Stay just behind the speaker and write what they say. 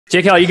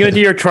JK, are you going to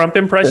do your Trump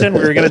impression?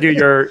 We're going to do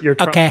your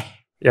Trump. Okay.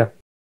 Yeah.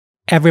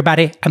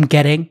 Everybody, I'm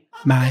getting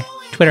my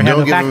Twitter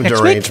handle back next week. Don't give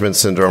him derangement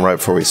syndrome right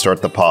before we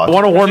start the pod. I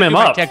want to warm him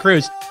up. Ted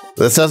Cruz.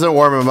 This doesn't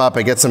warm him up.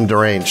 It gets him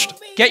deranged.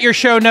 Get your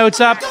show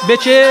notes up,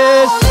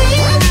 bitches.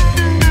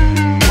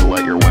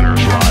 Let your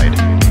winners ride.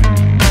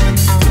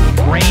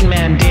 Rain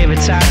Man David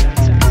Sack.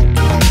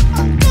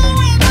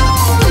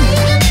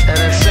 And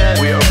instead,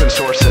 we open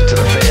source it to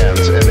the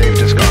fans, and they've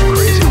just gone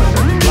crazy with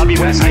it. Love you,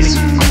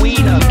 besties.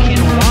 Queen of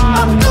Quinoa.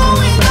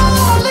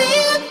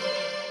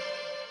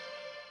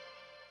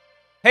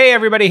 Hey,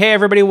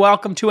 everybody.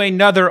 Welcome to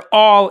another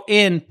All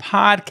In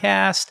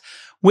podcast.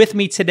 With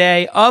me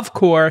today, of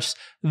course,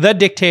 the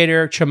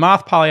dictator,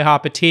 Chamath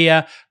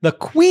Palihapitiya, the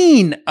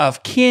queen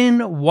of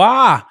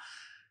Quinoa,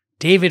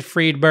 David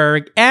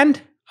Friedberg, and,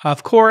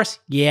 of course,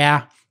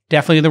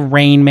 definitely the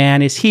Rain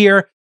Man is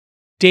here.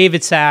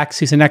 David Sachs,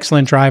 he's an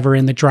excellent driver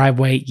in the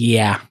driveway.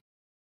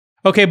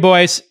 Okay,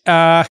 boys,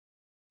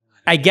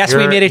 I guess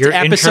we made it to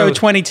episode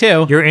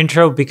 22. Your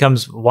intro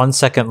becomes 1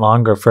 second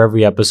longer for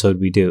every episode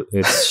we do.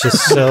 It's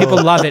just so...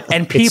 People love it.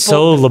 And people, it's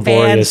so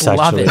laborious,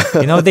 actually. Love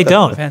it. You know, they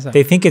don't.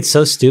 They think it's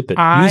so stupid.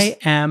 You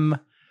have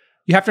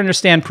to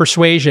understand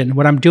persuasion.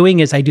 What I'm doing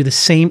is I do the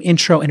same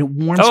intro and it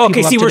warms people up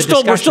to the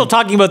discussion. We're still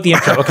talking about the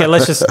intro. Okay,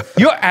 let's just...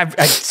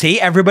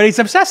 See, everybody's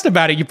obsessed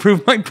about it. You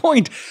proved my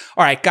point.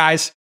 All right,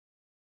 guys.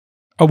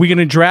 Are we going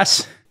to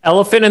address...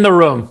 Elephant in the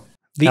room.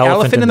 The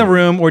elephant in the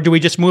room, or do we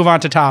just move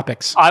on to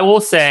topics? I will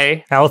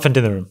say... Elephant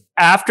in the room.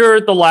 After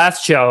the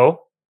last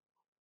show,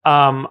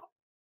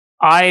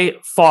 I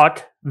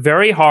fought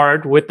very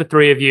hard with the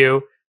three of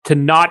you to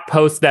not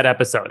post that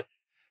episode.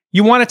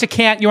 You wanted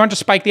to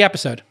spike the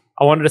episode.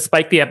 I wanted to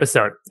spike the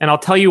episode, and I'll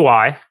tell you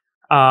why.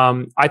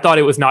 I thought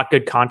it was not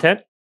good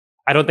content.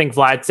 I don't think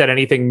Vlad said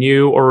anything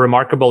new or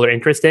remarkable or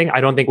interesting. I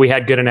don't think we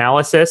had good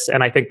analysis,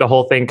 and I think the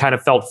whole thing kind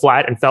of felt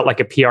flat and felt like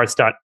a PR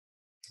stunt.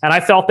 And I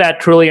felt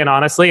that truly and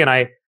honestly, and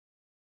I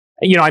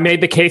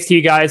made the case to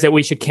you guys that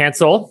we should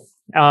cancel.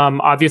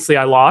 Obviously,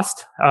 I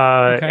lost,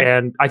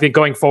 and I think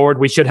going forward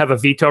we should have a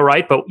veto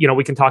right. But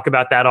we can talk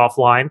about that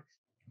offline.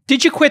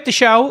 Did you quit the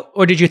show,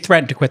 or did you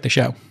threaten to quit the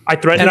show? I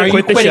threatened to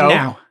quit the show.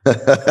 Now?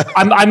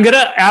 I'm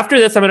gonna after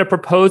this. I'm gonna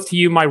propose to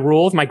you my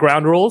rules, my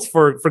ground rules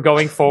for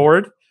going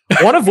forward.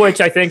 One of which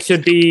I think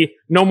should be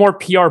no more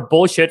PR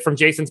bullshit from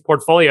Jason's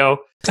portfolio.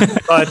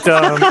 But,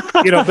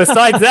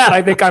 besides that,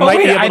 I think I might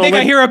be able to... I think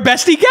I hear a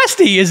bestie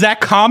guestie. Is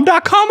that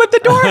com.com at the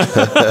door?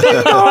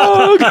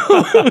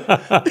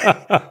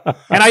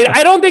 And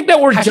I don't think that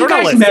we're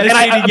journalists.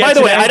 And by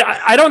the way,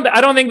 I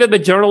don't think that the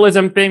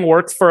journalism thing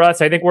works for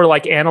us. I think we're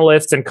like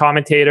analysts and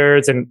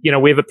commentators and,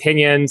 we have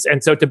opinions.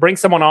 And so to bring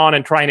someone on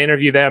and try and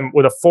interview them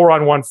with a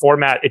 4-on-1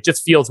 format, it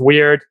just feels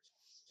weird.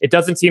 It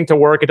doesn't seem to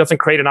work. It doesn't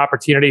create an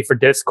opportunity for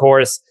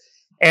discourse.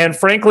 And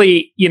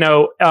frankly,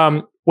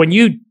 when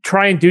you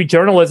try and do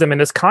journalism in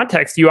this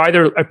context, you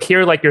either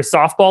appear like you're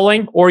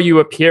softballing or you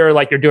appear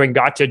like you're doing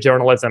gotcha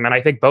journalism. And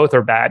I think both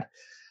are bad.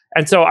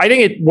 And so I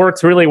think it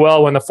works really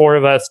well when the four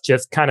of us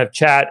just kind of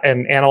chat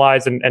and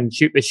analyze and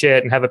shoot the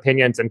shit and have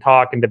opinions and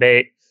talk and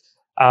debate.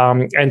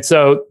 And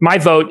so my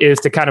vote is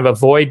to kind of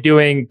avoid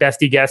doing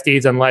bestie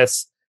guesties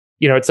unless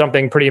it's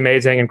something pretty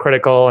amazing and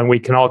critical, and we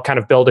can all kind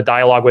of build a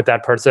dialogue with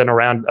that person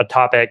around a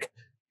topic.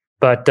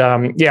 But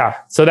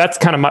so that's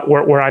kind of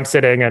where I'm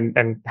sitting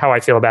and how I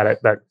feel about it.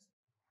 But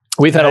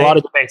we've had a lot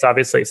of debates,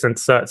 obviously,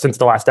 since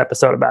the last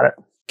episode about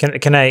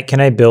it. Can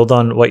I build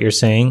on what you're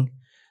saying?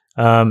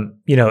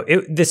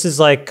 This is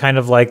like kind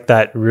of like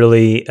that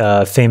really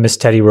famous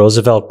Teddy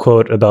Roosevelt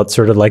quote about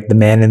sort of like the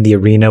man in the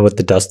arena with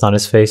the dust on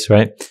his face,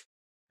 right?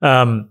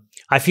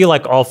 I feel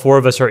like all four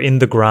of us are in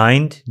the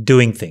grind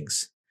doing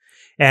things.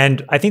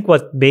 And I think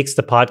what makes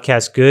the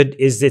podcast good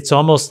is it's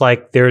almost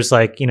like there's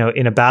like, in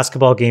a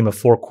basketball game of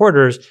 4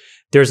 quarters,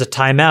 there's a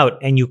timeout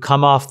and you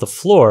come off the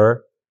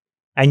floor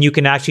and you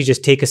can actually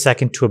just take a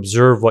second to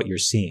observe what you're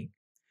seeing.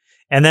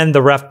 And then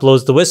the ref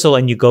blows the whistle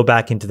and you go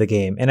back into the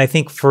game. And I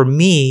think for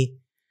me,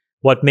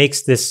 what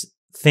makes this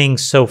thing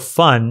so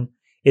fun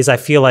is I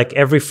feel like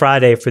every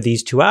Friday for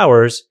these 2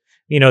 hours,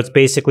 it's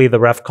basically the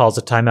ref calls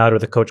a timeout or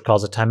the coach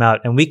calls a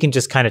timeout, and we can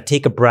just kind of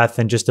take a breath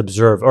and just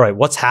observe, all right,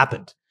 what's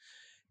happened?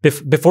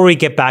 Before we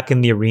get back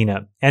in the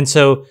arena. And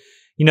so,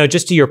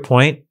 just to your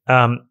point,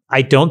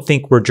 I don't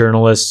think we're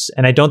journalists,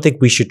 and I don't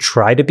think we should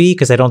try to be,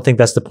 because I don't think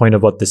that's the point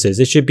of what this is.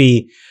 It should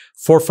be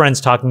 4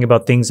 friends talking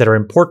about things that are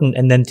important,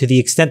 and then to the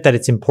extent that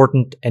it's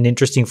important and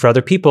interesting for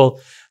other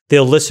people,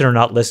 they'll listen or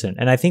not listen.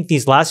 And I think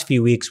these last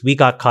few weeks, we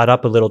got caught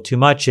up a little too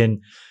much in,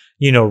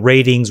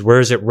 ratings, where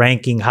is it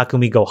ranking, how can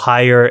we go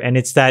higher? And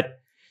it's that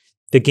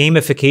the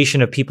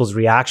gamification of people's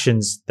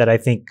reactions that I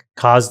think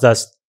caused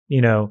us,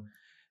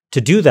 to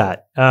do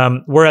that.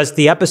 Whereas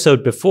the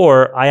episode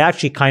before, I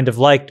actually kind of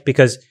liked,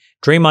 because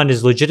Draymond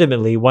is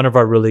legitimately one of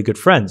our really good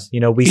friends.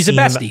 He's a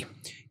bestie.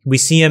 We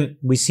see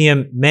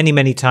him many,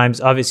 many times,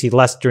 obviously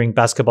less during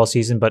basketball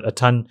season, but a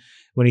ton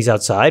when he's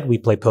outside. We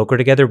play poker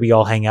together. We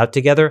all hang out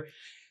together.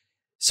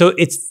 So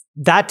it's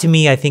that, to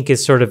me, I think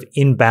is sort of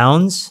in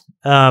bounds.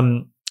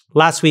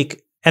 Last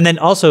week, and then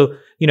also,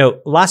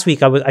 last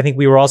week I think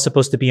we were all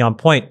supposed to be on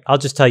point. I'll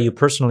just tell you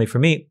personally, for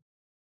me,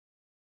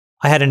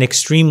 I had an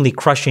extremely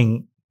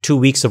crushing 2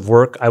 weeks of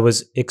work. I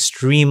was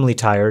extremely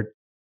tired.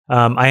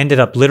 I ended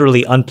up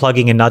literally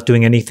unplugging and not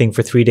doing anything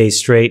for 3 days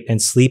straight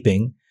and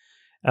sleeping.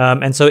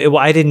 And so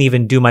I didn't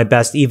even do my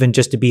best, even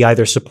just to be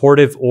either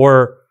supportive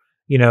or,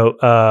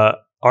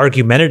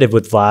 argumentative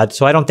with Vlad.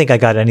 So I don't think I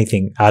got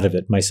anything out of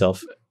it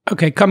myself.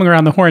 Okay, coming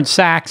around the horn,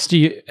 Sachs,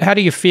 how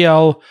do you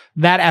feel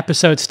that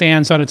episode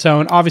stands on its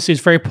own? Obviously,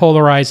 it's very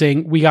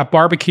polarizing. We got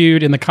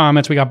barbecued in the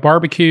comments. We got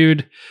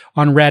barbecued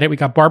on Reddit. We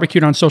got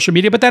barbecued on social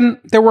media. But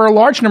then there were a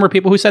large number of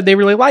people who said they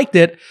really liked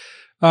it.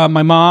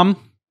 My mom,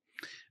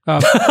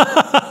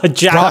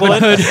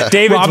 Robinhood,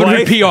 David's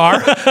Robinhood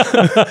wife.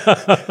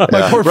 PR,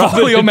 my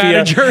portfolio Robinhood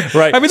manager. PR.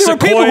 Right. I mean, there were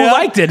people who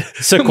liked it.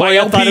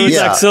 Sequoia thought it was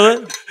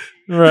excellent.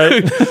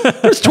 Right.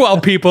 There's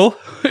 12 people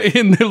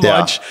in the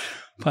lunch.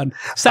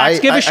 Sachs,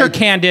 give us your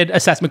candid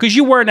assessment, because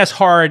you weren't as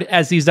hard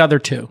as these other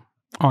two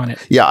on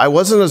it. Yeah, I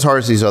wasn't as hard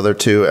as these other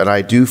two, and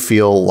I do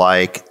feel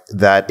like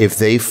that if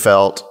they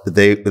felt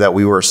that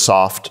we were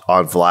soft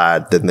on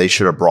Vlad, then they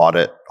should have brought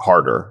it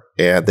harder,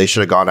 and they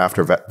should have gone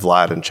after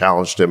Vlad and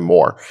challenged him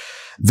more.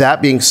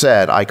 That being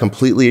said, I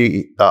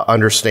completely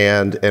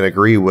understand and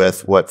agree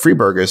with what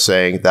Freeberg is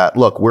saying, that,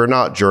 look, we're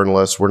not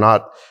journalists. We're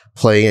not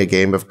playing a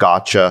game of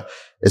gotcha.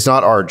 It's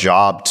not our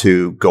job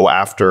to go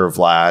after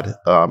Vlad.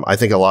 I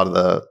think a lot of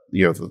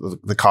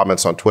the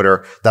comments on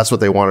Twitter, that's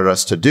what they wanted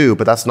us to do,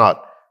 but that's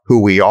not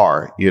who we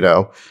are,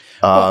 Well,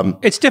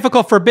 it's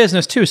difficult for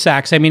business too,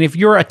 Sachs. I mean, if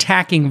you're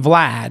attacking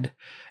Vlad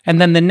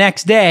and then the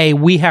next day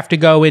we have to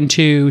go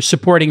into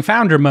supporting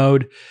founder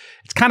mode,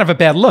 it's kind of a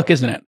bad look,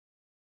 isn't it?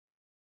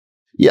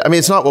 Yeah, I mean,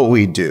 it's not what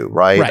we do,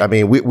 right? I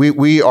mean,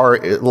 we are,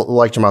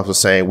 like Chamath was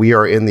saying, we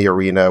are in the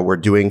arena. We're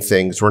doing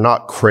things. We're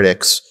not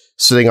critics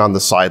sitting on the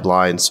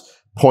sidelines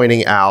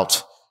pointing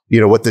out,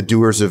 what the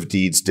doers of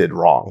deeds did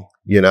wrong,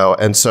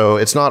 and so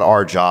it's not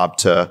our job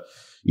to,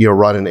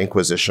 run an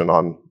inquisition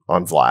on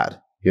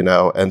Vlad,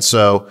 and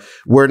so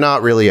we're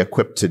not really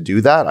equipped to do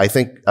that. I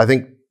think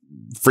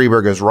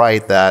Freeberg is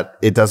right that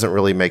it doesn't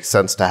really make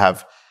sense to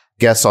have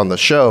guests on the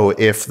show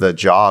if the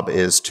job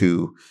is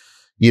to,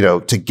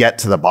 to get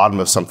to the bottom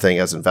of something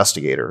as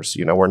investigators.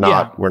 We're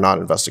not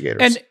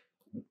investigators. And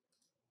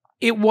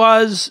it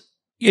was,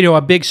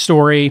 a big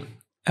story.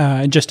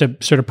 Just to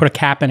sort of put a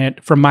cap in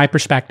it from my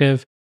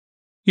perspective,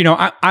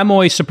 I'm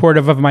always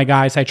supportive of my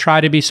guys. I try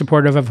to be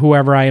supportive of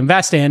whoever I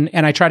invest in,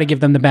 and I try to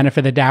give them the benefit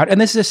of the doubt. And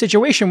this is a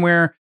situation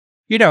where,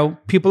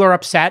 people are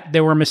upset.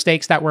 There were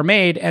mistakes that were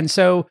made. And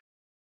so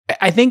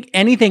I think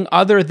anything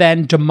other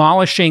than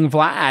demolishing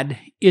Vlad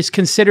is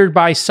considered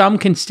by some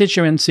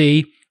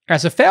constituency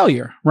as a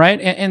failure,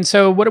 right? And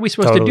so what are we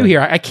supposed to do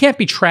here? I can't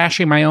be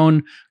trashing my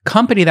own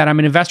company that I'm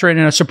an investor in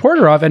and a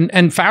supporter of,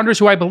 and founders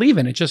who I believe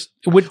in. That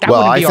wouldn't be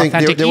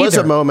authentic there was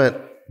a moment.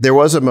 There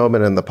was a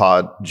moment in the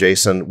pod,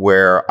 Jason,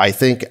 where I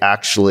think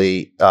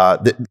actually,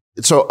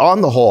 so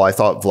on the whole, I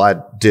thought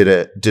Vlad did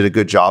a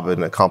good job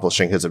in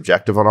accomplishing his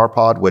objective on our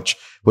pod, which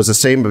was the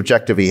same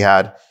objective he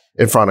had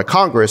in front of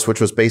Congress,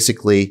 which was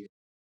basically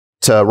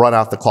to run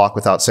out the clock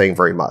without saying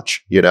very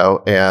much,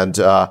 and,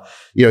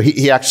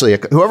 he actually,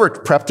 whoever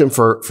prepped him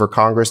for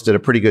Congress did a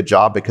pretty good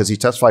job, because he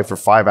testified for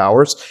 5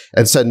 hours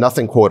and said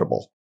nothing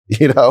quotable,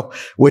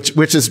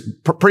 which is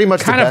pretty much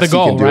kind the of best the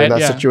goal, you can do right? in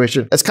that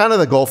situation. It's kind of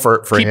the goal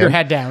for him. Keep your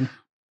head down.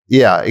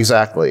 Yeah,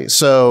 exactly.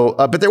 So,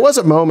 but there was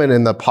a moment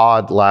in the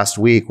pod last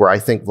week where I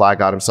think Vlad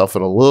got himself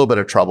in a little bit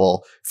of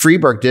trouble.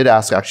 Freeberg did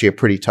ask actually a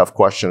pretty tough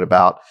question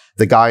about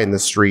the guy in the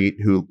street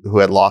who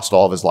had lost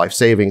all of his life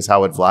savings. How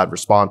would Vlad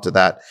respond to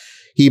that?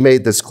 He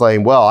made this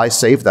claim, well, I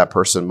saved that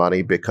person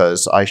money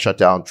because I shut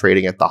down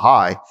trading at the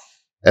high.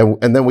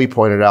 And then we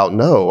pointed out,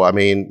 no, I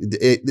mean,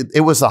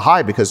 it was the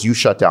high because you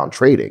shut down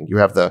trading. You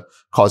have the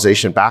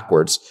causation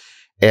backwards.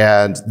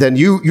 And then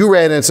you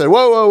ran in and said,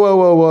 whoa.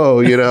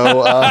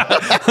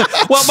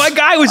 Well, my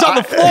guy was on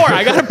the floor.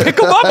 I got to pick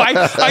him up.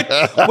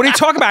 What are you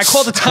talking about? I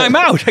called a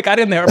timeout. I got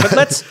in there. But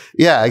let's...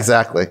 Yeah,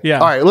 exactly. Yeah.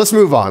 All right, let's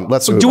move on.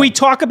 Do we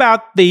talk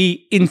about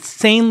the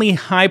insanely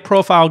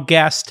high-profile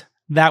guest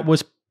that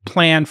was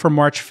planned for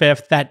March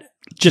 5th that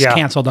just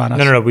canceled on us?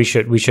 No. We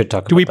should talk about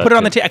that. Do we put it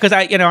on the table?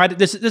 Because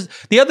this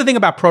the other thing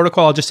about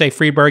protocol, I'll just say,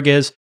 Freeberg,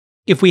 is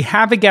if we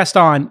have a guest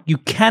on, you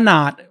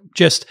cannot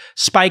just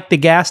spike the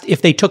guest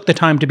if they took the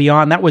time to be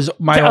on. That was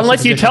my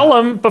unless you tell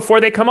them before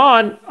they come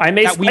on, I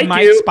may that spike we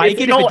might you spike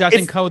it if it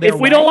doesn't go their way.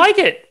 If we don't like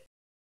it.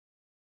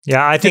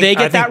 Yeah, I think. Do they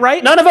get that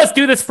right? None of us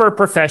do this for a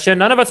profession.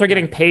 None of us are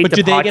getting paid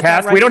to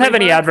podcast. Right, we don't have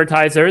any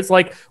advertisers.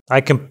 Like,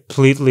 I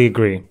completely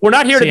agree. We're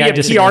not here to be a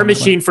PR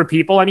machine for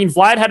people. I mean,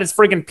 Vlad had his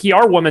friggin'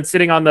 PR woman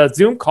sitting on the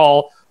Zoom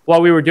call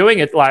while we were doing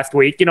it last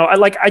week.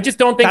 I just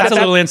don't think that's a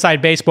little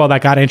inside baseball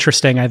that got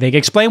interesting. I think.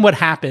 Explain what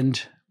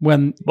happened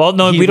when. Well,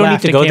 no, we don't need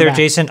to go there,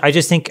 Jason. I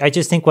just think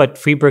what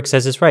Freeberg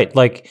says is right.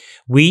 Like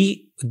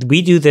we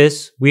do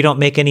this. We don't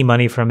make any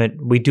money from it.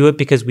 We do it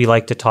because we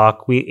like to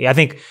talk. I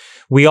think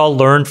we all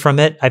learn from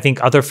it. I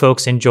think other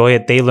folks enjoy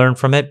it. They learn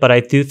from it. But I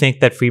do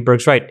think that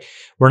Freeberg's right.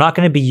 We're not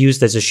going to be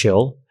used as a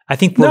shill. I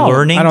think we're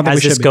learning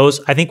as this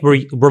goes. I think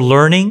we're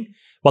learning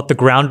what the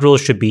ground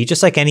rules should be,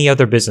 just like any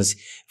other business.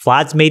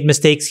 Vlad's made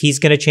mistakes. He's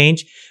going to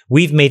change.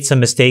 We've made some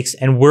mistakes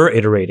and we're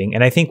iterating.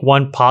 And I think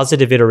one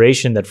positive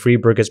iteration that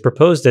Freeberg has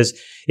proposed is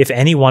if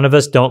any one of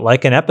us don't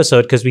like an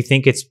episode because we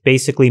think it's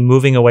basically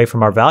moving away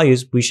from our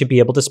values, we should be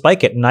able to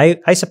spike it. And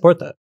I support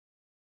that.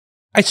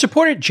 I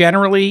support it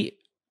generally,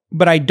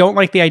 but I don't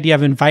like the idea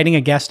of inviting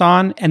a guest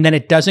on and then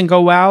it doesn't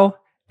go well.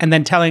 And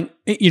then telling,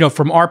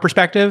 from our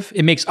perspective,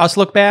 it makes us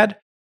look bad.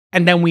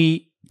 And then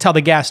we tell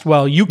the guest,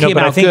 well, you came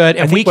out good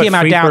and we came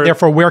out down,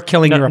 therefore we're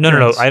killing your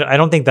appearance. No. I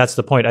don't think that's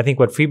the point. I think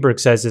what Freeberg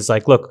says is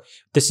like, look,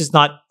 this is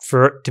not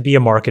to be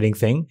a marketing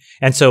thing.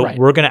 And so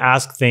we're going to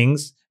ask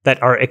things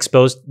that are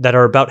exposed, that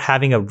are about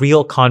having a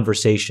real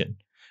conversation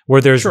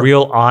where there's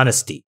real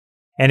honesty.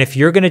 And if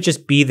you're going to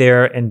just be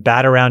there and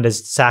bat around,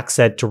 as Zach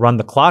said, to run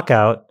the clock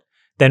out,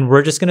 then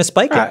we're just going to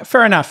spike it.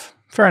 Fair enough.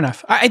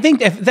 I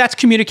think if that's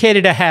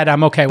communicated ahead,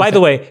 I'm okay with it. By the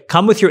way,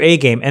 come with your A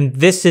game. And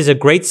this is a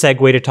great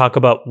segue to talk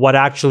about what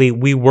actually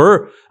we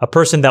were a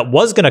person that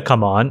was going to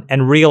come on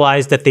and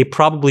realized that they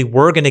probably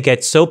were going to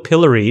get so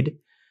pilloried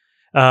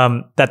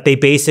that they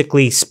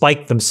basically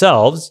spiked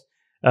themselves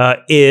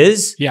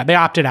they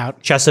opted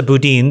out. Chesa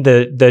Boudin,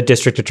 the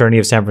district attorney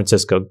of San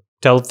Francisco.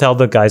 Tell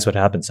the guys what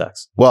happened,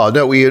 Sax. Well,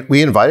 no,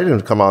 we invited him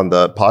to come on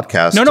the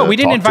podcast. No, we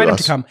didn't invite him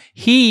to come.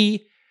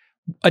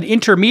 An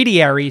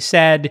intermediary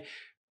said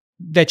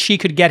that she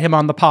could get him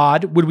on the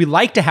pod. Would we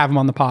like to have him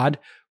on the pod?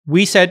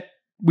 We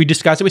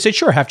discussed it. We said,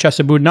 sure, have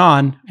Chesa Boudin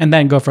on and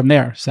then go from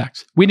there,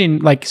 Sex. We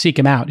didn't seek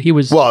him out. He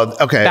was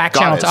back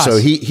channel to us. So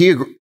he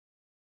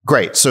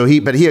great. So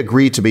he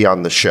agreed to be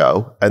on the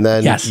show. And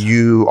then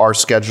our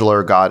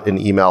scheduler got an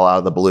email out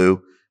of the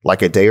blue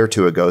like a day or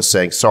two ago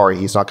saying, sorry,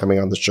 he's not coming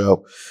on the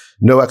show.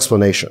 No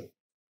explanation.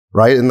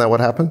 Right? Isn't that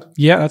what happened?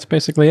 Yeah, that's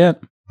basically it.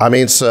 I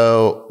mean,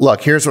 so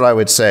look, here's what I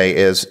would say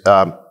is,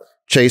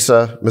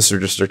 Chesa, Mr.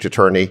 District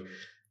Attorney,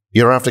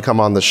 you don't have to come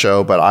on the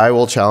show, but I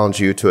will challenge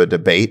you to a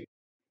debate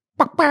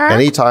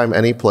anytime,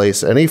 any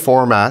place, any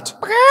format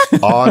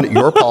on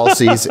your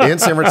policies in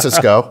San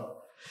Francisco.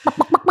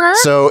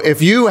 So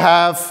if you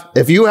have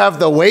the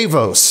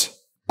huevos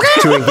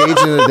to engage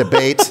in a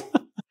debate,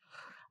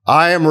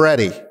 I am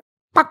ready.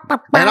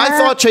 And I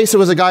thought Chesa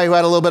was a guy who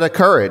had a little bit of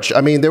courage.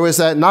 I mean, there was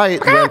that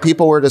night when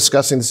people were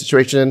discussing the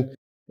situation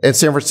in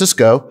San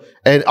Francisco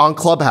and on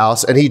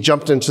Clubhouse, and he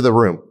jumped into the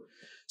room.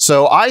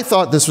 So I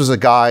thought this was a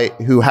guy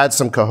who had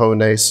some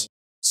cojones.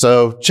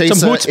 So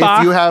Chesa,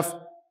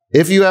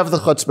 if you have the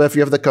chutzpah, if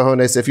you have the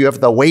cojones, if you have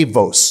the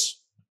huevos,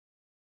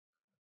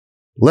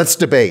 let's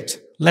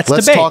debate.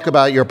 Let's talk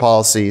about your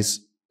policies.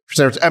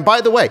 And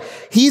by the way,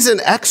 he's an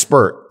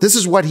expert. This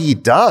is what he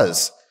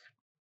does.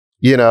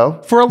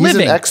 For a living. He's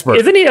an expert.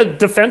 Isn't he a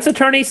defense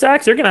attorney,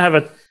 Sachs? You're going to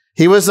have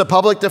He was a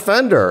public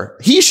defender.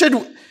 He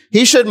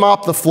should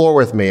mop the floor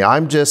with me.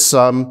 I'm just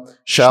some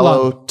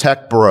shallow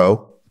tech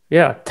bro.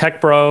 Yeah,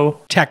 tech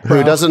bro.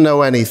 Who doesn't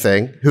know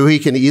anything, who he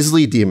can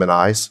easily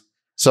demonize.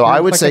 So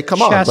I would say,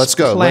 come on, let's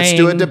go. Let's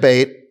do a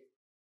debate.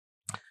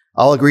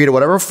 I'll agree to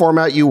whatever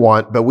format you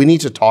want, but we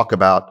need to talk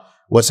about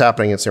what's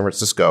happening in San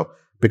Francisco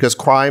because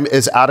crime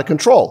is out of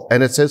control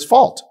and it's his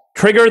fault.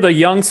 Trigger the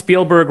young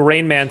Spielberg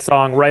Rain Man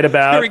song right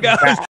about. Here we go.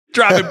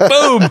 Drop it.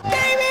 Boom.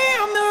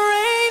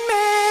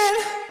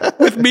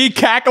 With me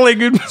cackling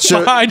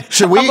behind.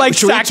 Should we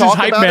Sax's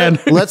hype man.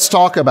 Let's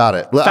talk about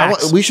it.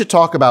 We should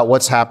talk about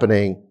what's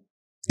happening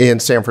in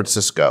San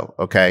Francisco.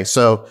 Okay.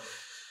 So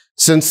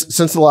since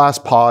the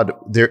last pod,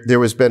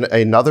 there has been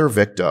another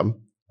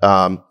victim,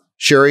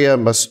 Sharia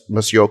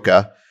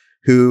Musyoka,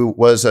 who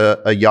was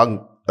a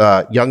young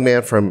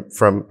man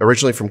from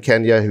originally from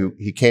Kenya,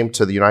 he came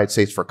to the United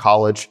States for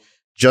college,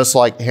 just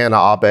like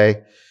Hannah Abe,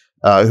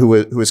 who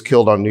was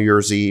killed on New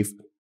Year's Eve.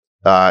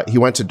 He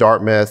went to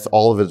Dartmouth.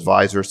 All of his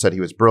advisors said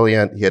he was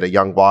brilliant. He had a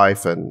young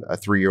wife and a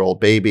 3-year-old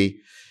baby.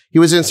 He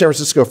was in San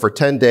Francisco for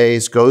 10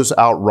 days, goes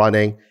out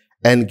running,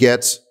 and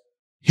gets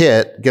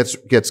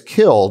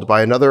killed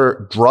by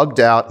another drugged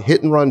out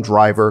hit and run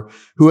driver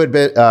who had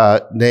been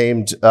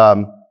named,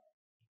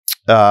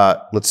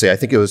 let's see, I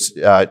think it was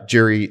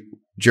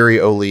Jerry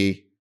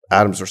Oli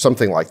Adams or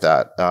something like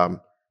that. I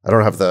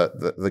don't have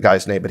the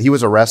guy's name, but he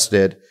was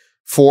arrested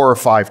 4 or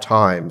 5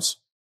 times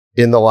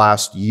in the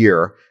last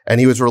year, and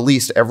he was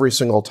released every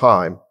single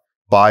time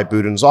by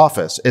Boudin's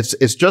office.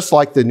 It's just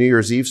like the New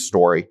Year's Eve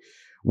story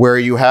where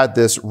you had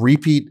this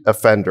repeat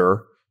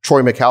offender,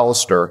 Troy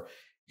McAllister,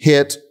 he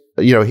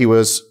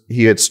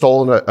had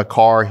stolen a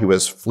car. He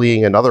was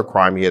fleeing another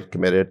crime he had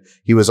committed.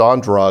 He was on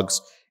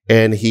drugs,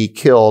 and he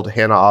killed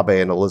Hannah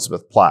Abe and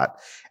Elizabeth Platt.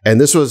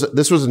 And this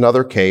was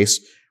another case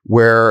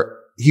where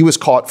he was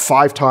caught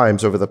 5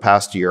 times over the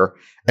past year,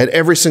 and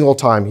every single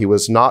time he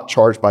was not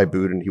charged by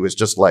Boudin. He was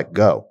just let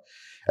go.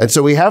 And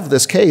so we have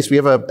this case. We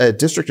have a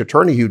district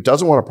attorney who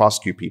doesn't want to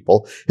prosecute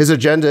people. His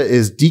agenda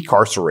is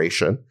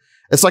decarceration.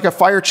 It's like a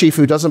fire chief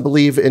who doesn't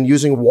believe in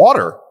using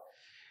water.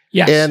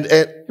 Yes. And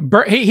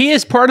he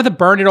is part of the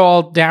burn it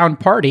all down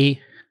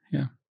party.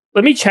 Yeah.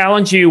 Let me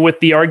challenge you with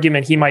the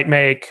argument he might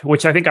make,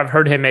 which I think I've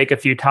heard him make a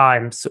few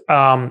times,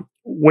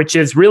 which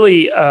is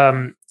really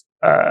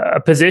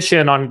a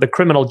position on the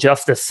criminal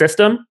justice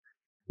system,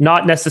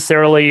 not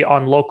necessarily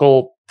on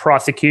local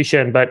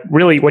prosecution. But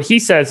really what he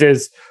says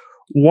is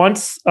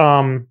once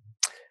someone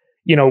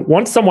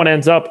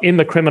ends up in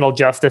the criminal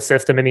justice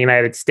system in the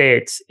United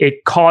States,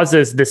 it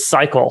causes this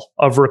cycle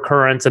of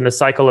recurrence and the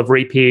cycle of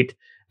repeat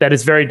that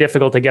is very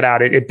difficult to get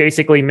out. It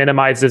basically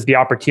minimizes the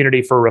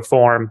opportunity for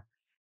reform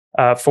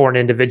for an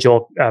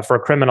individual, for a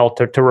criminal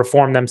to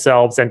reform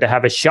themselves and to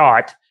have a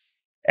shot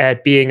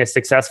at being a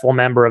successful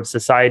member of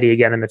society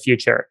again in the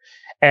future.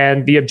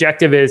 And the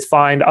objective is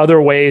find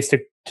other ways to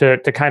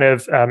kind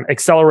of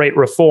accelerate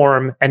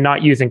reform and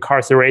not use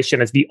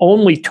incarceration as the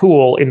only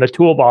tool in the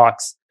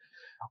toolbox.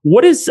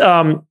 What is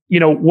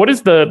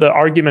the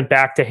argument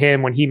back to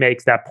him when he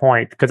makes that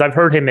point? Because I've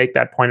heard him make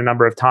that point a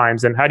number of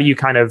times. And how do you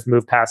kind of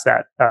move past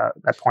that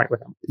point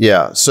with him?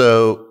 Yeah.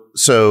 So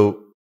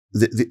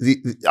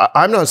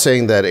I'm not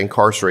saying that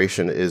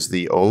incarceration is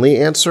the only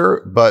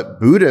answer, but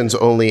Boudin's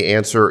only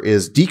answer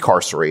is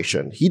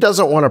decarceration. He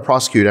doesn't want to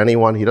prosecute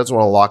anyone. He doesn't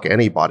want to lock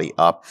anybody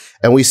up.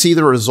 And we see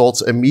the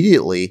results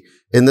immediately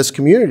in this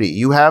community.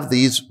 You have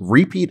these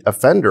repeat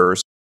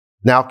offenders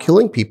now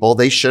killing people.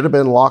 They should have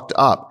been locked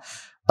up.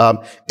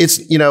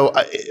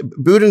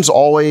 Boudin's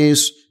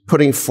always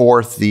putting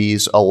forth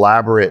these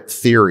elaborate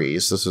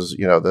theories. This is,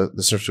 the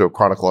San Francisco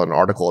Chronicle had an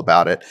article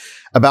about it,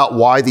 about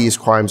why these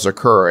crimes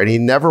occur. And he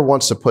never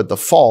wants to put the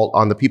fault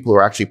on the people who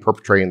are actually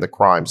perpetrating the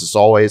crimes. It's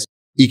always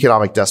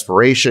economic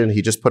desperation.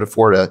 He just put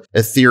forward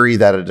a theory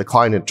that a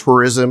decline in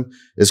tourism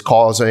is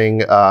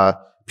causing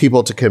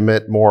people to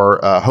commit more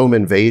home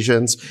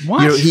invasions.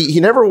 What?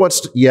 He never wants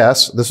to.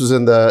 Yes, this was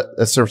in the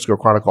San Francisco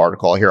Chronicle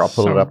article. Here, I'll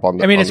put it up on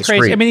the. It's crazy.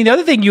 Screen. I mean, the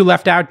other thing you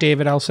left out,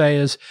 David, I'll say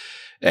is,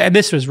 and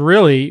this was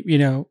really,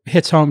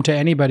 hits home to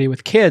anybody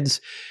with kids,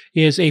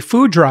 is a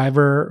food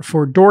driver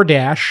for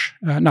DoorDash.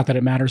 Not that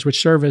it matters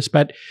which service,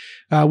 but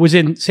was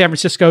in San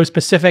Francisco's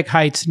Pacific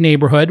Heights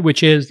neighborhood,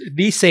 which is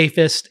the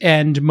safest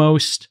and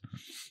most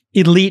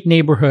elite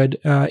neighborhood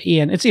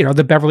in, it's,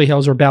 the Beverly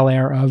Hills or Bel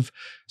Air of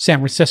San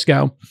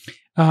Francisco.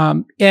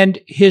 And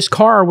his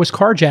car was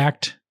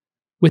carjacked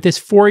with his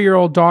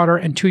 4-year-old daughter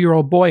and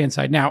 2-year-old boy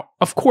inside. Now,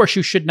 of course,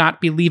 you should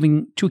not be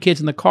leaving 2 kids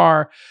in the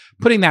car.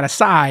 Putting that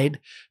aside,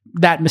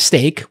 that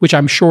mistake, which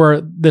I'm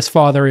sure this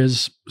father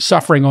is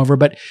suffering over,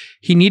 but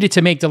he needed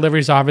to make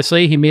deliveries,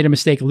 obviously. He made a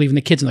mistake of leaving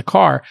the kids in the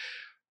car.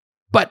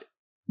 But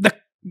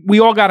we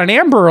all got an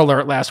Amber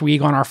Alert last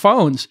week on our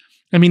phones.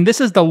 I mean,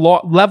 this is the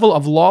level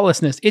of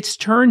lawlessness. It's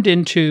turned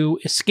into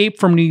Escape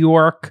from New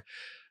York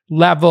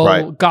level,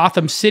 right.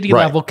 Gotham City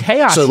level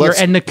chaos here.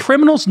 And the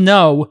criminals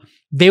know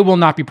they will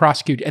not be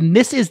prosecuted. And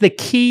this is the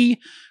key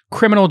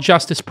criminal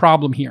justice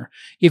problem here.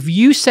 If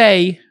you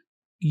say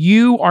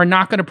you are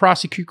not going to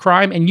prosecute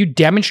crime and you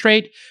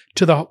demonstrate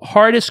to the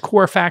hardest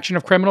core faction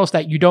of criminals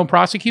that you don't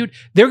prosecute,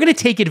 they're going to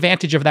take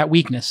advantage of that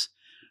weakness.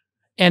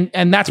 And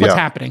that's what's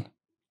happening.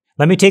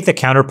 Let me take the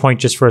counterpoint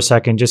just for a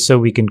second, just so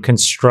we can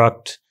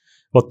construct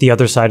what the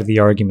other side of the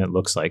argument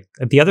looks like.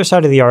 The other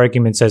side of the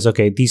argument says,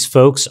 okay, these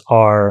folks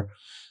are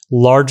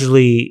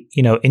largely,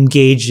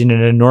 engaged in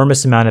an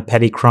enormous amount of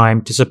petty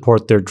crime to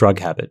support their drug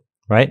habit,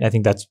 right? I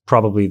think that's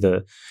probably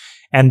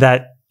and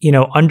that,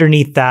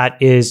 underneath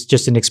that is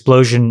just an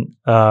explosion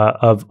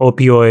of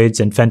opioids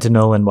and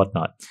fentanyl and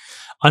whatnot.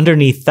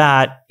 Underneath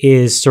that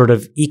is sort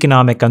of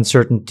economic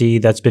uncertainty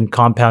that's been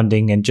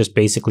compounding and just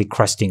basically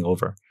crusting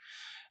over.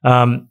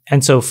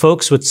 And so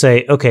folks would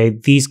say, okay,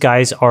 these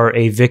guys are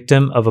a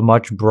victim of a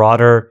much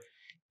broader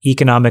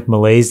economic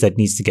malaise that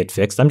needs to get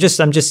fixed. I'm just,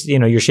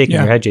 you're shaking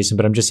your head, Jason,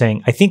 but I'm just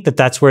saying, I think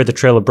that's where the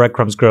trail of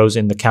breadcrumbs grows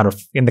in the counter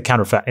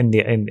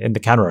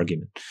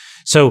argument.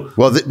 So,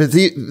 well,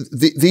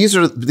 these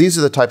are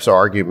the types of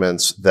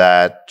arguments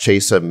that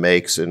Chesa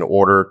makes in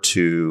order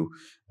to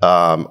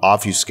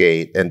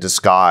obfuscate and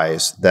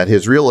disguise that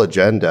his real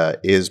agenda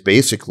is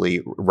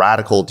basically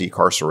radical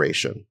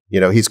decarceration.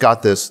 He's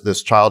got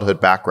this childhood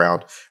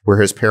background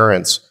where his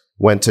parents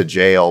went to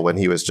jail when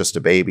he was just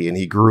a baby, and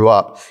he grew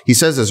up. He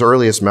says his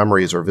earliest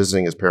memories are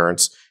visiting his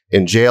parents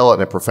in jail,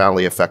 and it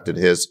profoundly affected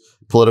his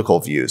political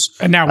views.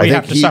 And now we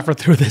have to suffer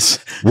through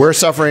this. We're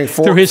suffering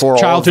through his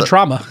childhood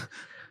trauma.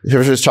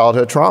 Here's his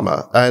childhood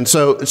trauma. And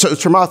so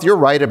Chamath, you're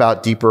right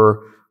about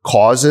deeper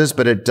causes,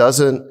 but it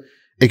doesn't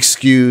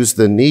excuse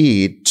the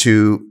need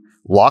to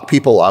lock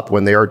people up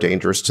when they are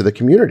dangerous to the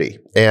community.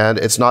 And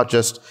it's not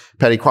just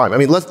petty crime. I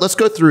mean, let's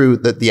go through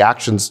the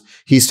actions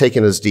he's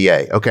taken as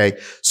DA. Okay.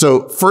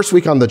 So first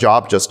week on the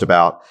job, just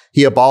about,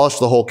 he abolished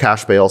the whole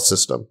cash bail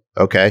system.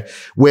 Okay.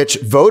 Which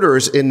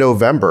voters in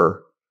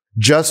November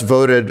just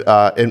voted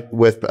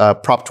with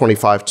Prop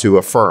 25 to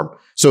affirm.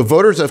 So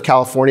voters of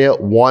California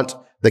want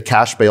the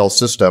cash bail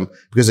system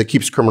because it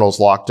keeps criminals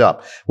locked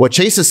up. What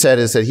Chesa said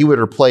is that he would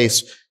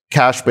replace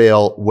cash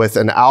bail with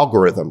an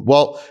algorithm.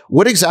 Well,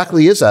 what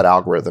exactly is that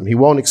algorithm? He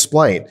won't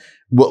explain.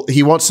 Well,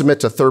 he won't submit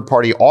to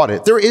third-party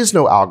audit. There is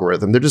no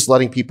algorithm. They're just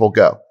letting people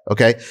go.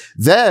 Okay.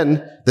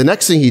 Then the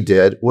next thing he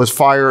did was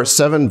fire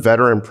 7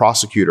 veteran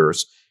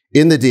prosecutors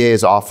in the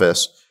DA's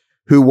office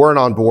who weren't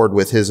on board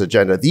with his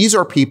agenda. These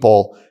are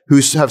people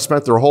who have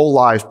spent their whole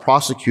lives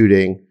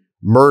prosecuting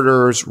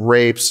murders,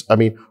 rapes,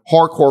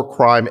 hardcore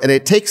crime. And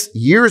it takes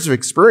years of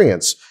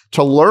experience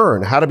to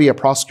learn how to be a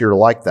prosecutor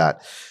like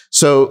that.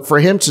 So for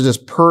him to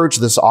just purge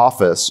this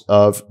office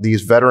of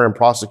these veteran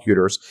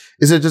prosecutors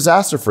is a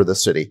disaster for the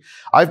city.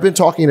 I've been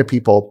talking to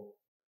people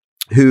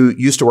who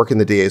used to work in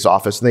the DA's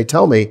office, and they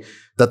tell me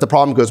that the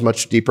problem goes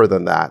much deeper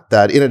than that,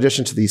 that in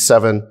addition to these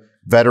 7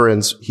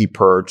 veterans he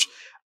purged,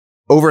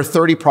 over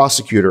 30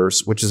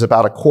 prosecutors, which is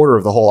about a quarter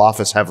of the whole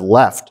office, have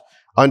left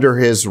under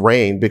his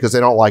reign because they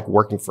don't like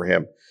working for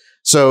him.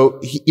 So,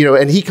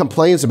 and he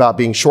complains about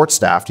being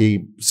short-staffed.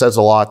 He says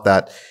a lot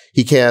that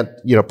he can't,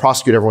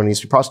 prosecute everyone he needs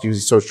to prosecute.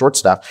 He's so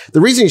short-staffed.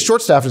 The reason he's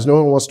short-staffed is no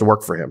one wants to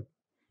work for him,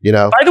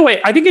 By the way,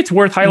 I think it's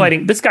worth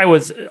highlighting, this guy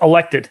was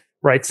elected,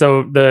 right?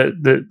 So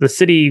the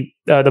city,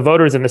 the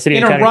voters in the city.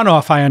 In a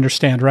runoff, I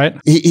understand, right?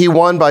 He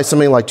won by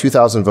something like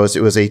 2,000 votes.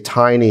 It was a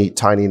tiny,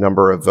 tiny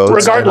number of votes.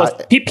 Regardless,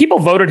 people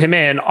voted him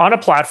in on a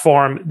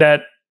platform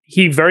that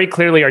he very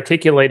clearly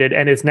articulated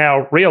and is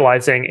now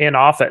realizing in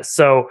office.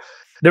 So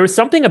there was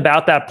something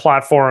about that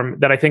platform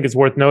that I think is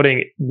worth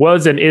noting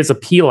was and is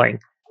appealing,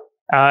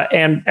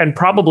 and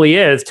probably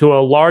is to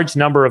a large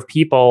number of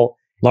people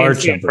in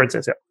San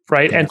Francisco,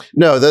 right? And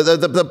no,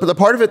 the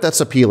part of it that's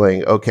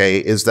appealing, okay,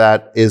 is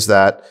that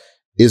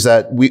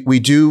we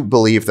do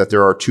believe that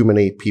there are too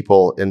many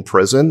people in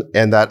prison,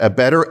 and that a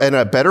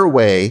better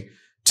way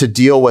to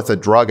deal with a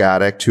drug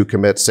addict who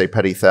commits, say,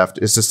 petty theft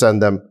is to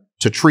send them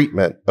to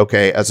treatment,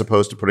 okay, as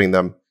opposed to putting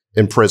them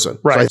in prison.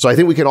 Right. So I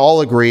think we can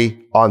all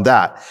agree on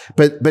that.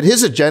 But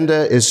his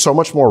agenda is so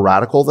much more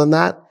radical than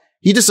that.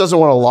 He just doesn't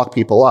want to lock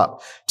people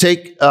up.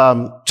 Take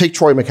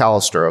Troy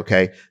McAllister,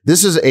 okay?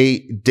 This is a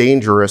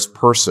dangerous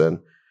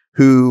person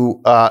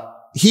who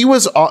he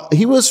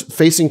was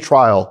facing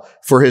trial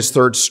for his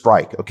 3rd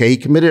strike, okay? He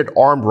committed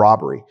armed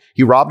robbery.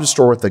 He robbed a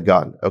store with a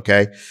gun,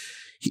 okay?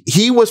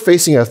 He was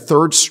facing a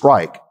 3rd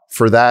strike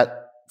for that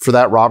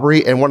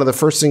robbery. And one of the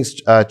first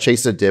things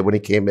Chesa did when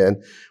he came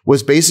in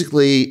was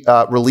basically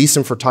release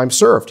him for time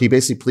served. He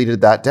basically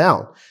pleaded that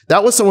down.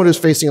 That was someone who's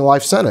facing a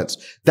life sentence.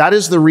 That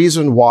is the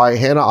reason why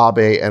Hannah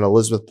Abe and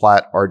Elizabeth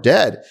Platt are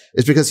dead,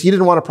 is because he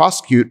didn't want to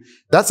prosecute.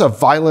 That's a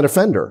violent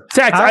offender.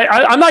 Zach,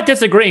 I'm not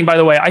disagreeing, by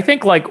the way. I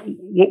think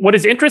what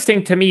is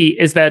interesting to me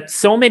is that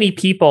so many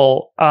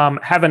people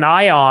have an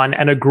eye on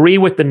and agree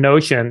with the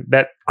notion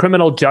that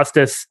criminal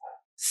justice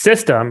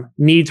system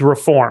needs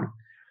reform.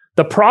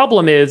 The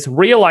problem is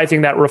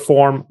realizing that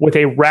reform with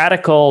a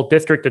radical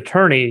district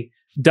attorney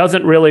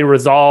doesn't really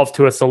resolve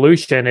to a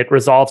solution. It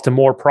resolves to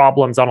more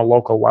problems on a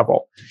local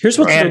level. Here's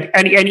what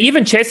and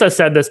even Chesa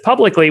said this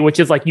publicly, which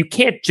is like, you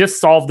can't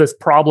just solve this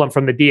problem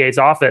from the DA's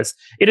office.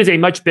 It is a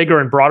much bigger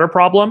and broader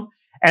problem.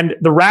 And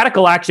the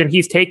radical action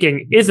he's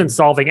taking isn't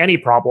solving any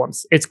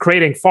problems. It's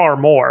creating far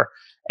more.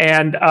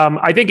 And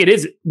I think it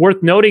is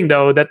worth noting,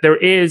 though, that there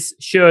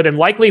should and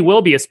likely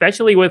will be,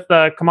 especially with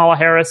Kamala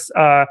Harris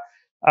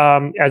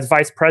as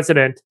vice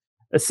president,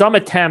 some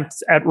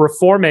attempts at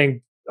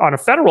reforming on a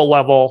federal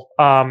level,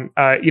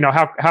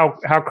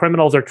 how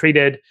criminals are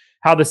treated,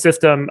 how the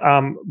system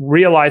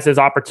realizes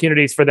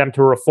opportunities for them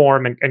to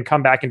reform and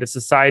come back into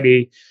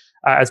society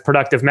as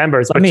productive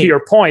members. But to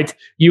your point,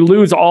 you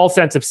lose all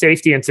sense of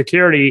safety and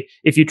security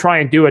if you try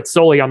and do it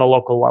solely on the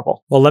local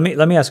level. Well, let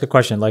me ask a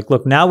question.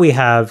 Look, now we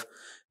have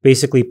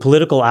basically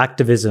political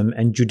activism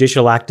and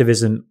judicial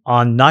activism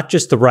on not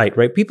just the right?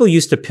 People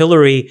used to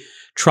pillory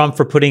Trump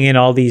for putting in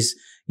all these,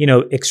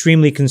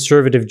 extremely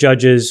conservative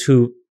judges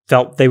who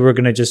felt they were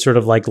going to just sort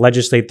of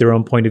legislate their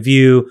own point of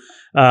view,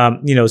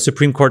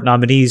 Supreme Court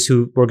nominees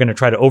who were going to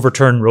try to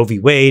overturn Roe v.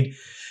 Wade.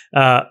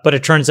 But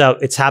it turns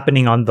out it's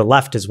happening on the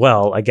left as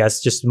well, I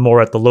guess, just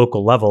more at the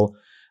local level.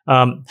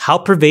 How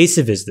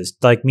pervasive is this?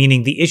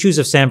 Meaning the issues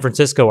of San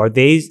Francisco, are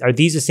these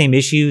the same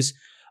issues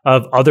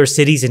of other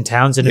cities and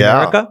towns in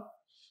America?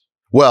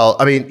 Well,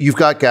 you've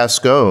got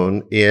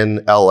Gascon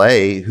in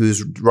LA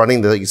who's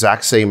running the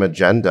exact same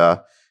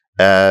agenda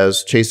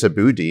as Chesa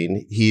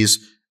Boudin. He's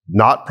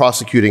not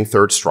prosecuting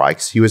 3rd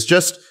strikes. He was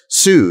just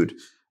sued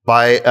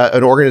by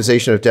an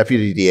organization of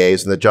deputy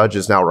DAs, and the judge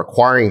is now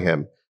requiring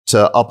him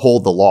to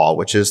uphold the law,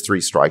 which is 3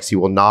 strikes. He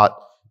will not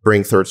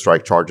bring 3rd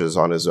strike charges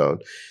on his own.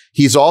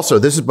 He's also,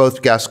 this is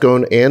both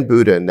Gascon and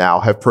Boudin now,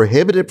 have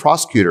prohibited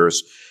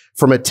prosecutors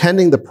from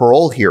attending the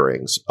parole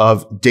hearings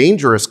of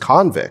dangerous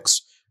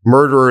convicts,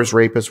 murderers,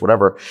 rapists,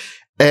 whatever.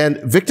 And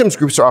victims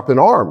groups are up in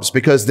arms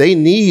because they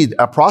need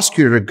a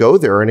prosecutor to go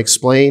there and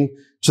explain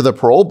to the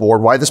parole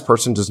board why this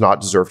person does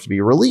not deserve to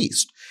be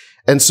released.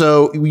 And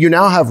so you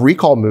now have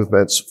recall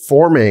movements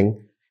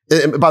forming.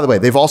 And by the way,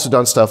 they've also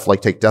done stuff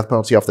like take death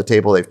penalty off the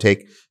table. They've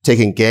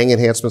taken gang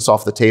enhancements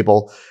off the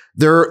table.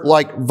 They're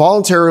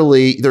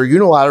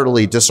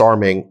unilaterally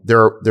disarming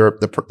their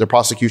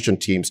prosecution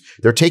teams.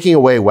 They're taking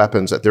away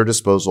weapons at their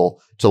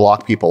disposal to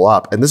lock people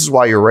up. And this is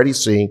why you're already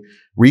seeing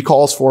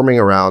recalls forming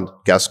around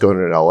Gascon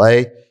in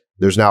LA.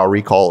 There's now a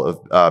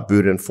recall of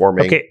Boudin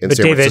forming in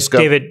San Francisco.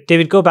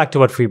 David, go back to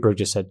what Freeberg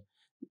just said.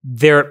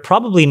 They're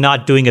probably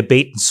not doing a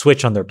bait and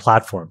switch on their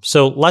platform.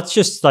 So let's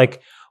just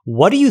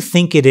What do you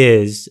think it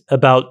is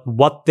about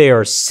what they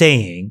are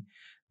saying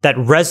that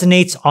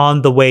resonates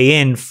on the way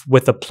in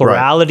with a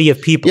plurality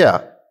of people?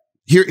 Yeah.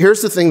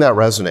 Here's the thing that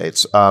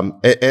resonates.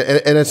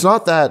 And it's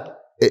not that,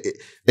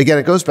 again,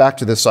 it goes back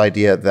to this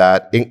idea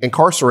that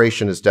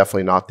incarceration is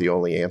definitely not the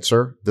only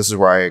answer. This is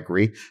where I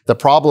agree. The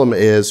problem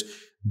is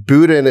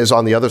Boudin is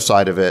on the other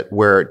side of it,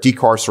 where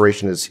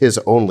decarceration is his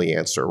only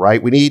answer,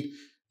 right? We need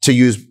to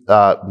use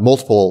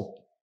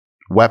multiple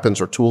weapons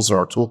or tools in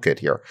our toolkit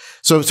here.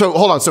 So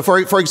hold on. So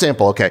for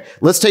example, okay,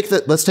 let's take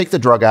the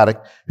drug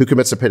addict who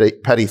commits a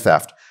petty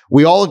theft.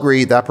 We all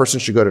agree that person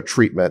should go to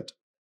treatment,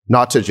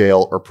 not to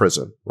jail or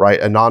prison, right?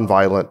 A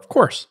nonviolent, of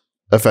course,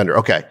 offender.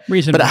 Okay.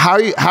 Reasonable. But how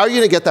are you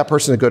going to get that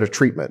person to go to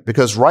treatment?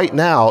 Because right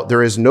now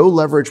there is no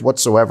leverage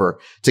whatsoever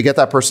to get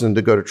that person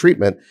to go to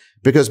treatment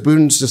because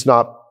Boudin's just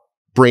not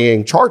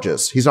bringing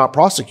charges. He's not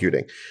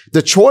prosecuting.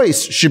 The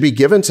choice should be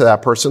given to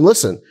that person.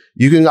 Listen,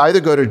 you can either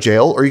go to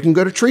jail or you can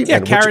go to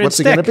treatment. What's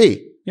it going to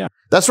be? Yeah,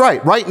 that's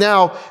right. Right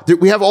now,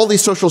 we have all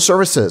these social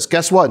services.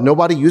 Guess what?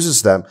 Nobody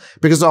uses them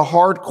because a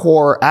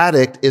hardcore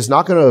addict is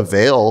not going to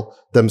avail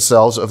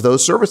themselves of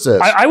those services.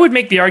 I would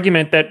make the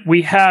argument that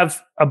we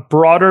have a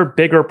broader,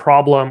 bigger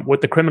problem with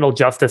the criminal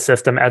justice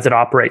system as it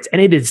operates.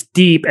 And it is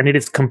deep and it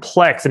is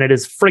complex and it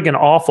is friggin'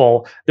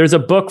 awful. There's a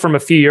book from a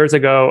few years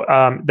ago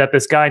that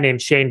this guy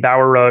named Shane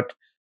Bauer wrote.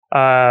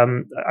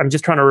 I'm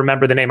just trying to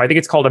remember the name. I think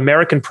it's called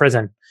American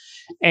Prison.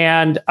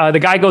 And the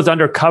guy goes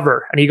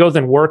undercover and he goes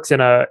and works in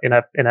a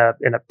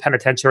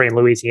penitentiary in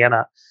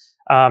Louisiana.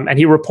 And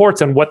he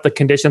reports on what the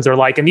conditions are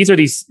like. And these are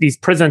these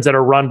prisons that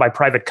are run by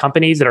private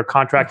companies that are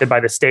contracted by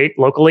the state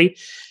locally.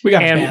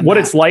 And what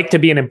it's like to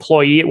be an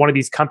employee at one of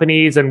these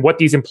companies and what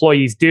these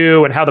employees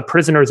do and how the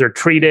prisoners are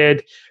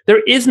treated.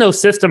 There is no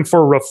system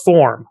for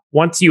reform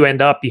once you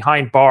end up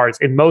behind bars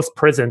in most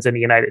prisons in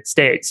the United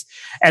States.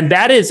 And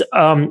that is,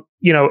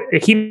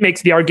 he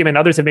makes the argument,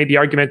 others have made the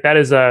argument, that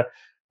is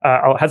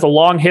has a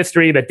long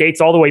history that dates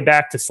all the way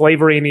back to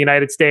slavery in the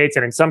United States.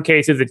 And in some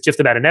cases, it's just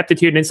about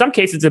ineptitude. And in some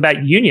cases, it's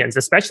about unions,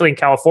 especially in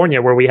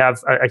California, where we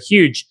have a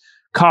huge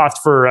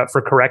cost for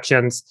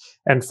corrections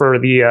and for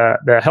the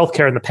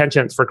healthcare and the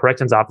pensions for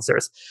corrections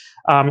officers.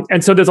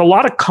 And so there's a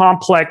lot of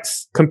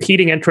complex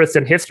competing interests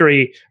in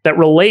history that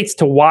relates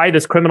to why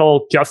this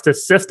criminal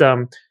justice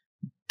system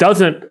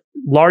doesn't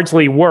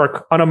largely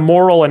work on a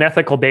moral and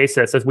ethical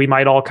basis, as we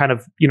might all kind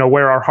of,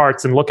 wear our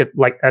hearts and look at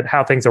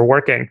how things are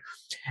working.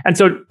 And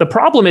so the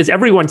problem is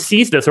everyone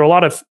sees this, or a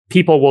lot of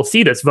people will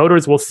see this.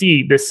 Voters will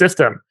see this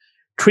system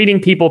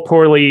treating people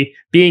poorly,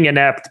 being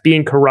inept,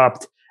 being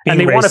corrupt, being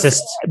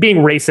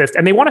racist,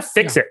 and they want to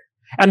fix it.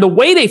 And the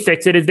way they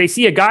fix it is they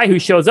see a guy who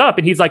shows up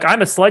and he's like,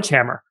 I'm a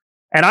sledgehammer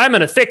and I'm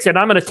going to fix it.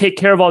 I'm going to take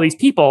care of all these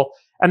people.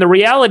 And the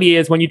reality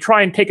is when you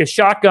try and take a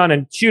shotgun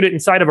and shoot it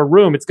inside of a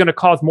room, it's going to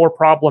cause more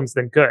problems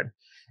than good.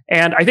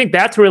 And I think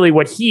that's really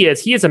what he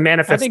is. He is a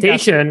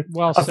manifestation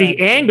of the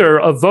anger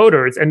of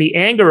voters and the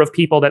anger of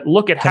people that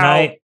look at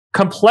how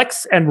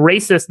complex and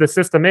racist the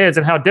system is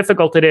and how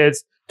difficult it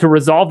is to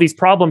resolve these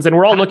problems. And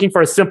we're all looking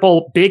for a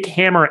simple big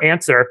hammer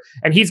answer.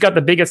 And he's got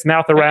the biggest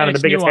mouth around and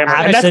the biggest hammer.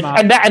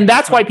 And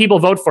that's why people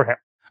vote for him.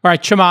 All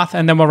right, Chamath,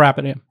 and then we'll wrap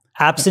it in.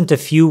 Absent a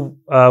few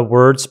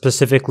words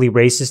specifically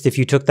racist, if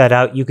you took that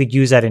out, you could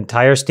use that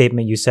entire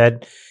statement you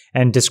said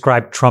and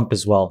describe Trump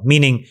as well.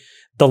 Meaning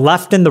the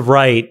left and the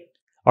right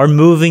are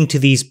moving to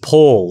these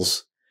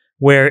poles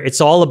where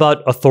it's all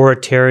about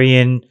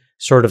authoritarian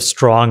sort of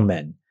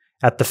strongmen.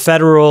 At the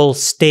federal,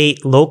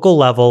 state, local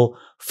level,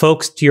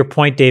 folks, to your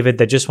point, David,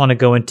 that just want to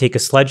go and take a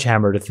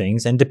sledgehammer to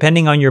things. And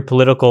depending on your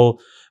political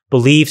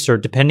beliefs or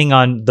depending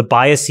on the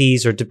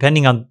biases or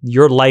depending on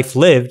your life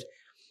lived,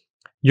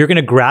 you're going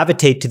to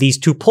gravitate to these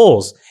two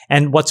poles.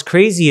 And what's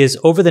crazy is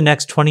over the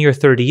next 20 or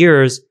 30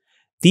 years,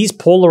 these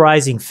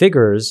polarizing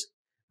figures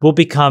will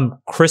become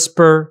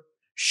crisper,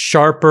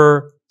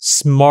 sharper,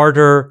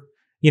 smarter.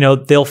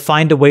 They'll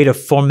find a way to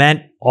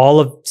foment all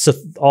of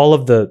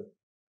the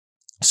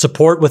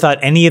support without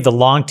any of the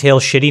long tail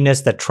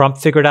shittiness that Trump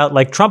figured out.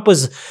 Like Trump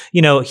was,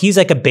 he's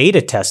like a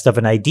beta test of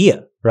an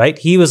idea, right?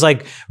 He was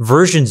like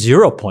version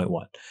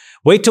 0.1.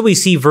 Wait till we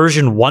see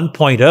version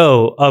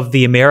 1.0 of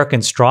the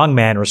American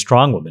strongman or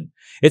strongwoman.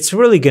 It's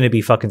really going to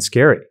be fucking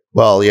scary.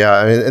 Well, yeah.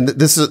 I mean, and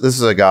this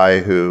is a guy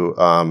who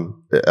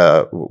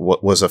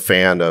was a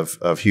fan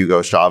of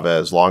Hugo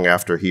Chavez long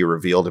after he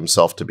revealed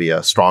himself to be a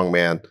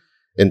strongman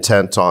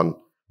intent on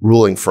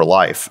ruling for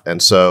life.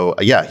 And so,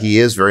 yeah, he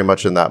is very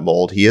much in that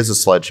mold. He is a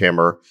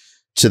sledgehammer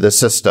to the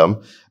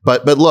system.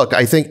 But look,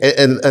 I think,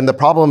 and the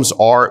problems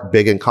are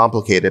big and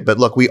complicated, but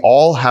look, we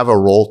all have a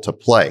role to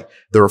play.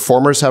 The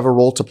reformers have a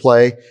role to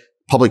play.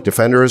 Public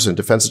defenders and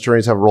defense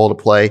attorneys have a role to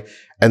play.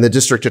 And the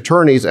district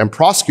attorneys and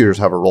prosecutors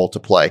have a role to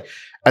play.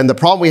 And the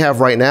problem we have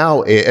right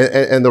now,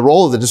 and the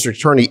role of the district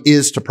attorney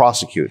is to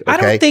prosecute. Okay? I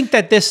don't think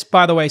that this,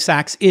 by the way,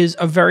 Sachs, is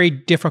a very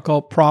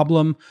difficult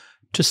problem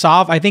to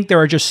solve. I think there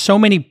are just so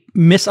many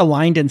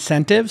misaligned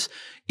incentives.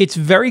 It's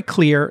very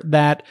clear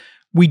that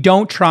we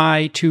don't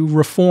try to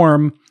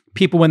reform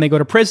people when they go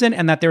to prison,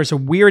 and that there's a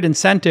weird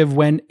incentive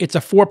when it's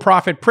a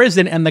for-profit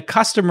prison and the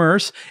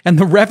customers and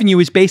the revenue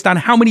is based on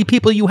how many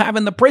people you have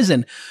in the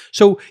prison.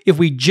 So if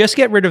we just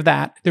get rid of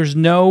that, there's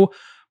no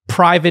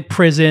private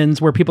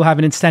prisons where people have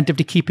an incentive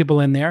to keep people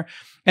in there.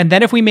 And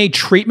then if we made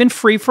treatment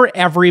free for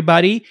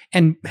everybody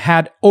and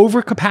had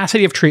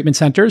overcapacity of treatment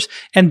centers,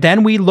 and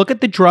then we look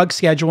at the drug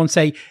schedule and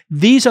say,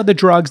 these are the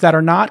drugs that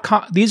are not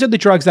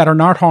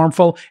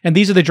harmful, and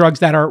these are the drugs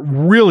that are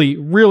really,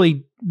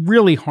 really,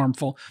 really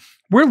harmful.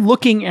 We're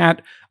looking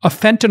at a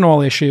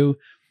fentanyl issue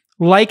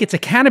like it's a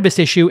cannabis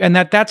issue, and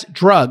that's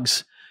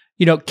drugs.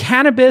 You know,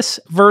 cannabis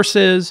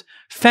versus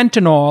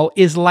fentanyl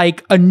is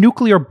like a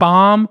nuclear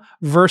bomb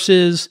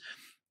versus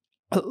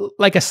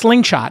like a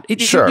slingshot.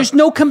 Sure. There's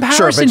no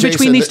comparison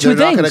between these two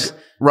things.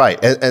 Right.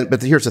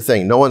 But here's the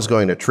thing. No one's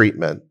going to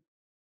treatment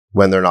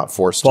when they're not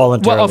forced to.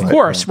 Well, of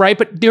course, right?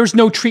 But there's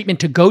no treatment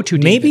to go to.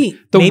 David.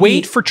 The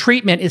wait for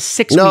treatment is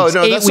 6 weeks,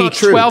 8 weeks,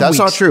 12 weeks. That's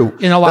not true.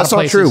 In a lot of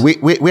places. That's not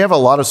true. We have a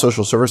lot of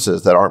social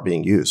services that aren't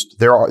being used.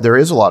 There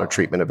is a lot of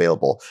treatment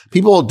available.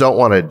 People don't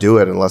want to do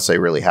it unless they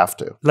really have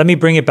to. Let me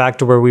bring it back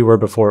to where we were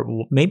before.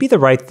 Maybe the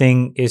right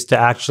thing is to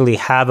actually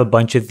have a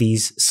bunch of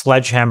these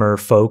sledgehammer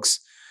folks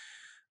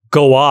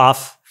go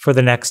off for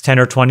the next 10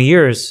 or 20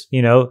 years.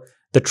 You know,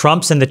 the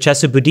Trumps and the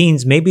Chesa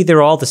Boudins, maybe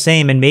they're all the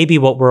same. And maybe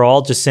what we're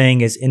all just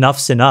saying is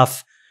enough's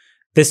enough.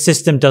 This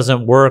system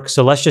doesn't work.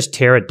 So let's just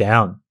tear it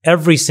down.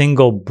 Every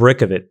single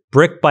brick of it,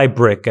 brick by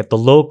brick at the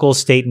local,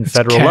 state, and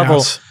federal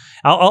level.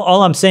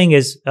 All I'm saying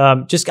is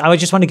I just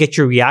want to get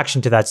your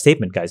reaction to that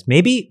statement, guys.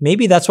 Maybe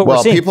that's what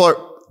we're seeing. People are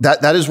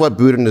that is what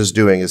Boudin is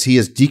doing, is he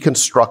is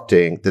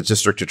deconstructing the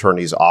district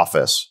attorney's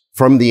office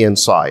from the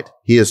inside.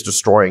 He is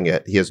destroying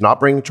it. He is not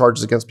bringing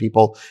charges against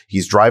people.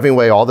 He's driving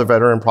away all the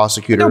veteran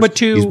prosecutors. No, but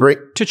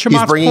to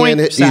Chamath's point,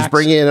 he's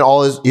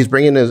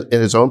bringing in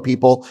his own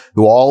people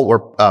who all were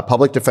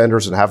public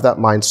defenders and have that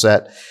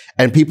mindset.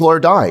 And people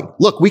are dying.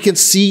 Look, we can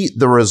see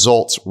the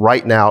results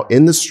right now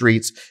in the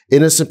streets.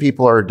 Innocent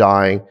people are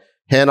dying.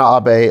 Hannah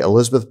Abe,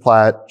 Elizabeth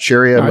Platt,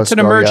 Sharia Muscaria. It's an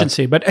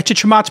emergency. But to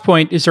Chamath's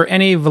point, is there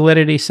any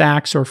validity,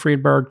 Sachs or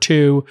Friedberg,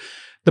 to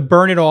the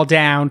burn it all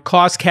down,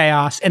 cause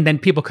chaos, and then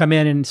people come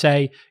in and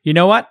say, you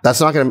know what? That's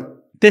not going to.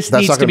 This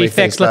needs to be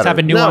fixed. Let's have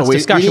a nuanced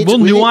discussion. Will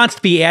nuance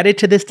be added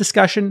to this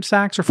discussion,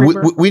 Sachs or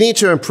Friedberg? We need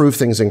to improve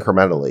things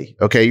incrementally.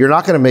 Okay, you're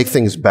not going to make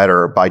things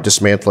better by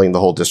dismantling the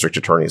whole district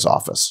attorney's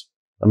office.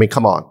 I mean,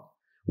 come on.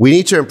 We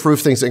need to improve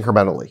things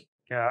incrementally.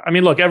 Yeah, I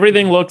mean, look,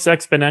 everything looks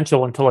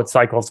exponential until it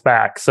cycles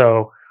back.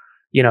 So,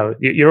 you know,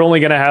 you're only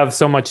going to have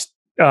so much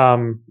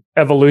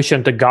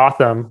evolution to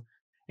Gotham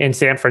in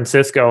San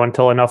Francisco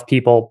until enough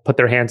people put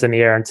their hands in the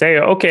air and say,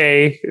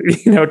 okay,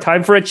 you know,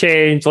 time for a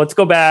change. Let's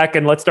go back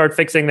and let's start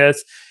fixing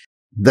this.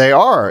 They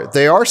are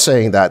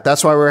saying that.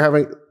 That's why we're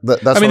having.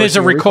 There's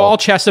a recall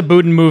Chesa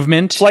Boudin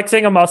movement,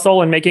 flexing a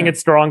muscle and making it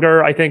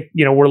stronger. I think,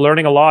 you know, we're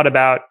learning a lot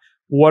about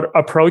what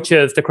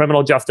approaches to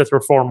criminal justice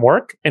reform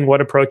work and what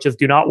approaches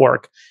do not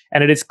work.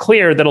 And it is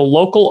clear that a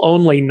local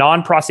only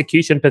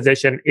non-prosecution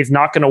position is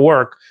not going to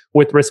work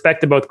with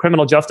respect to both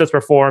criminal justice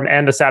reform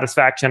and the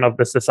satisfaction of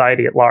the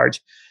society at large.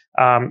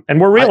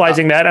 And we're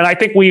realizing that. And I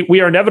think we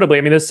are inevitably,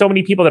 I mean, there's so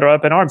many people that are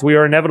up in arms. We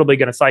are inevitably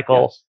going to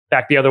cycle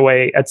back the other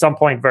way at some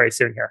point very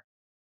soon here.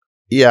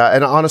 Yeah.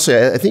 And honestly,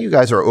 I think you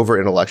guys are over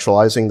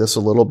intellectualizing this a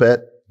little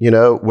bit. You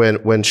know,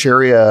 when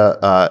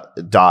Sharia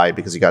died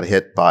because he got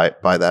hit by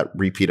that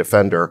repeat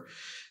offender,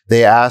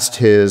 they asked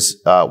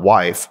his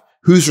wife,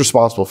 who's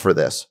responsible for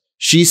this?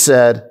 She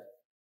said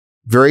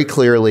very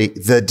clearly,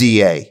 the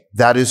DA.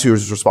 That is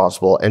who's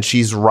responsible. And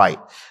she's right.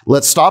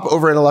 Let's stop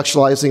over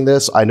intellectualizing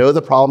this. I know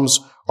the problems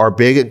are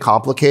big and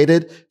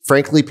complicated.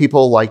 Frankly,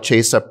 people like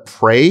Chesa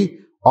prey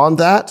on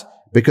that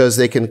because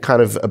they can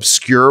kind of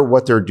obscure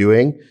what they're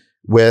doing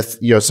with,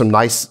 you know, some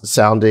nice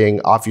sounding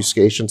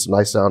obfuscation, some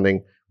nice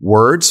sounding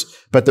words,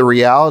 but the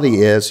reality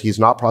is he's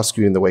not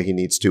prosecuting the way he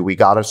needs to. We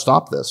got to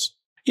stop this.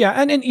 Yeah,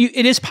 and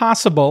it is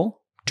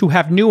possible to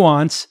have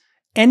nuance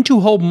and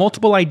to hold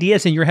multiple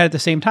ideas in your head at the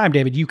same time,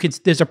 David.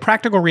 There's a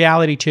practical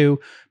reality to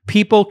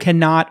people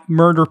cannot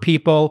murder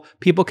people.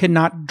 People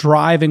cannot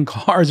drive in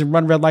cars and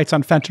run red lights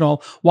on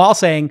fentanyl while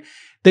saying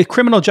the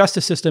criminal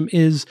justice system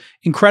is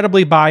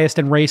incredibly biased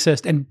and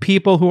racist, and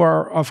people who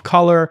are of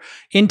color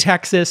in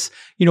Texas,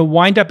 you know,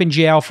 wind up in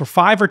jail for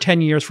 5 or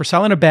 10 years for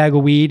selling a bag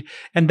of weed.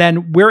 And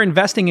then we're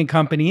investing in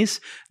companies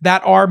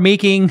that are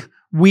making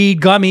weed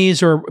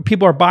gummies, or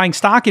people are buying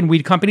stock in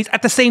weed companies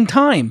at the same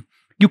time.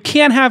 You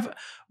can't have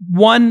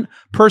one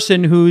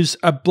person who's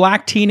a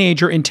black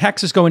teenager in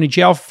Texas going to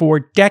jail for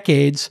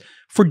decades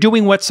for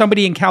doing what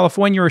somebody in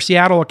California or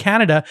Seattle or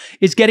Canada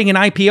is getting an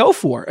IPO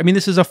for. I mean,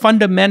 this is a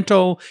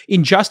fundamental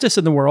injustice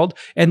in the world.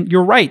 And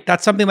you're right,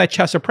 that's something that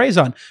Chesa preys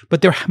on.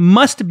 But there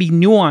must be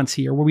nuance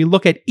here where we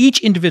look at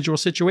each individual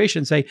situation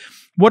and say,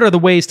 what are the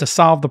ways to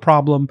solve the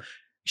problem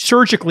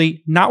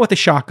surgically, not with a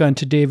shotgun,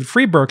 to David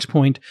Friedberg's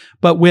point,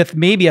 but with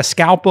maybe a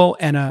scalpel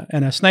and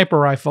a sniper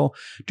rifle.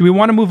 Do we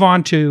want to move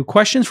on to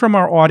questions from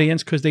our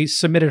audience because they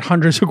submitted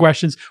hundreds of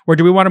questions, or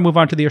do we want to move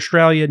on to the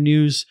Australia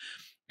news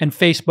and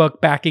Facebook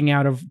backing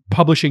out of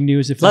publishing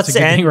news if that's a good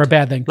thing or a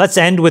bad thing. Let's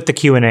end with the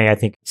Q&A, I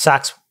think.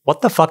 Sachs,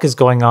 what the fuck is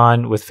going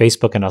on with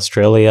Facebook in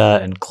Australia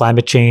and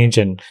climate change?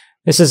 And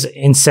this is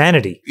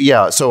insanity.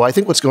 Yeah, so I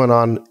think what's going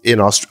on in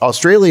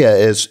Australia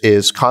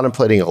is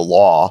contemplating a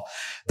law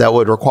that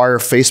would require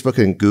Facebook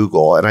and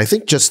Google, and I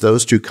think just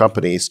those two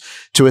companies,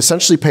 to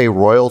essentially pay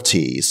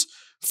royalties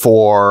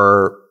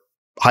for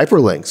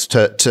hyperlinks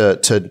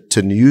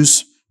to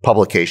news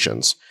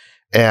publications.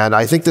 And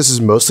I think this is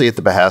mostly at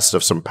the behest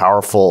of some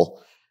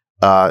powerful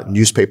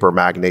newspaper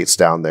magnates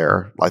down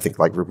there. I think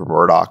like Rupert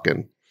Murdoch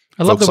and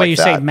I love the way like you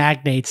that. say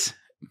magnates.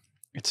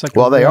 It's like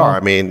they are. I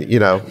mean,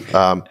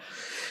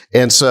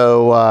 and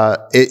so,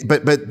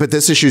 but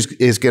this issue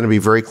is going to be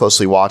very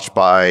closely watched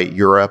by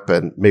Europe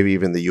and maybe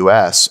even the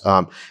U.S.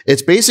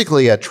 It's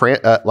basically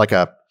like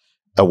a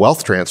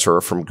wealth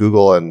transfer from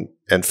Google and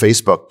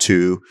Facebook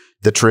to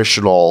the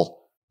traditional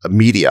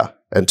media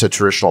and to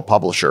traditional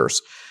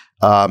publishers.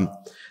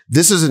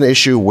 This is an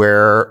issue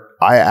where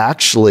I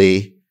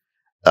actually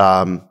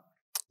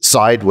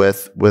side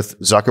with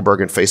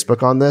Zuckerberg and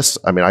Facebook on this.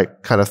 I mean, I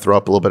kind of throw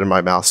up a little bit in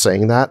my mouth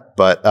saying that,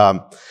 but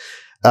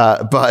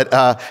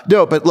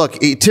look,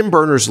 Tim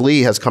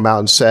Berners-Lee has come out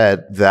and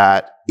said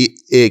that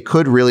it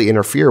could really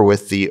interfere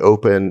with the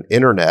open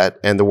internet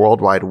and the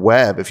World Wide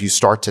Web if you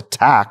start to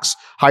tax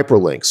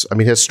hyperlinks. I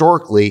mean,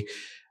 historically,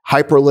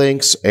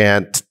 hyperlinks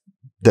and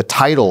the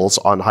titles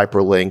on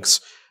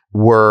hyperlinks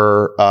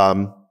were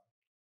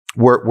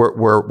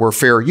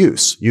fair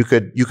use. You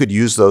could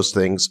use those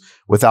things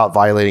without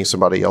violating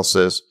somebody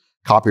else's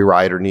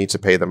copyright or need to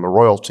pay them a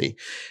royalty.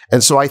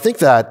 And so I think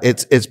that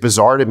it's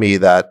bizarre to me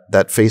that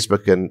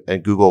Facebook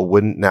and Google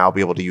wouldn't now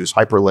be able to use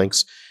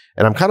hyperlinks.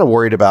 And I'm kind of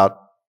worried about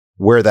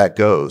where that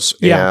goes.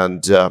 Yeah.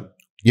 And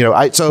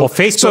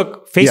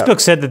Facebook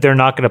said that they're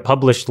not going to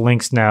publish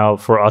links now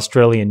for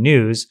Australian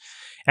news.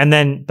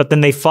 But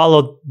then they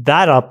followed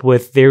that up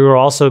with they were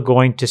also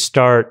going to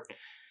start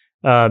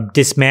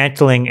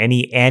dismantling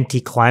any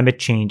anti-climate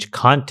change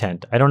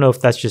content. I don't know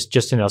if that's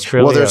just in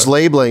Australia. Well, there's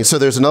labeling. So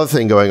there's another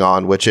thing going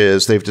on, which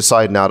is they've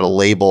decided now to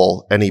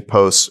label any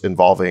posts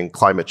involving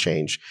climate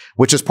change,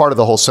 which is part of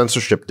the whole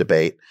censorship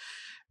debate.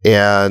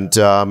 And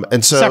so,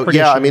 separate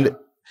issue. I mean,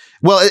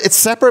 well, it's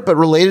separate, but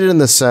related in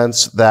the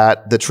sense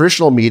that the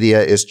traditional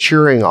media is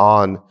cheering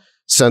on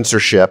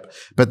censorship.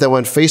 But then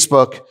when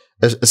Facebook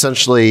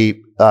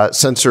essentially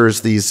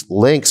censors these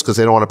links because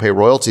they don't want to pay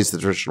royalties to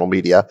the traditional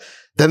media,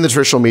 then the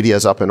traditional media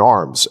is up in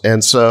arms.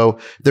 And so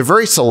they're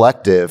very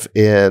selective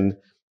in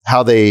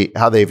how they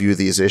view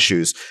these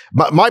issues.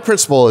 My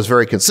principle is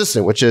very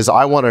consistent, which is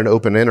I want an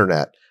open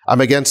internet.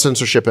 I'm against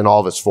censorship in all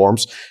of its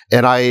forms.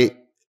 And I'm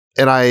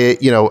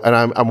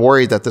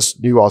worried that this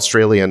new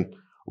Australian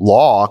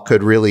law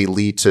could really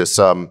lead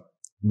to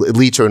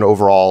an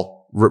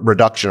overall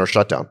reduction or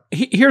shutdown.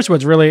 Here's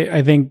what's really,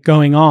 I think,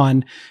 going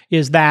on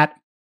is that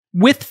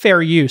with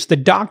fair use, the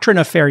doctrine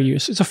of fair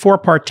use, it's a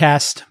 4-part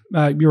test.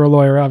 You're a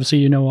lawyer, obviously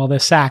you know all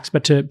this, Sachs,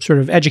 but to sort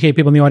of educate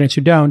people in the audience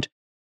who don't,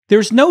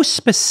 there's no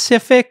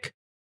specific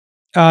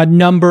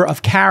number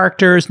of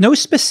characters, no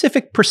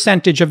specific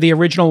percentage of the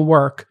original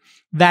work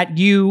that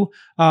you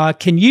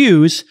can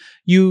use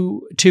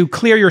to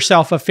clear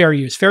yourself of fair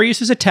use. Fair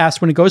use is a test.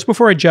 When it goes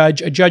before a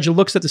judge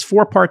looks at this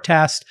 4-part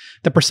test,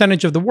 the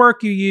percentage of the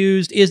work you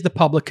used, is the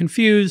public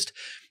confused?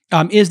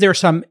 Is there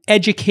some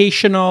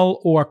educational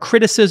or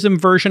criticism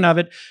version of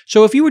it?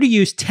 So if you were to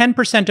use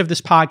 10% of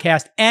this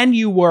podcast and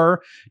you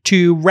were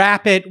to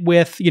wrap it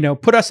with,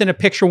 put us in a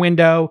picture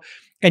window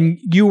and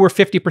you were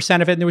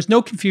 50% of it and there was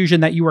no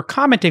confusion that you were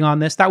commenting on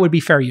this, that would be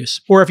fair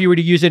use. Or if you were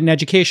to use it in an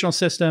educational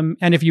system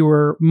and if you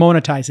were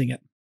monetizing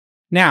it.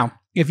 Now,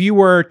 if you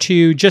were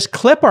to just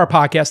clip our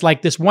podcast,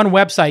 like this one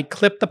website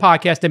clipped the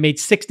podcast and made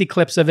 60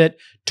 clips of it,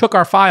 took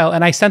our file,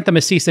 and I sent them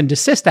a cease and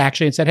desist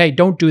actually and said, hey,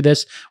 don't do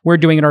this. We're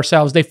doing it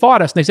ourselves. They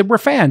fought us and they said, we're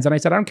fans. And I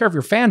said, I don't care if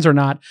you're fans or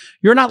not.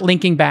 You're not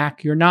linking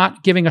back. You're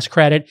not giving us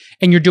credit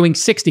and you're doing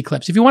 60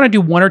 clips. If you want to do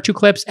 1 or 2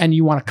 clips and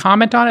you want to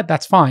comment on it,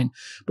 that's fine.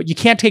 But you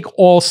can't take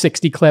all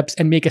 60 clips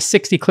and make a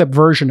 60 clip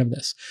version of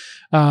this.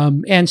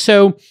 And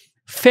so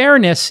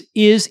fairness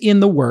is in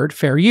the word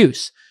fair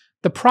use.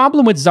 The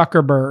problem with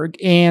Zuckerberg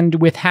and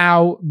with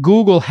how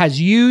Google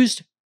has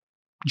used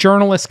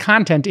journalist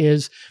content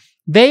is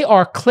they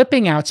are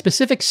clipping out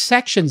specific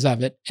sections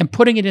of it and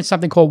putting it in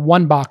something called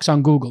one box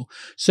on Google.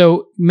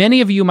 So many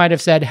of you might have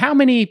said, how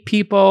many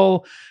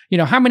people,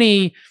 how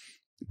many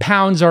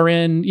pounds are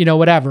in,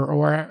 whatever,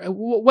 or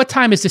what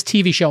time is this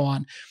TV show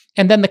on?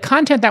 And then the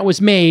content that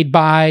was made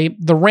by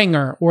The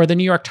Ringer or the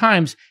New York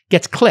Times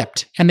gets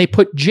clipped and they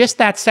put just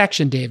that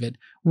section, David,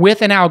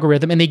 with an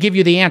algorithm and they give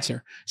you the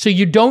answer. So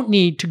you don't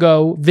need to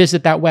go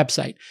visit that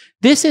website.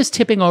 This is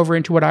tipping over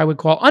into what I would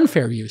call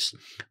unfair use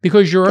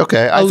because you're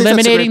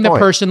eliminating the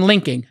person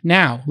linking.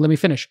 Now, let me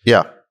finish.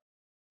 Yeah.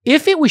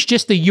 If it was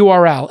just the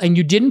URL and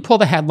you didn't pull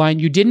the headline,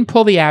 you didn't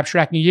pull the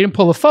abstract, and you didn't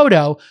pull a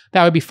photo,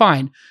 that would be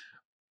fine.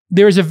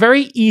 There's a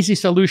very easy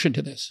solution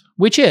to this,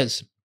 which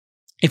is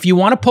if you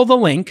want to pull the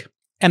link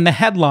and the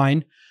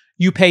headline,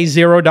 you pay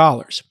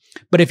 $0.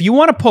 But if you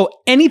want to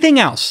pull anything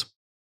else,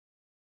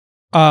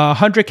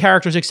 100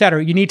 characters,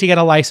 etc., you need to get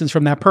a license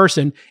from that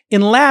person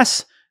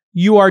unless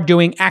you are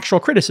doing actual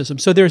criticism.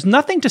 So there's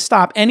nothing to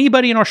stop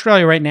anybody in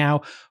Australia right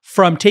now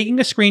from taking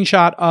a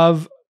screenshot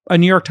of a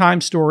New York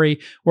Times story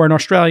or an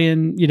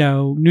Australian,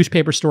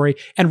 newspaper story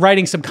and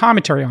writing some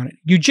commentary on it.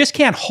 You just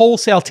can't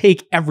wholesale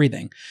take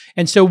everything.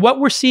 And so what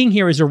we're seeing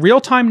here is a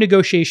real-time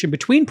negotiation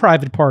between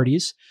private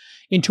parties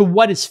into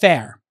what is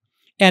fair.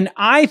 And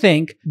I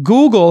think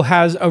Google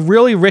has a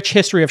really rich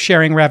history of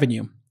sharing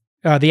revenue.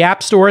 The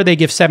App Store, they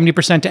give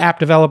 70% to app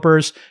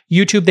developers.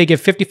 YouTube, they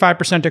give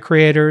 55% to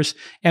creators.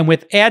 And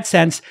with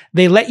AdSense,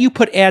 they let you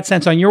put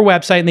AdSense on your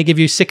website and they give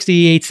you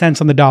 68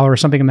 cents on the dollar or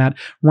something in that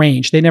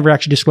range. They never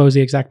actually disclose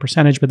the exact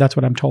percentage, but that's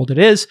what I'm told it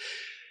is.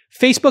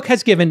 Facebook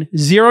has given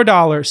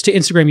 $0 to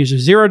Instagram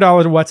users,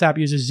 $0 to WhatsApp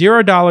users,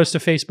 $0 to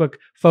Facebook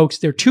folks.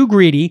 They're too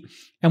greedy.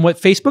 And what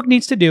Facebook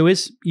needs to do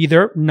is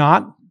either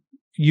not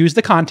use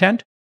the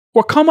content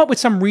or come up with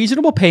some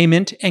reasonable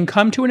payment and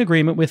come to an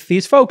agreement with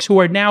these folks who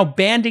are now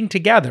banding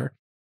together.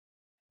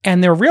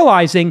 And they're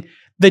realizing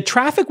the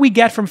traffic we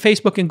get from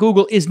Facebook and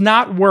Google is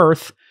not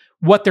worth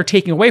what they're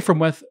taking away from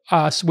with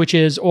us, which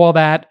is all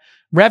that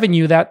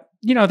revenue that,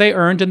 they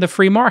earned in the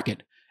free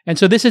market. And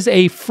so this is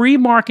a free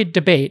market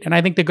debate. And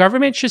I think the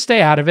government should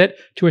stay out of it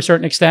to a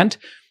certain extent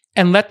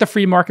and let the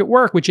free market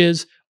work, which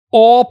is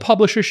all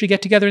publishers should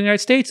get together in the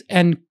United States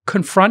and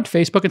confront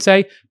Facebook and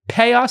say,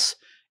 pay us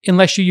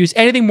unless you use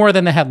anything more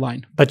than the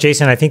headline. But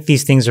Jason, I think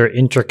these things are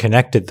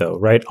interconnected though,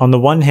 right? On the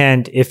one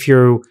hand, if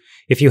you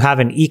have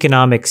an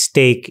economic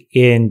stake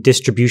in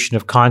distribution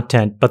of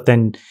content, but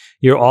then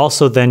you're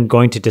also then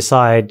going to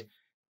decide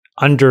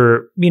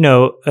under,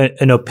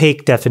 an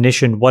opaque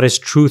definition, what is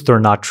truth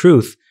or not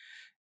truth,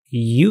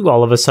 you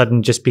all of a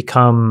sudden just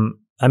become,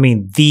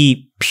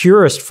 the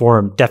purest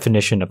form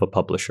definition of a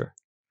publisher,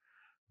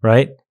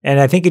 right? And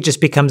I think it just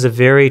becomes a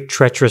very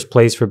treacherous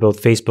place for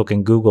both Facebook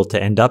and Google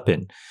to end up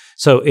in.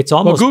 So it's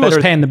almost Google's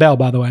paying the bill,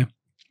 by the way.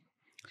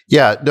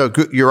 Yeah, no,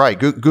 you're right.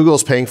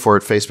 Google's paying for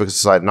it. Facebook has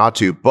decided not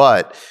to,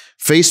 but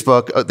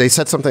Facebook, they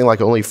said something like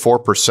only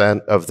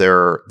 4% of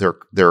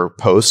their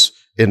posts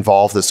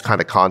involve this kind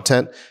of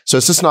content. So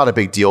it's just not a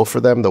big deal for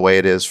them the way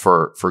it is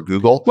for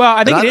Google. Well,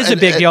 I think it is a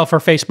big deal for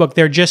Facebook.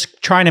 They're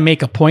just trying to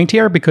make a point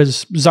here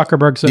because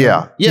Zuckerberg's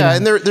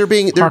and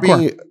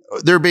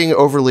they're being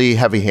overly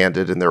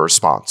heavy-handed in their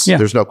response. Yeah.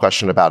 There's no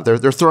question about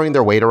it. They're throwing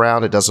their weight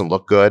around. It doesn't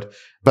look good.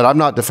 But I'm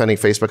not defending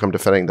Facebook. I'm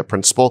defending the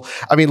principle.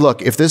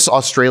 Look, if this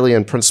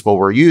Australian principle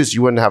were used,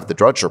 you wouldn't have the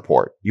Drudge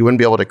Report. You wouldn't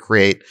be able to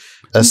create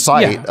a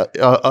site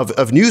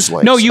of news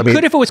links. No, you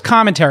could if it was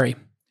commentary.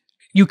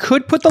 You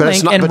could put the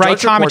link and write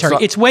commentary.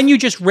 It's when you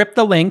just rip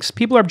the links.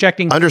 People are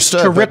objecting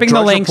to ripping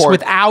the links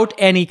without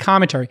any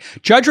commentary.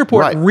 Judge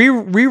Report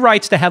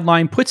rewrites the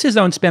headline, puts his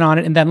own spin on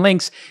it, and then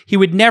links. He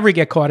would never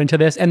get caught into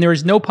this, and there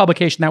is no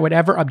publication that would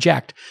ever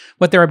object.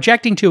 What they're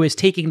objecting to is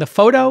taking the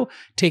photo,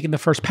 taking the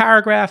first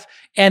paragraph,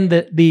 and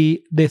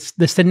the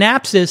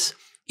synopsis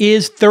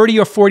is 30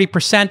 or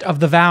 40% of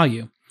the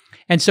value.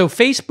 And so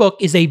Facebook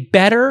is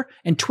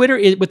and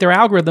Twitter with their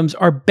algorithms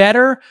are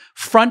better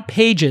front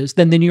pages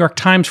than the New York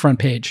Times front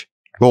page.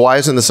 Well, why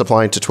isn't this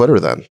applying to Twitter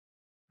then?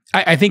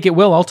 I think it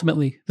will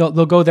ultimately.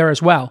 They'll go there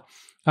as well.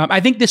 I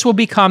think this will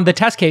become the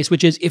test case,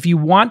 which is if you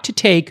want to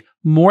take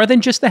more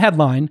than just the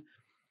headline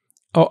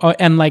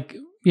and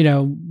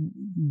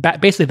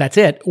basically that's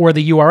it, or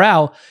the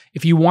URL,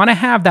 if you want to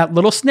have that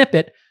little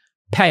snippet,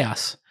 pay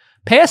us.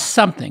 Pay us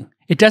something.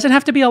 It doesn't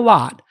have to be a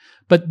lot.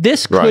 But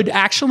this could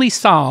actually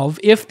solve,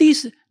 if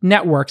these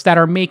networks that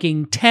are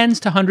making tens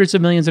to hundreds of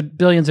millions of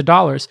billions of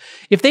dollars,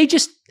 if they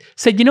just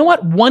said,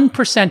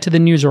 1% to the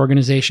news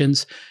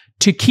organizations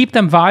to keep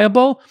them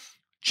viable,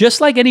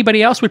 just like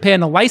anybody else would pay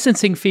in a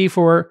licensing fee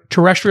for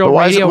terrestrial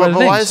radio.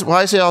 Why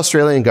is the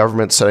Australian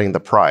government setting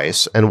the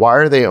price? And why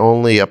are they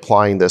only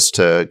applying this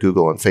to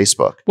Google and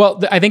Facebook?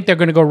 Well, I think they're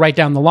going to go right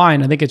down the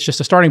line. I think it's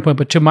just a starting point.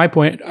 But to my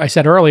point, I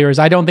said earlier, is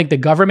I don't think the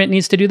government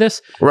needs to do this.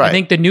 Right. I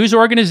think the news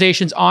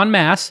organizations en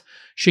masse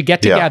should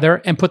get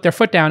together and put their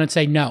foot down and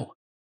say no.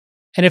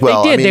 And if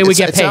they did, they would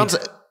get paid.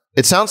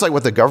 It sounds like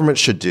what the government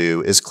should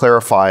do is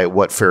clarify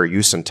what fair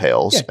use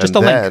entails. Yeah, just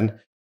and then link.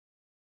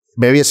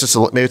 Maybe it's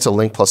a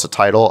link plus a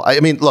title.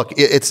 Look,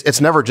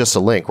 it's never just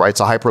a link, right? It's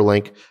a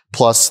hyperlink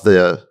plus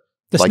the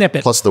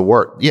snippet plus the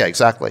word. Yeah,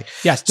 exactly.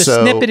 Yes, the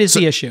snippet is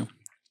the issue.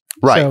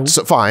 Right.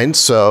 So fine.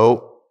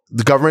 So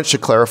the government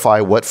should clarify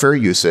what fair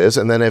use is,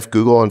 and then if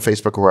Google and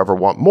Facebook or whoever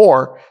want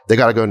more, they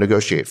got to go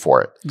negotiate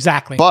for it.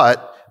 Exactly.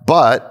 But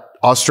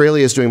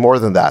Australia is doing more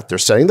than that. They're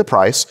setting the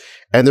price,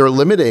 and they're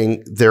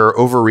limiting their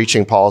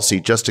overreaching policy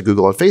just to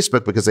Google and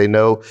Facebook because they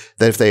know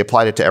that if they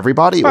applied it to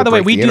everybody, by the way,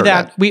 we do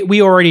that.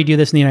 We already do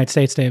this in the United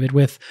States, David,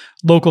 with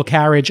local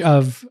carriage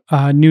of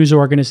news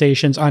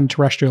organizations on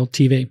terrestrial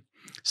TV.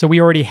 So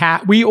we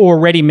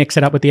already mix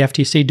it up with the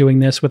FTC doing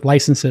this with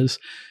licenses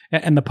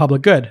and the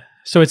public good.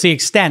 So it's the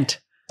extent.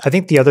 I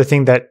think the other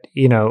thing that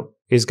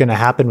is going to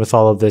happen with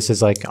all of this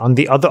is like on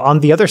the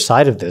other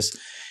side of this,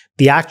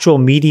 the actual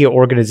media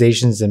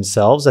organizations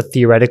themselves that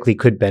theoretically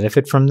could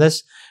benefit from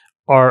this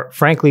are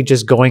frankly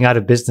just going out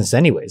of business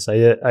anyways.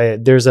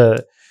 There's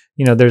a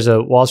there's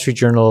a Wall Street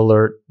Journal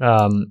alert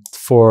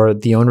for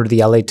the owner of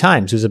the LA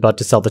Times who's about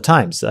to sell the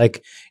Times.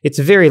 Like, it's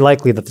very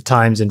likely that the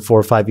Times in 4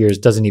 or 5 years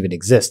doesn't even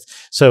exist.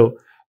 So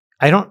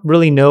I don't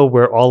really know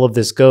where all of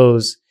this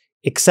goes,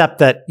 except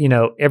that,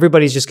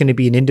 everybody's just going to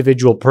be an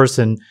individual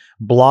person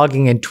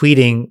blogging and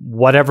tweeting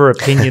whatever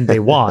opinion they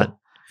want,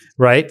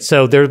 right?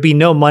 So there'll be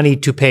no money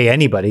to pay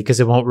anybody because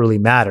it won't really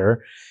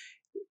matter.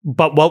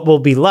 But what will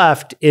be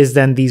left is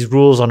then these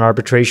rules on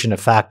arbitration of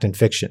fact and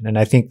fiction. And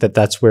I think that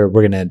that's where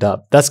we're going to end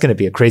up. That's going to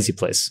be a crazy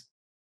place.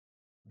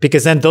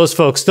 Because then those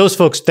folks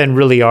then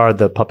really are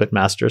the puppet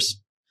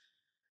masters.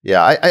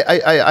 Yeah,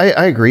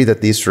 I agree that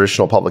these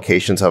traditional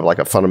publications have like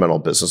a fundamental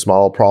business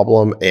model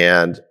problem,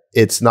 and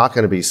it's not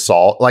going to be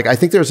solved. Like, I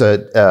think there's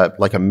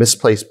a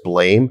misplaced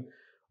blame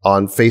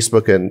on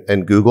Facebook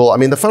and Google. I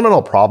mean, the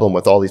fundamental problem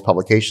with all these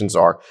publications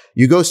are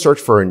you go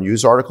search for a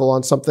news article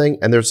on something,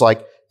 and there's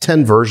like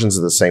 10 versions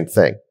of the same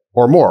thing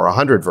or more,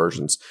 100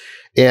 versions.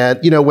 And,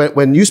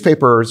 when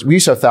newspapers, we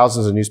used to have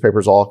thousands of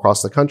newspapers all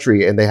across the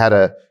country, and they had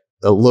a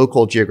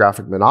local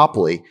geographic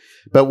monopoly.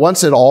 But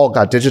once it all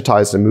got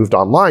digitized and moved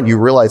online, you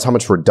realize how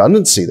much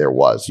redundancy there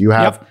was. You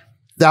have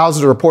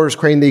thousands of reporters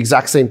creating the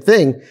exact same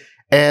thing,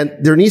 and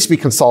there needs to be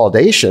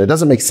consolidation. It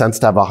doesn't make sense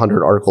to have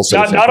 100 articles.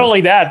 Not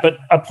only that, but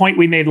a point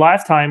we made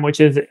last time,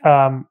 which is,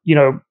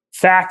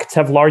 facts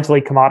have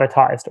largely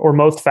commoditized, or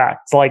most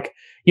facts. Like,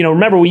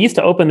 remember, we used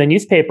to open the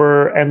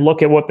newspaper and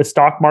look at what the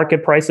stock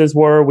market prices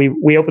were.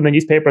 We opened the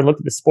newspaper and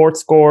looked at the sports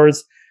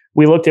scores.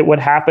 We looked at what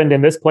happened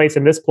in this place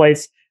and this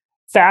place.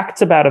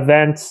 Facts about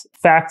events,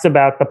 facts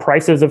about the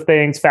prices of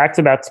things, facts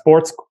about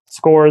sports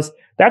scores.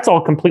 That's all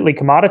completely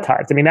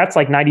commoditized. I mean, that's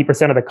like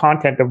 90% of the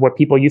content of what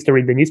people used to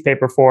read the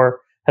newspaper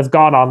for has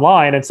gone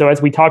online. And so,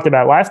 as we talked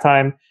about last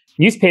time,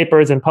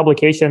 newspapers and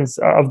publications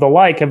of the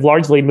like have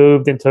largely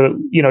moved into,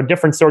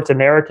 different sorts of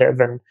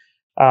narrative. And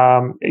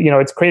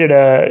it's created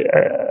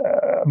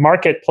a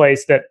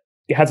marketplace that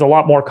has a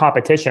lot more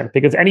competition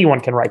because anyone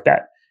can write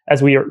that,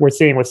 as we're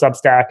seeing with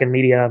Substack and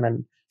Medium,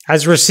 and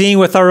as we're seeing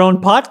with our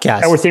own podcast.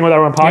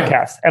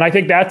 Yeah. And I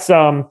think that's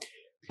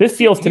this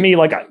feels to me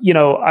like,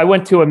 I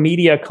went to a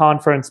media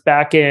conference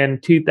back in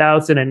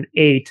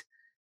 2008,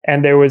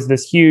 and there was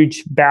this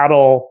huge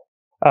battle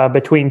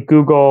between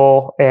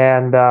Google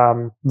and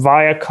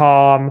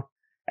Viacom.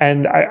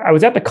 And I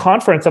was at the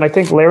conference, and I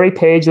think Larry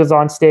Page was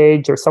on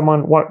stage, or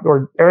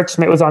Eric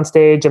Schmidt was on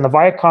stage, and the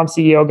Viacom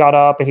CEO got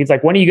up and he's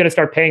like, "When are you going to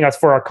start paying us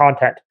for our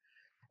content?"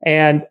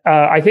 And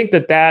I think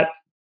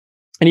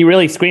and he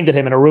really screamed at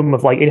him in a room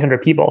of like 800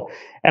 people.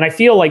 And I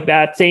feel like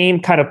that same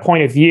kind of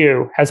point of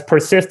view has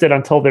persisted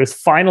until there's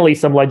finally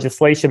some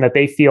legislation that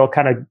they feel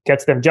kind of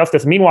gets them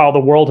justice. Meanwhile, the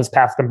world has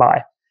passed them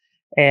by.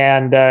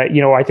 And,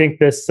 I think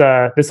this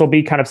will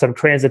be kind of some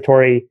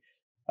transitory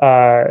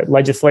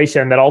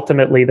legislation that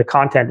ultimately the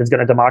content is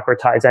going to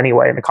democratize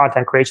anyway, and the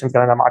content creation is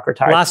going to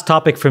democratize. Last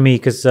topic for me,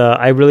 because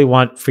I really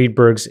want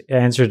Friedberg's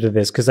answer to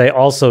this, because I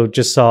also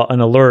just saw an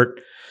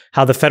alert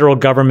how the federal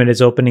government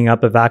is opening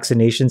up a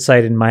vaccination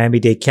site in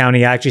Miami-Dade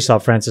County. I actually saw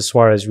Francis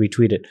Suarez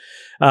retweet it.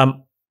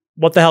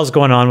 What the hell's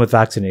going on with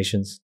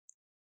vaccinations?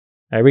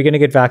 Are we going to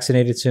get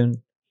vaccinated soon?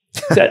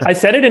 I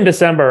said it in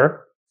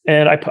December,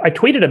 and I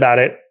tweeted about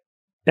it,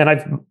 and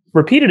I've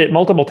repeated it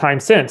multiple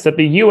times since, that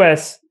the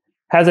U.S.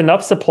 has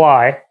enough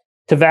supply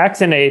to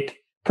vaccinate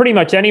pretty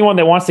much anyone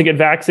that wants to get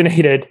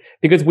vaccinated,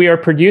 because we are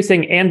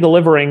producing and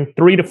delivering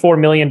 3 to 4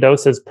 million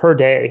doses per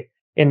day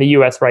in the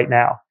U.S. right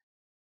now.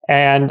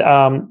 And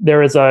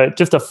there is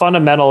just a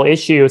fundamental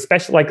issue,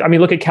 especially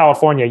look at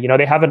California.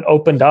 They haven't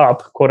opened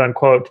up, quote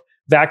unquote,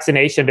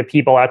 vaccination to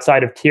people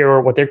outside of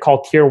what they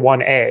call tier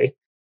 1A.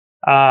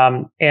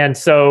 And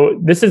so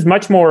this is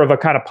much more of a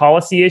kind of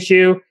policy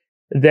issue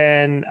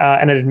than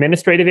an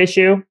administrative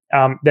issue,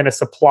 than a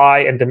supply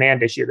and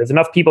demand issue. There's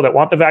enough people that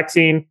want the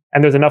vaccine,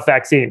 and there's enough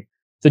vaccine.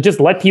 So just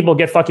let people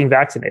get fucking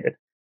vaccinated.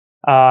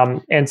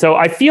 And so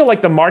I feel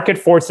like the market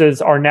forces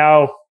are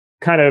now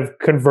kind of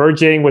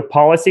converging with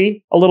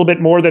policy a little bit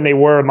more than they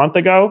were a month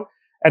ago.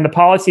 And the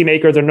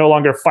policymakers are no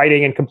longer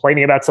fighting and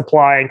complaining about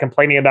supply and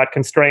complaining about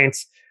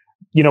constraints.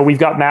 We've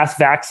got mass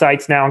vac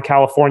sites now in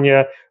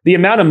California. The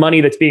amount of money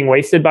that's being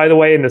wasted, by the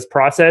way, in this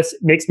process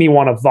makes me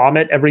want to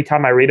vomit every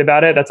time I read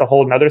about it. That's a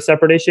whole nother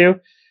separate issue.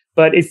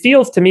 But it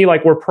feels to me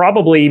like we're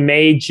probably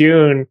May,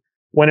 June,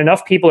 when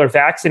enough people are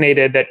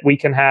vaccinated that we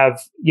can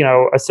have,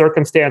 a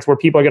circumstance where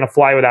people are going to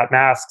fly without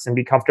masks and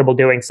be comfortable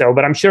doing so.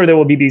 But I'm sure there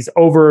will be these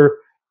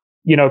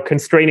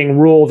constraining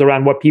rules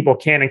around what people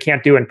can and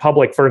can't do in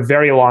public for a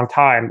very long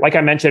time. Like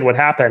I mentioned, what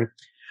happened.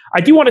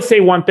 I do want to say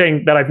one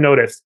thing that I've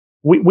noticed.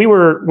 We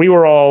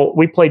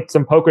played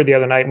some poker the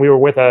other night, and we were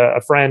with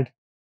a friend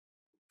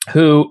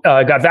who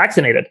got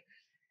vaccinated.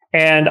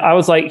 And I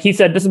was like, he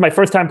said, "This is my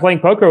first time playing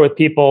poker with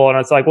people." And I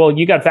was like, "Well,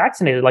 you got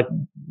vaccinated. Like,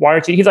 why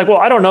aren't you?" He's like, "Well,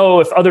 I don't know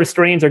if other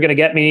strains are going to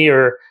get me,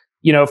 or,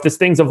 if this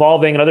thing's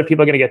evolving and other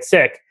people are going to get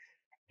sick."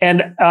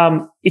 And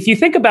if you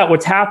think about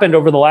what's happened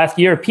over the last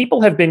year,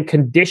 people have been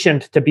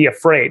conditioned to be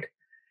afraid.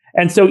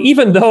 And so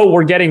even though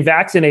we're getting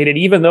vaccinated,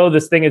 even though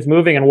this thing is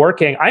moving and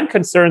working, I'm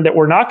concerned that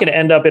we're not going to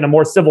end up in a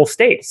more civil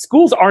state.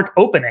 Schools aren't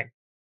opening.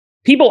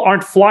 people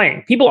aren't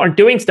flying. People aren't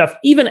doing stuff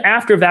even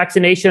after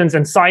vaccinations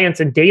and science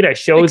and data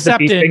shows that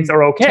these things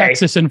are okay.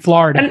 Texas and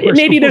Florida. And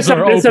maybe there's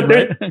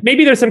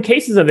some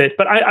cases of it.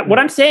 But what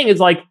I'm saying is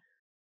like,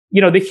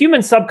 the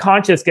human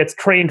subconscious gets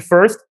trained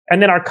first,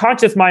 and then our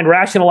conscious mind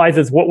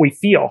rationalizes what we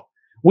feel.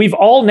 We've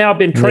all now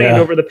been trained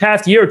over the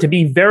past year to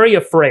be very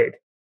afraid.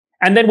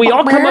 And then we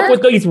all come up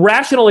with these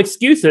rational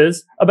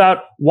excuses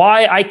about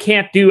why I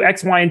can't do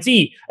X, Y, and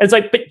Z. And it's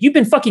like, but you've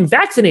been fucking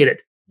vaccinated.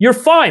 You're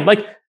fine.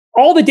 Like,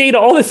 all the data,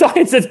 all the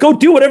science says, go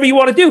do whatever you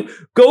want to do.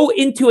 Go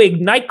into a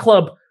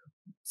nightclub,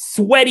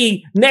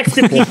 sweaty, next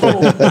to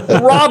people,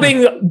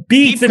 throbbing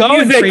beats and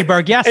music.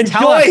 Freeberg. Yes,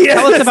 tell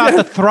us about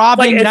the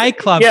throbbing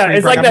nightclub. Yeah,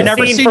 it's like I've that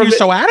never scene seen you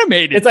so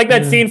animated. It's like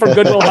that scene from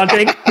Good Will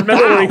Hunting.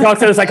 Remember when he talks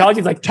to the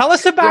psychologist? He's like, tell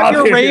us about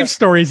your rave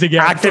stories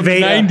again.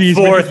 Activate 90s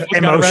fourth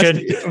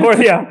emotion.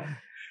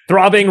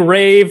 Throbbing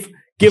rave,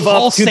 give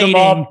up to the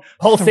mob,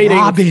 pulsating,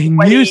 throbbing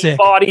music,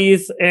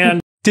 bodies,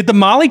 and. Did the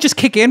Molly just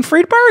kick in,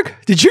 Friedberg?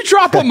 Did you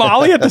drop a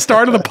Molly at the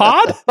start of the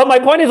pod? But my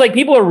point is, like,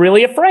 people are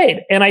really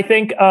afraid. And I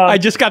think... I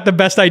just got the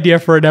best idea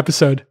for an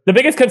episode. The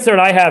biggest concern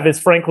I have is,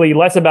 frankly,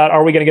 less about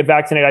are we going to get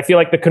vaccinated. I feel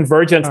like the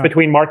convergence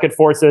between market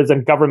forces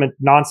and government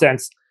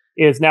nonsense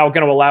is now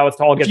going to allow us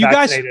to all get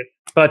vaccinated.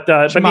 But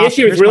the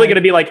issue is really going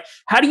to be like,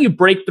 how do you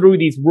break through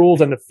these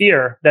rules and the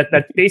fear that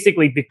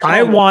basically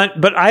become...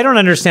 but I don't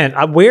understand.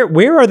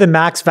 Where are the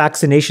max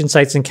vaccination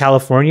sites in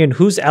California and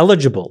who's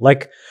eligible?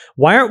 Like,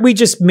 why aren't we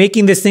just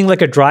making this thing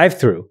like a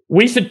drive-through?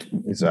 We should.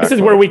 Exactly. This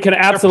is where we can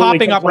absolutely...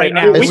 They're popping up right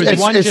now.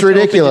 It's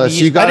ridiculous.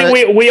 I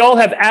think we all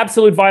have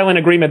absolute violent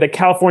agreement that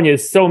California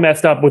is so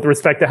messed up with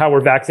respect to how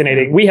we're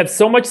vaccinating. We have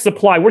so much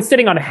supply. We're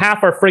sitting on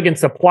half our friggin'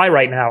 supply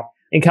right now.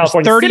 In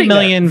California, 30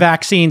 million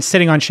vaccines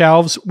sitting on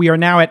shelves. We are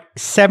now at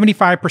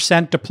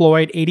 75%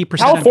 deployed, 80%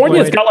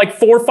 California's got like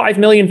 4 or 5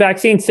 million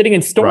vaccines sitting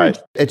in storage.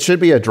 Right. It should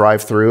be a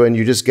drive-through, and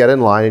you just get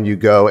in line and you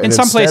go. And in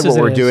some places,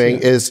 what we're doing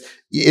is,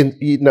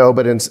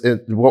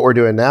 what we're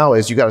doing now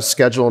is you got to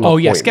schedule an appointment. Oh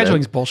yeah,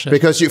 scheduling's bullshit.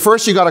 Because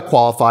first you got to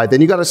qualify, then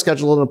you got to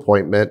schedule an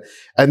appointment,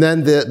 and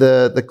then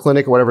the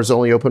clinic or whatever is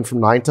only open from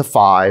 9 to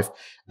 5.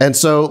 And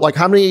so, like,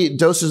 how many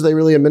doses are they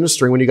really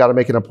administering when you got to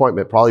make an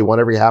appointment? Probably one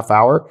every half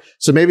hour.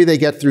 So maybe they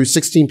get through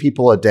 16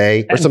 people a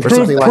day or something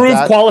like that.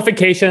 Prove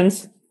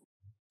qualifications.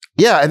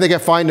 Yeah, and they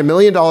get fined $1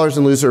 million and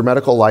lose their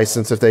medical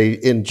license if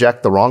they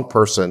inject the wrong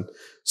person.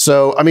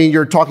 So, I mean,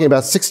 you're talking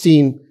about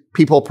 16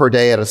 people per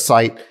day at a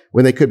site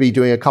when they could be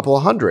doing a couple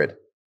of hundred.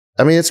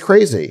 I mean, it's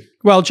crazy.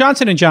 Well,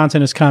 Johnson &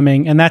 Johnson is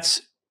coming, and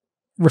that's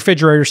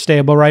refrigerator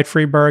stable, right,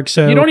 Freeberg?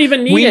 So you don't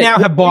even need we now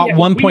have bought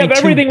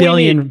 1.2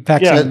 billion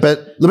vaccines. Yeah,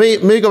 but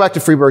let me go back to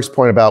Freeberg's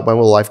point about when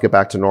will life get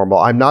back to normal.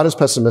 I'm not as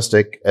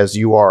pessimistic as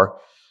you are,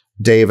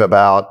 Dave,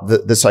 about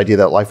this idea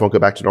that life won't go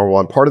back to normal.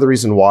 And part of the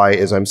reason why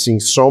is I'm seeing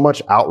so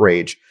much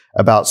outrage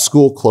about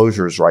school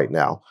closures right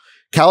now.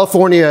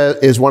 California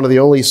is one of the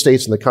only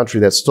states in the country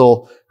that's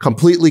still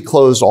completely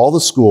closed all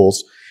the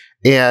schools,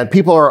 and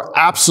people are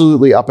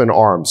absolutely up in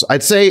arms.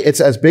 I'd say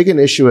it's as big an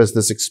issue as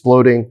this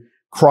exploding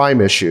crime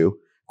issue.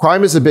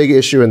 Crime is a big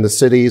issue in the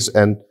cities,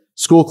 and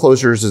school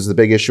closures is the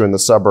big issue in the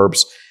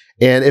suburbs.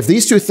 And if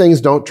these two things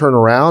don't turn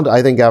around,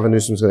 I think Gavin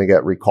Newsom's going to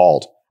get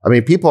recalled. I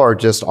mean, people are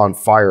just on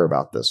fire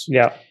about this.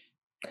 Yeah.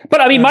 But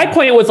I mean, my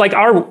point was like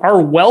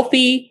our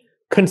wealthy,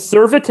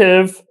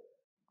 conservative,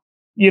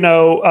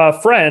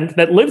 friend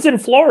that lives in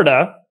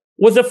Florida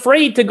was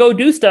afraid to go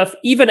do stuff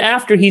even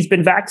after he's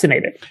been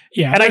vaccinated.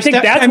 Yeah. And I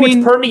think that's what's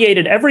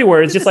permeated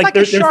everywhere. It's just like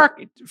there's a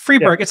shark,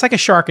 Freeberg, it's like a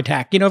shark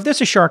attack. If there's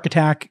a shark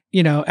attack,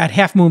 at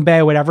Half Moon Bay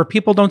or whatever,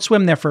 people don't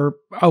swim there for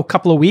a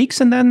couple of weeks,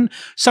 and then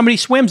somebody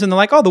swims and they're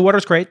like, oh, the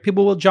water's great.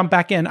 People will jump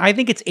back in. I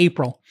think it's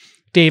April,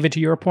 David, to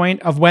your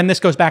point of when this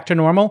goes back to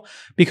normal.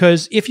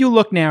 Because if you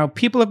look now,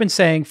 people have been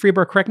saying,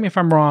 Freeberg, correct me if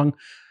I'm wrong,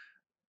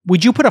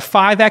 would you put a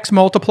 5x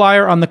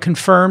multiplier on the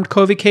confirmed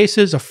COVID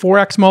cases, a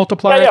 4x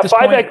multiplier at this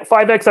point?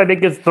 5x I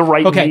think is the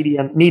right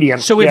medium.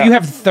 So if you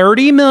have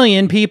 30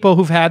 million people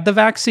who've had the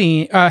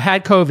vaccine,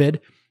 had COVID,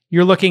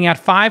 you're looking at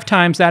 5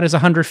 times that is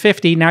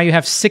 150. Now you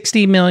have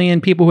 60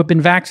 million people who have been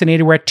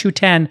vaccinated. We're at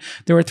 210.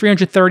 There were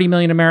 330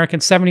 million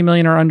Americans. 70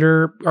 million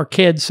are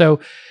kids.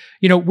 So,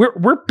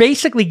 we're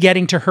basically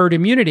getting to herd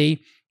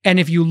immunity. And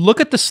if you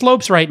look at the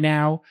slopes right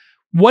now,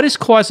 what is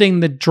causing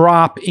the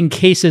drop in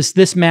cases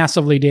this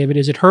massively, David?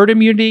 Is it herd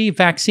immunity,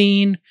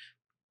 vaccine,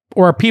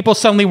 or are people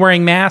suddenly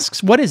wearing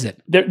masks? What is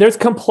it? There's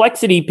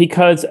complexity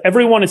because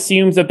everyone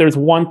assumes that there's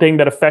one thing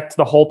that affects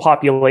the whole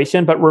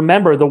population. But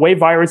remember, the way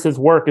viruses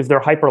work is they're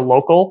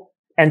hyper-local.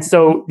 And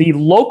so the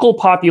local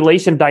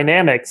population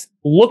dynamics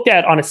looked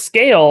at on a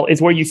scale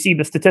is where you see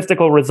the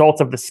statistical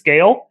results of the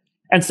scale.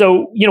 And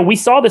so, we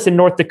saw this in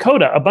North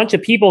Dakota. A bunch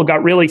of people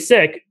got really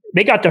sick.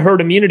 They got to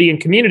herd immunity in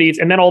communities,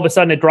 and then all of a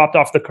sudden it dropped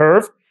off the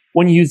curve.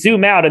 When you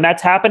zoom out and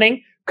that's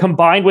happening,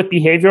 combined with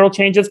behavioral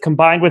changes,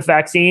 combined with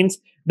vaccines,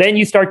 then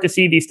you start to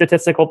see these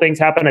statistical things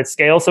happen at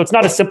scale. So it's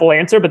not a simple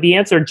answer, but the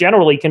answer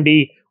generally can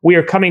be, we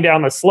are coming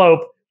down the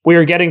slope. We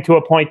are getting to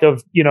a point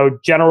of,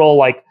 general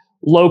like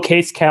low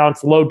case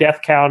counts, low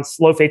death counts,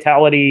 low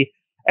fatality.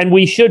 And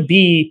we should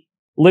be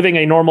living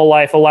a normal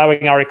life,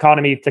 allowing our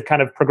economy to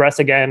kind of progress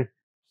again.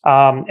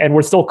 And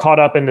we're still caught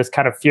up in this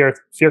kind of fear.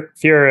 Pick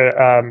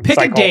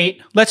cycle. a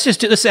date.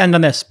 Let's end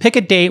on this. Pick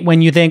a date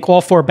when you think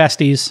all 4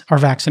 besties are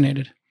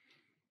vaccinated.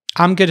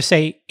 I'm going to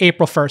say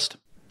April 1st.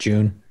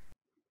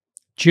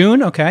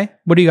 June? Okay.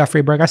 What do you got,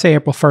 Freeberg? I say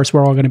April 1st,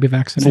 we're all going to be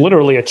vaccinated. It's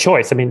literally a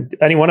choice. I mean,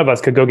 any one of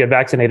us could go get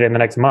vaccinated in the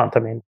next month.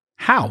 I mean,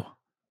 how?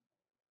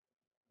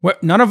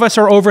 None of us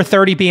are over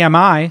 30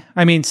 BMI.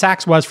 I mean,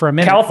 Sachs was for a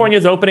minute.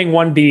 California's opening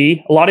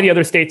 1B. A lot of the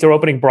other states are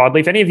opening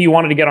broadly. If any of you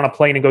wanted to get on a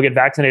plane and go get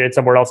vaccinated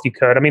somewhere else, you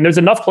could. I mean, there's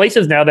enough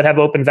places now that have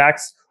open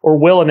vax or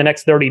will in the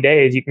next 30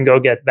 days. You can go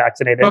get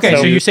vaccinated. Okay,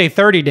 so you say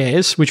 30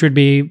 days, which would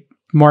be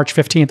March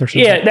 15th or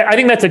something. Yeah, I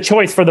think that's a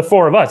choice for the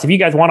 4 of us. If you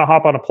guys want to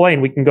hop on a plane,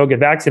 we can go get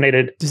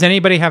vaccinated. Does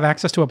anybody have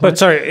access to a plane?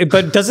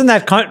 But doesn't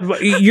that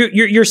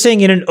you're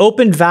saying in an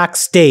open vax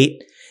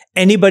state,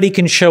 anybody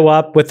can show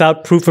up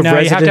without proof of residency?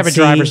 No, you have to have a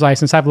driver's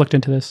license. I've looked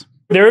into this.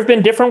 There have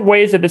been different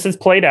ways that this is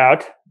played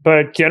out,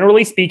 but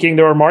generally speaking,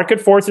 there are market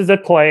forces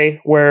at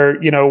play where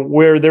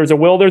there's a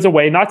will, there's a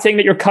way. Not saying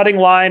that you're cutting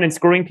line and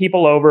screwing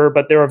people over,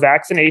 but there are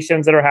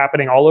vaccinations that are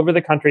happening all over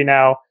the country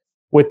now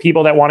with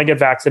people that want to get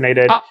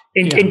vaccinated.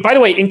 By the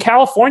way, in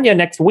California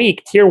next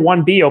week, Tier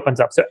 1B opens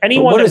up. So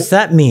anyone. But what does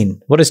that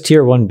mean? What is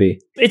Tier 1B?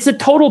 It's a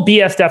total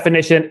BS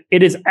definition.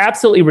 It is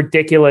absolutely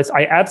ridiculous.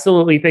 I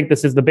absolutely think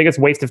this is the biggest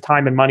waste of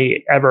time and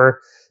money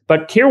ever.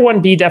 But Tier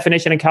 1B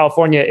definition in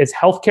California is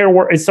childcare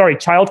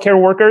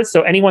workers.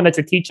 So anyone that's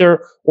a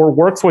teacher or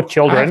works with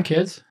children. I have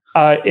kids.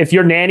 If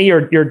your nanny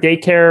or your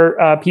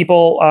daycare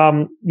people,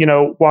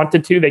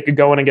 wanted to, they could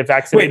go in and get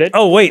vaccinated.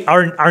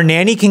 Our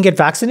nanny can get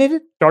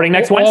vaccinated starting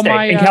next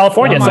Wednesday in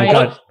California.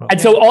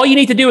 So all you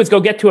need to do is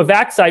go get to a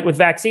vac site with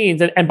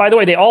vaccines. And by the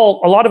way, a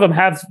lot of them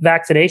have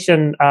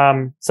vaccination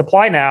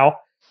supply now,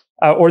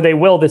 or they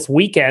will this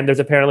weekend. There's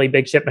apparently a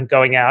big shipment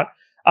going out.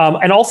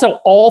 And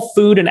also all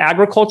food and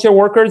agriculture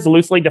workers,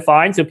 loosely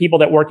defined. So people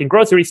that work in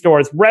grocery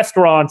stores,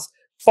 restaurants,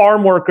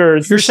 farm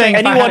workers. You're saying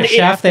if you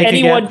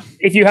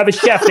have a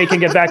chef, they can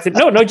get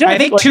vaccinated. No, I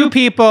think 2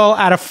 people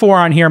out of 4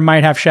 on here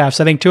might have chefs.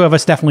 I think 2 of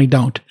us definitely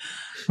don't.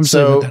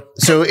 So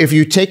if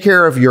you take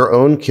care of your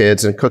own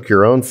kids and cook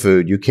your own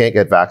food, you can't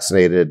get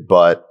vaccinated.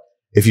 But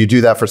if you do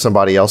that for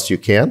somebody else, you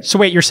can. So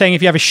wait, you're saying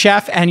if you have a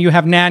chef and you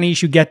have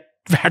nannies, you get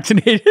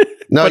vaccinated?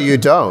 No, you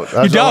don't.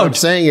 That's what I'm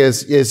saying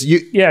is you.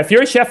 Yeah, if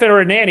you're a chef or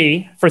a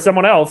nanny for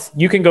someone else,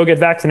 you can go get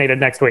vaccinated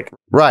next week.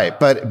 Right,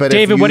 but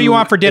David, what do you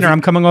want for dinner?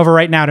 I'm coming over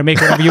right now to make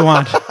whatever you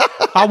want.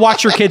 I'll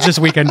watch your kids this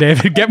weekend,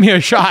 David. Get me a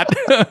shot.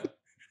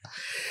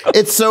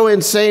 It's so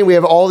insane. We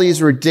have all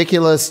these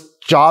ridiculous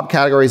job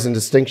categories and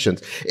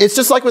distinctions. It's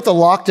just like with the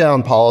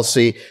lockdown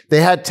policy. They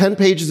had 10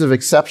 pages of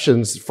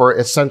exceptions for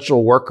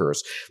essential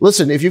workers.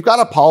 Listen, if you've got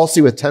a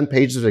policy with 10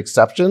 pages of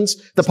exceptions,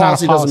 the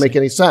policy doesn't make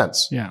any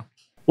sense. Yeah.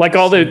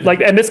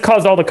 And this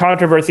caused all the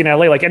controversy in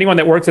LA. Like anyone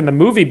that works in the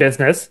movie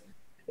business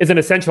is an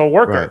essential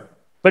worker. Right.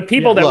 But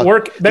people that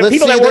work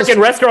in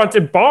restaurants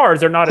and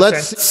bars are not essential.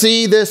 Let's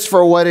see this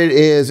for what it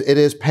is. It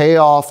is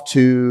payoff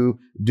to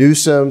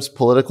Newsom's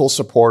political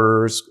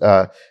supporters.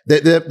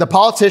 The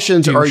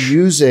politicians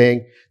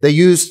they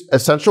use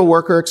essential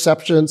worker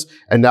exceptions,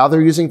 and now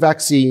they're using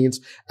vaccines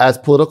as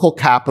political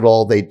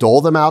capital. They dole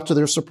them out to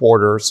their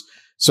supporters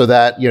so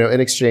that,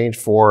 in exchange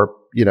for,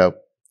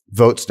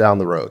 votes down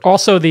the road.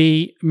 Also,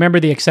 remember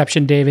the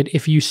exception, David,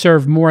 if you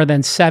serve more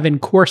than 7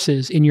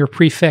 courses in your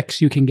prefix,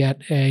 you can get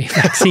a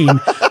vaccine.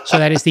 So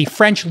that is the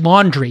French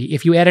Laundry.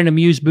 If you add an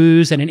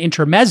amuse-bouche and an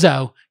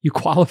intermezzo, you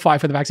qualify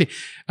for the vaccine.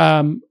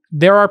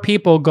 There are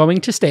people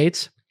going to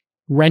states,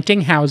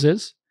 renting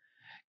houses,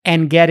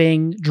 and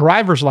getting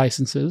driver's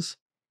licenses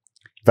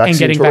and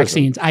getting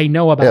vaccines. I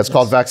know about it's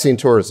called vaccine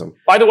tourism.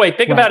 By the way,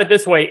 think about it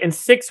this way. In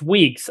 6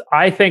 weeks,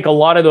 I think a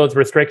lot of those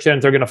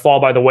restrictions are going to fall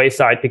by the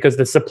wayside because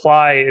the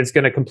supply is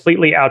going to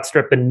completely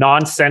outstrip the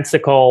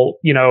nonsensical,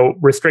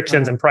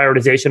 restrictions and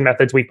prioritization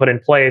methods we put in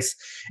place.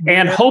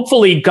 And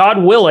hopefully,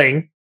 God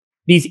willing,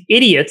 these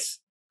idiots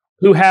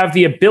who have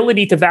the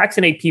ability to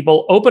vaccinate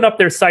people open up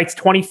their sites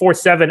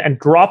 24/7 and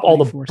drop all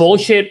the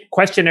bullshit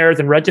questionnaires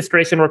and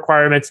registration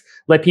requirements,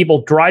 let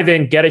people drive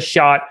in, get a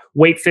shot,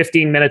 wait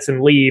 15 minutes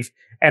and leave,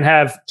 and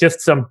have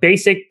just some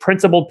basic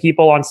principled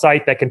people on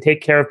site that can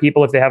take care of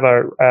people if they have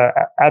a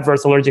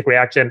adverse allergic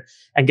reaction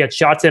and get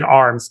shots in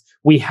arms.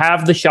 We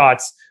have the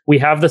shots. We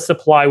have the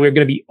supply. We're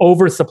going to be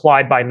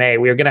oversupplied by May.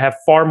 We are going to have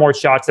far more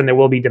shots than there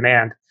will be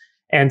demand.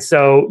 And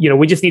so,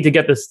 we just need to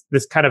get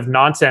this kind of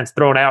nonsense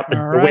thrown out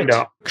the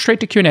window. Straight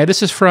to Q&A.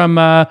 This is from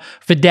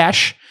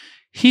Videsh.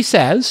 He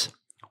says,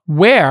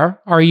 where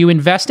are you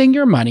investing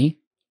your money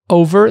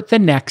over the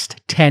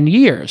next 10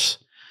 years?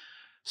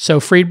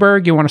 So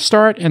Friedberg, you want to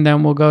start, and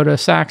then we'll go to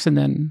Sachs, and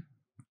then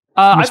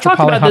I've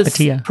talked about this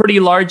pretty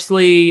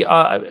largely,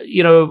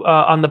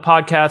 on the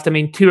podcast. I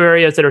mean, 2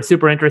 areas that are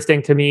super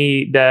interesting to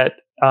me that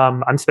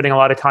I'm spending a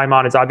lot of time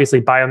on is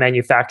obviously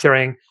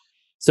biomanufacturing.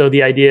 So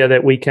the idea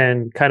that we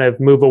can kind of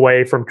move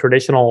away from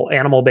traditional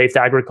animal-based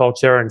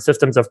agriculture and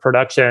systems of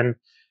production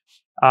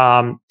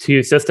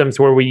to systems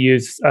where we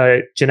use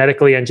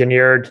genetically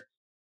engineered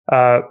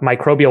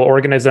microbial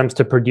organisms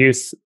to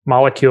produce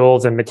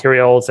molecules and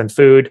materials and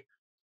food,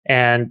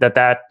 and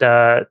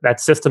that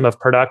system of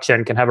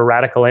production can have a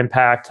radical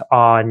impact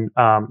on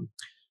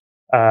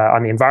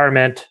the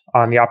environment,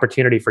 on the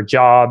opportunity for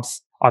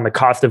jobs, on the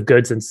cost of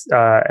goods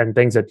and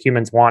things that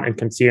humans want and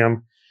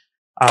consume.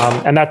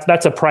 And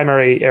that's a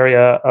primary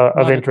area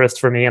of interest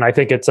for me. And I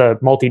think it's a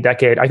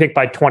multi-decade. I think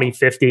by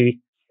 2050,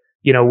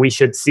 we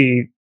should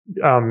see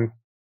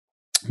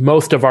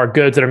most of our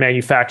goods that are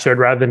manufactured,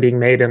 rather than being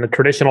made in the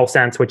traditional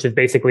sense, which is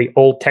basically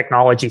old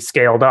technology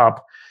scaled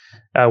up,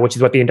 which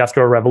is what the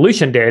Industrial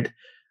Revolution did,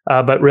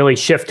 but really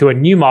shift to a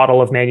new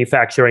model of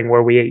manufacturing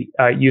where we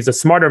use a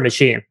smarter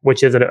machine,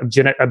 which is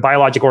a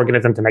biologic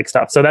organism to make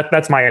stuff. So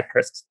that's my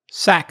interest.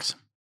 Sachs.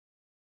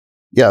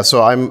 Yeah,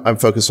 so I'm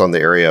focused on the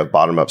area of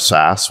bottom-up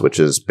SaaS, which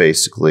is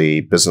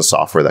basically business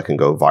software that can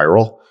go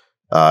viral.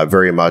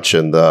 Very much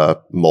in the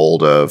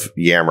mold of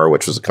Yammer,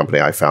 which was a company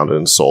I founded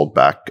and sold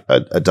back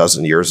a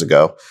dozen years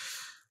ago.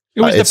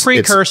 It was the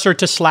precursor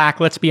to Slack,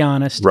 let's be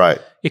honest. Right.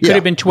 It could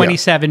have been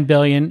 27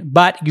 billion,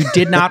 but you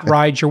did not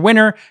ride your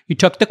winner. You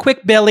took the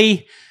quick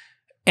Billy,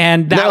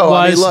 and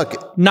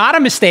that not a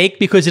mistake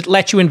because it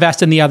let you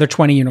invest in the other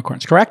 20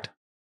 unicorns, correct?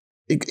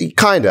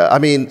 Kinda. I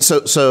mean,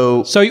 so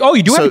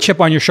you do have a chip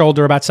on your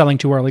shoulder about selling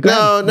too early.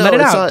 No, let it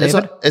out,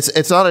 David.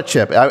 It's not a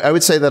chip. I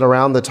would say that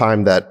around the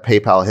time that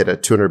PayPal hit a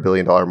 $200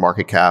 billion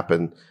market cap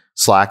and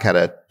Slack had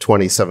a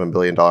 $27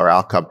 billion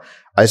outcome,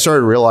 I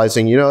started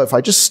realizing, if I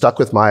just stuck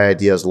with my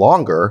ideas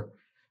longer,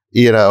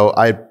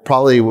 I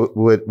probably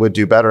would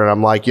do better. And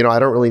I'm like, I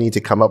don't really need to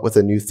come up with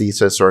a new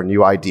thesis or a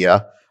new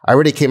idea. I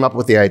already came up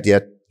with the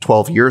idea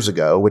 12 years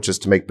ago, which is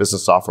to make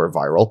business software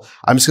viral.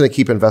 I'm just going to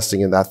keep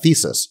investing in that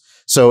thesis.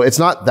 So it's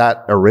not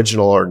that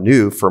original or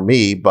new for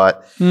me,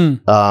 but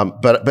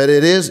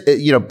it is,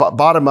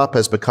 bottom up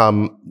has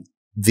become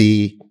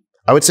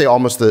I would say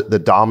almost the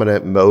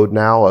dominant mode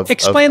now of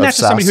Explain that to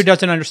SaaS. Somebody who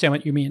doesn't understand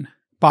what you mean.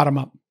 Bottom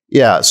up.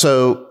 Yeah.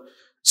 So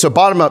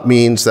bottom up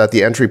means that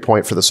the entry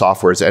point for the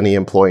software is any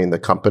employee in the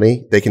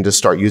company. They can just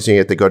start using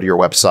it. They go to your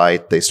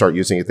website. They start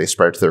using it. They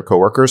spread it to their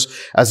coworkers,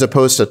 as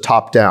opposed to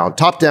top down.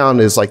 Top down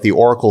is like the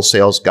Oracle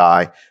sales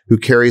guy who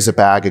carries a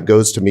bag and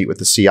goes to meet with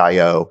the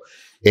CIO.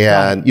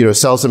 And,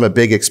 sells them a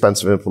big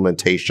expensive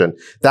implementation.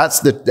 That's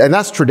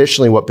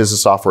traditionally what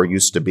business software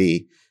used to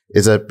be,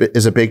 is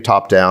a big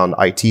top down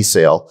IT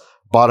sale.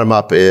 Bottom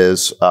up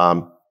is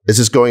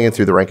just going in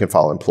through the rank and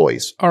file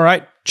employees. All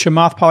right.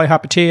 Chamath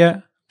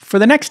Palihapitiya, for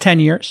the next 10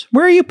 years,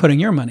 where are you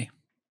putting your money?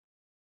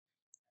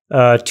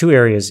 Two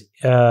areas.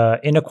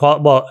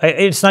 Inequality. Well,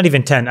 it's not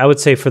even 10. I would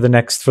say for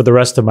the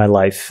rest of my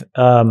life.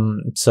 I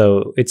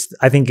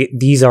think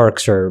these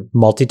arcs are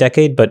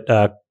multi-decade, but,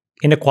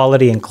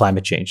 inequality and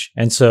climate change.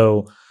 And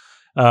so,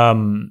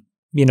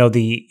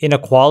 the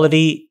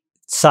inequality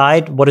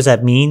side, what does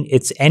that mean?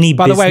 It's any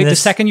business. By the way, the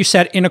second you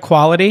said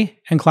inequality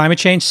and climate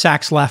change,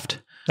 Sachs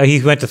left. Oh,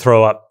 he went to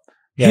throw up.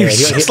 Yeah, he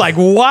was just like,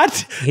 what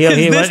is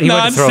this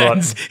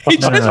nonsense? He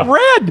just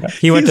read.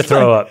 He went to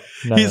throw up.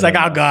 He's like,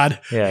 oh God,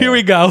 here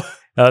we go.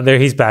 There,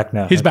 he's back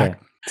now. He's back.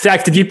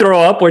 Zach, did you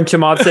throw up when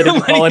Chamath said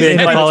inequality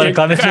and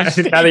climate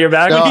change? Now that you're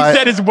back? When he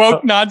said his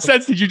woke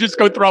nonsense, did you just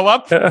go throw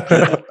up?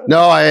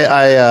 No,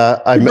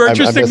 I'm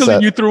virtue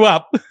signaling you threw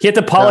up. He had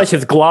to polish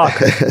his Glock.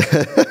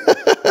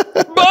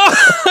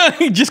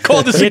 He just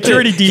called the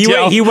security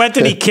detail. He went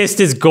and he kissed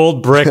his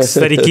gold bricks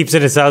that he keeps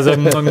in his house.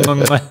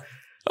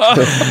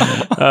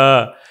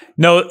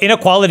 No,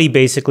 inequality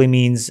basically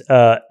means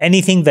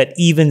anything that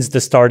evens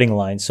the starting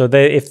line. So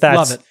if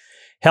that's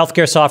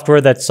healthcare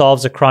software that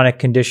solves a chronic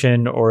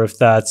condition, or if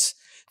that's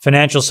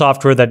financial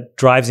software that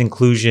drives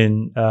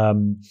inclusion,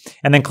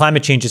 and then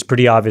climate change is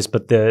pretty obvious,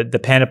 but the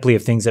panoply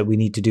of things that we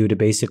need to do to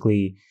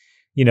basically,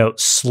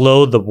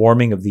 slow the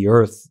warming of the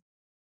earth.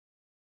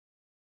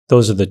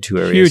 Those are the two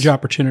areas. Huge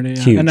opportunity.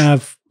 Yeah. Huge.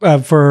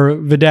 And for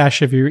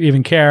Videsh, if you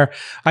even care,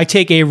 I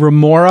take a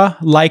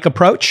remora-like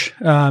approach.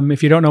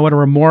 If you don't know what a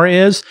remora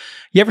is,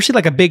 you ever see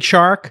like a big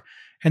shark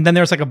and then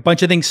there's like a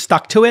bunch of things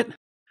stuck to it?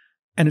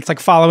 And it's like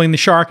following the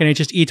shark and it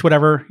just eats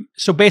whatever.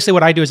 So basically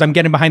what I do is I'm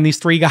getting behind these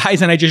three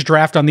guys and I just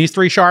draft on these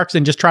three sharks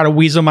and just try to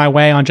weasel my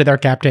way onto their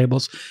cap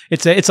tables.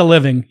 It's a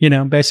living,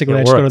 basically.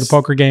 I just go to the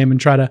poker game and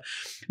try to,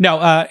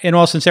 in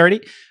all sincerity,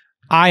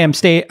 I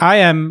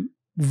am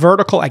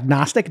vertical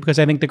agnostic because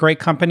I think the great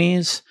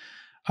companies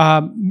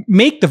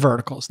make the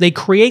verticals. They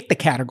create the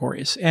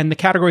categories and the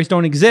categories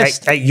don't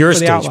exist. At your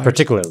stage,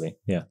 particularly.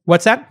 Yeah.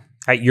 What's that?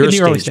 At your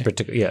stage,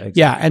 particularly. Yeah. Exactly.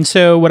 Yeah. And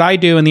so what I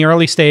do in the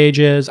early stage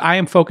is I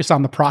am focused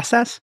on the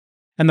process.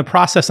 And the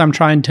process I'm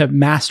trying to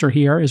master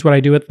here is what I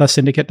do at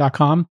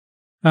thesyndicate.com,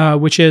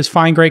 which is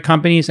find great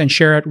companies and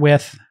share it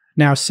with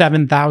now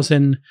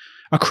 7,000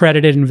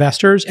 accredited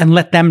investors and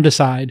let them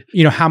decide,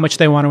 how much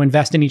they want to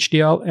invest in each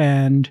deal.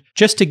 And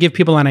just to give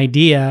people an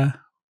idea,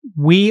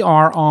 we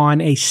are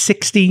on a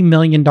 $60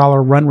 million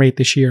run rate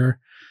this year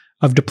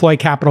of deploy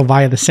capital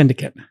via the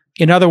syndicate.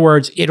 In other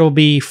words, it'll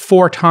be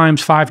 4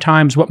 times, 5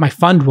 times what my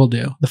fund will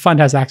do. The fund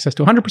has access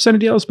to 100% of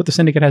deals, but the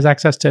syndicate has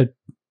access to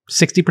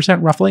 60%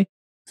 roughly.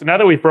 So now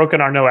that we've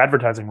broken our no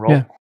advertising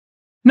rule,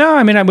 No,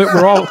 I mean,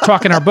 we're all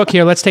talking our book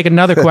here. Let's take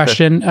another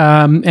question.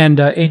 And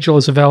Angel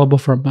is available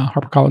from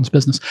HarperCollins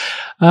Business.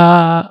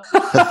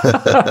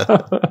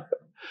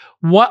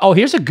 What? Oh,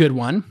 here's a good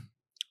one.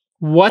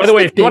 By the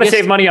way, if you want to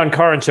save money on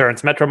car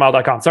insurance,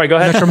 metromile.com. Sorry, go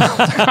ahead.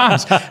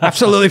 Metromile.com.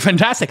 Absolutely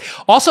fantastic.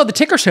 Also, the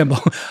ticker symbol.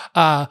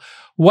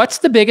 What's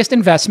the biggest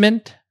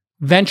investment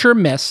venture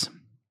miss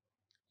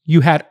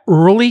you had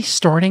early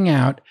starting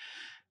out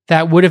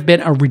that would have been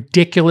a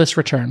ridiculous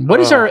return? What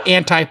is our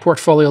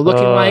anti-portfolio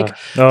looking like?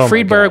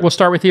 Friedberg, we'll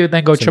start with you,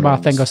 then go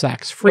Chamath, then go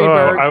Sachs.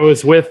 Friedberg. I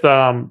was with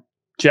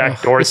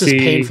Jack Dorsey. This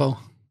is painful.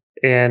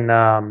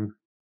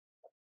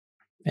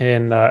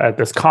 At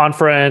this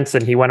conference,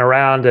 and he went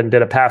around and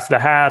did a pass the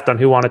hat on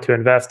who wanted to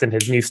invest in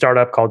his new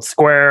startup called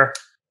Square.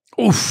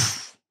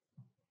 Oof.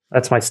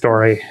 That's my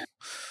story.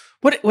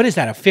 What is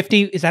that?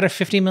 Is that a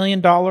 $50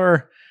 million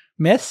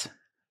miss?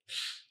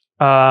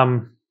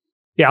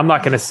 Yeah, I'm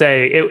not going to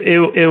say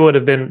it would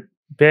have been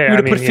big. You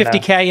would have put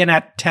 50K in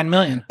at 10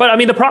 million. But I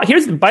mean,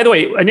 here's, by the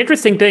way, an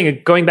interesting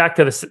thing going back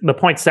to the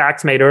point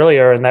Sachs made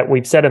earlier and that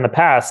we've said in the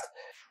past.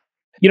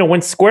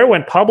 When Square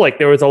went public,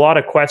 there was a lot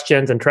of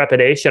questions and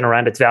trepidation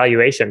around its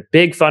valuation.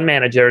 Big fund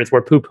managers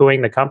were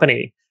poo-pooing the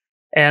company.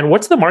 And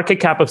what's the market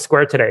cap of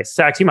Square today?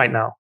 Sachs, you might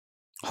know.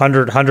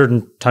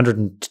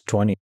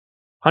 120.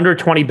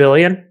 120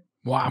 billion?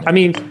 Wow. I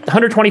mean,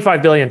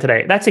 125 billion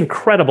today. That's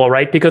incredible,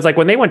 right? Because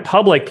when they went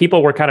public,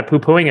 people were kind of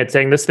poo-pooing it,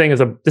 saying this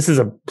is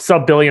a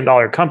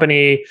sub-billion-dollar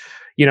company.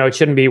 It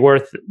shouldn't be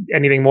worth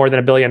anything more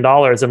than $1 billion.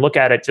 And look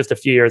at it just a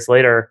few years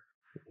later.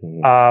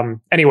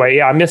 Anyway,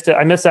 yeah, I missed it.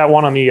 I missed that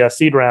one on the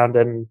seed round,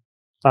 and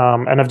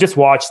I've just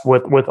watched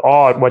with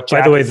awe what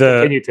Jack has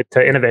continued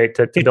to innovate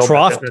to build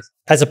that business.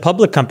 As a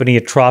public company,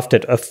 it troughed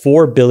at a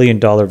 $4 billion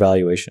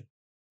valuation.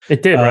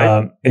 It did,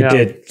 right? It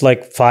did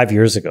like 5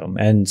 years ago,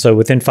 and so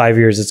within 5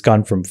 years, it's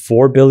gone from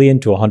 $4 billion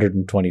to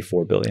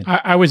 $124 billion.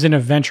 I was in a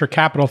venture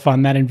capital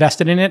fund that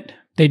invested in it.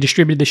 They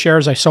distributed the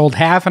shares. I sold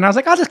half, and I was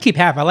like, I'll just keep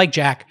half. I like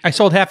Jack. I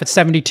sold half at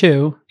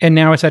 72, and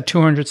now it's at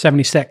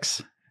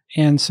 276.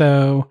 And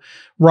so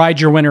ride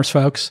your winners,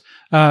 folks.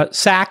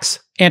 Sachs,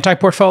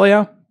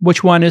 anti-portfolio,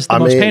 which one is the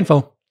most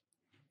painful?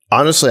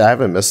 Honestly, I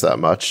haven't missed that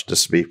much,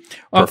 just to be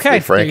perfectly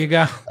frank. There you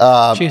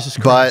go. Jesus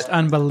Christ,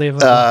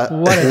 unbelievable.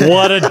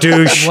 What a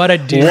douche. What a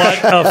douche.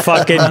 What a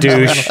fucking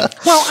douche.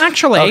 Well,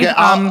 actually,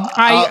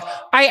 I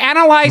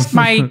analyzed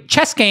my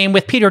chess game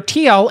with Peter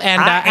Thiel,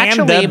 and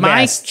actually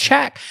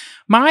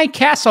my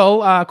castle,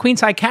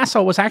 Queenside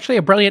Castle, was actually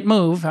a brilliant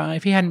move.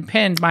 If he hadn't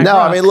pinned my rook.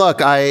 I mean,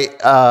 look, I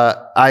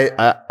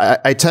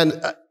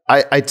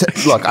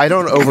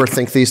don't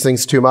overthink these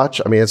things too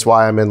much. I mean, it's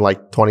why I'm in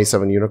like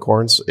 27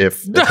 unicorns.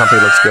 If the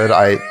company looks good,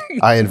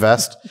 I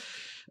invest.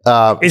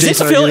 Is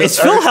Phil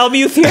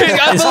Hellmuth here?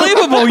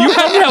 Unbelievable. You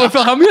helped me out with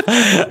Phil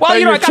Hellmuth? Well,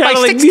 I got my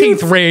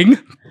 16th ring.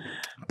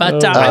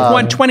 But I've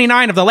won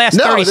 29 of the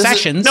last 30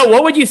 sessions.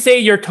 What would you say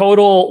your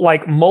total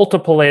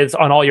multiple is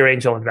on all your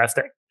angel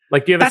investing?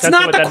 Do you have a sense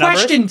of what that number is?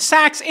 That's not the question.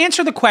 Sachs,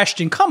 answer the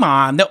question. Come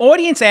on. The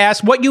audience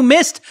asked what you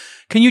missed.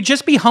 Can you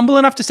just be humble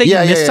enough to say you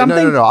missed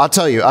something? No. I'll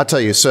tell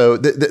you. So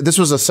this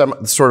was a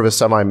sort of a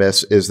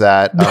semi-miss is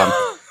that...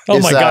 oh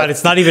my God,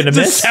 it's not even a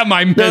miss?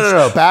 Semi-miss.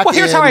 No.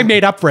 Here's how I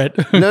made up for it.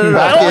 No.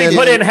 I only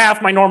put in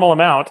half my normal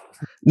amount.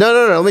 No.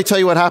 Let me tell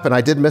you what happened.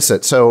 I did miss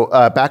it. So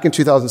back in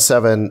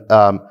 2007,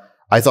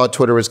 I thought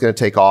Twitter was going to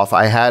take off.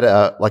 I had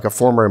a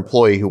former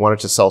employee who wanted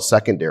to sell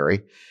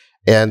secondary.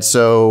 And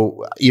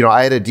so,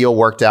 I had a deal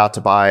worked out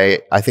to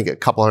buy, I think, a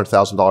couple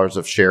 $100,000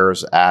 of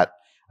shares at,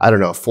 I don't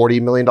know,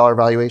 $40 million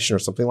valuation or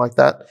something like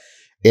that.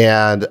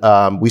 And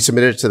we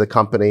submitted it to the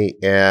company,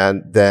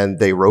 and then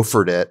they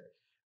ROFR'd it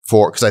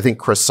because I think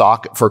Chris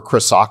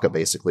Sacca,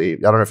 basically. I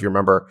don't know if you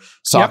remember,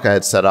 Sacca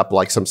had set up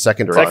some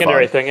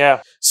secondary thing,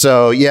 yeah.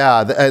 So,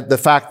 yeah, the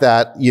fact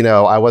that,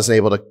 I wasn't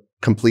able to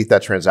complete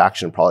that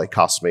transaction probably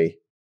cost me,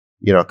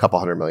 a couple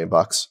 $100 million.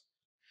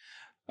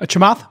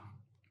 Chamath?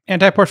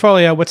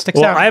 Anti-portfolio, what sticks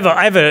out?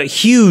 I have a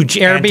huge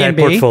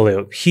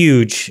anti-portfolio.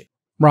 Huge.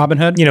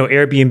 Robinhood?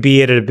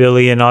 Airbnb at $1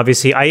 billion,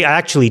 obviously. I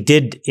actually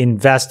did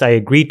invest. I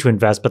agreed to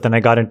invest, but then I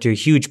got into a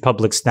huge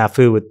public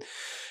snafu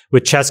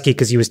with Chesky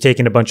because he was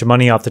taking a bunch of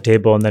money off the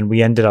table, and then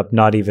we ended up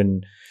not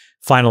even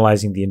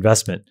finalizing the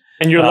investment.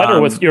 And your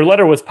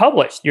letter was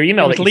published. Your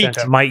email was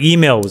leaked. My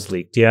email was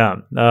leaked. Yeah,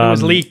 it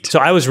was leaked. So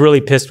I was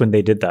really pissed when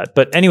they did that.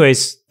 But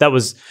anyways, that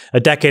was a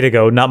decade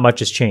ago. Not much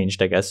has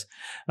changed, I guess.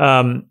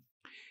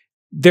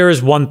 There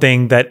is one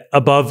thing that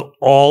above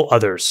all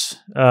others,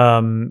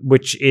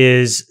 which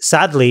is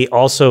sadly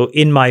also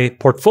in my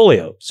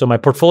portfolio. So my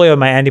portfolio and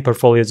my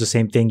anti-portfolio is the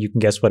same thing. You can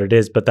guess what it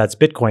is, but that's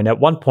Bitcoin. At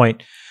one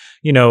point,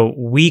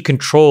 we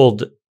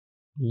controlled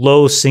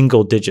low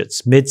single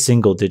digits, mid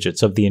single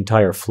digits of the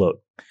entire float.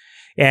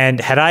 And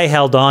had I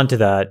held on to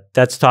that,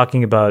 that's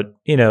talking about,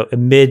 a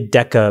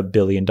mid-deca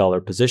billion-dollar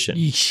position.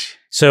 Eesh.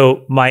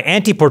 So my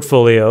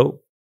anti-portfolio,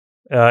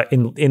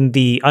 in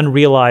the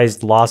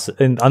unrealized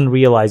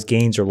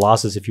gains or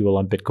losses, if you will,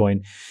 on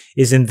Bitcoin,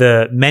 is in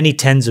the many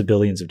tens of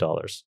billions of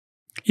dollars.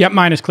 Yep,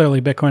 mine is clearly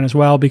Bitcoin as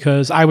well,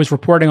 because I was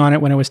reporting on it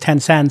when it was 10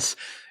 cents,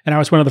 and I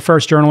was one of the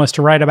first journalists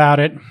to write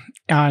about it.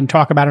 and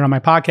talk about it on my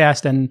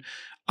podcast. And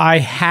I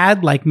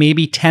had like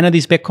maybe 10 of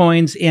these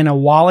Bitcoins in a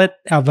wallet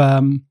of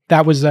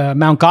that was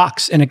Mt.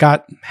 Gox, and it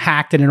got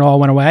hacked and it all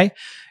went away.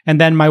 And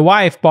then my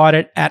wife bought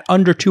it at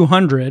under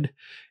 200.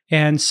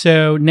 And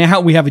so now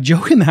we have a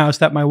joke in the house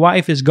that my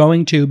wife is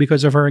going to,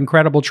 because of her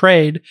incredible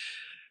trade,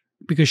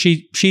 because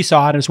she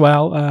saw it as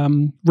well,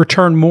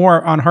 return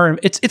more on her.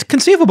 It's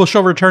conceivable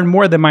she'll return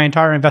more than my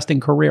entire investing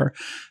career.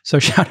 So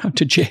shout out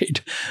to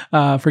Jade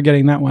for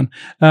getting that one.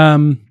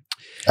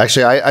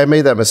 Actually, I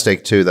made that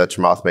mistake too that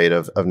Chamath made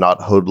of not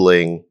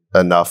hodling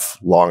enough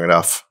long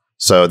enough.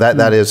 So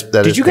that is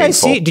Did you guys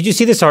see? Did you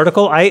see this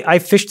article? I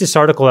fished this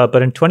article out,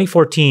 but in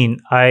 2014,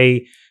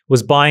 I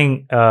was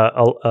buying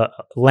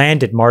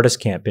land at Martis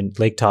Camp in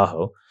Lake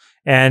Tahoe,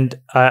 and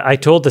I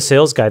told the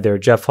sales guy there,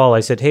 Jeff Hall, I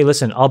said, "Hey,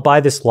 listen, I'll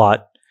buy this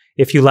lot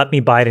if you let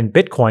me buy it in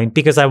Bitcoin,"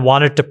 because I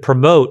wanted to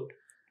promote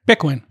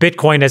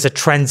Bitcoin as a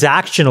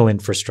transactional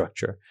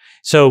infrastructure.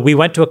 So we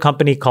went to a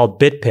company called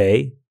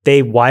BitPay.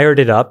 They wired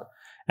it up,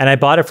 and I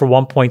bought it for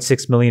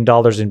 $1.6 million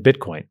in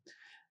Bitcoin.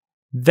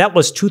 That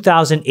was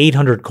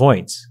 2,800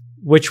 coins,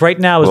 which right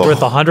now is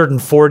worth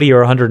 140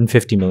 or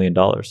 $150 million.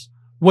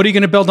 What are you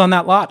going to build on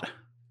that lot?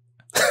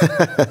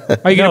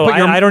 Are you going to put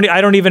your?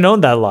 I don't even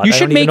own that lot. You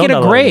should make it a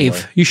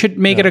grave. You should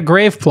make it a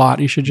grave plot.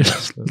 You should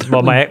just.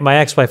 Well, my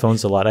ex-wife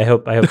owns a lot. I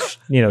hope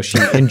she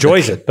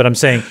enjoys it. But I'm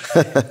saying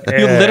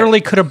you literally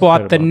could have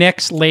bought the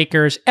Knicks,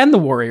 Lakers, and the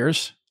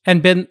Warriors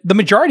and been the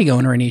majority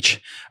owner in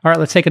each. All right,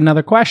 let's take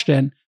another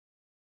question.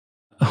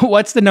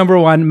 What's the number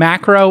one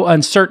macro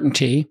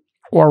uncertainty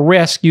or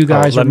risk you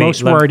guys are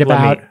most worried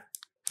about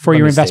for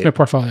your investment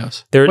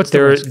portfolios?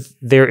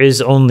 There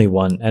is only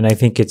one, and I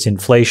think it's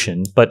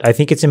inflation. But I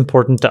think it's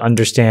important to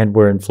understand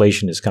where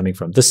inflation is coming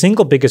from. The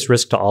single biggest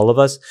risk to all of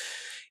us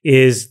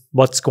is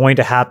what's going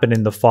to happen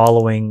in the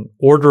following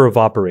order of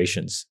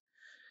operations.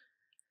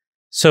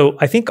 So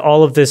I think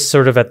all of this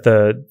sort of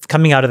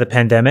coming out of the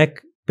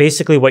pandemic,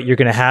 basically what you're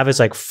going to have is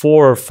like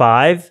 4 or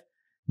 5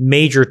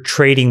 major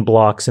trading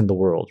blocks in the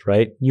world,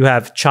 right? You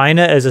have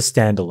China as a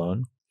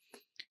standalone.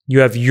 You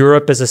have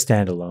Europe as a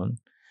standalone.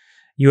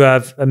 You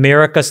have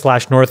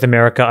America/North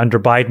America under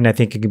Biden. I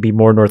think it could be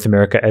more North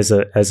America as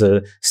a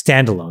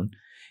standalone.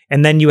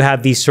 And then you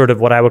have these sort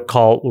of what I would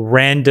call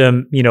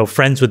random,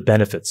 friends with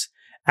benefits.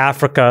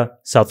 Africa,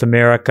 South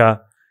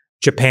America,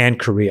 Japan,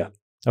 Korea.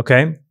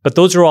 Okay? But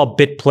those are all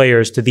bit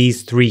players to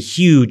these 3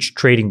 huge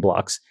trading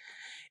blocks.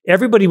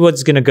 Everybody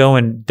was going to go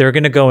and they're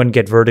going to go and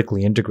get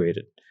vertically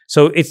integrated.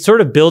 So it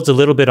sort of builds a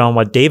little bit on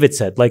what David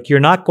said. Like you're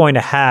not going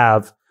to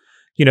have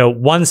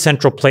one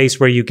central place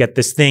where you get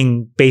this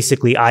thing,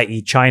 basically,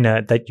 i.e.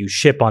 China, that you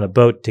ship on a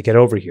boat to get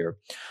over here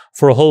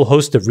for a whole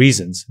host of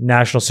reasons,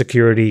 national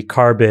security,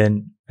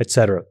 carbon,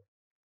 etc.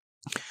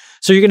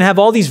 So you're going to have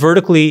all these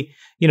vertically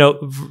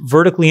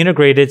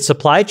integrated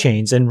supply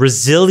chains and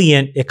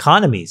resilient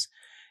economies.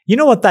 You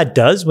know what that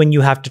does when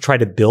you have to try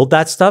to build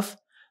that stuff?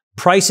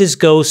 Prices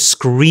go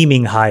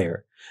screaming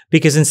higher.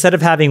 Because instead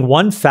of having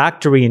one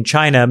factory in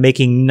China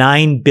making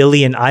 9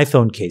 billion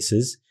iPhone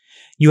cases,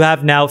 you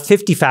have now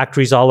 50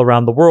 factories all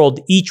around the world,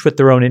 each with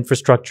their own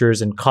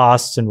infrastructures and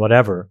costs and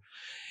whatever.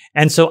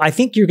 And so I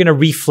think you're going to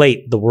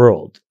reflate the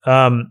world.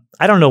 I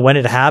don't know when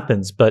it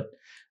happens, but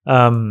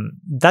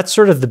that's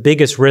sort of the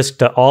biggest risk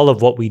to all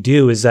of what we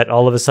do is that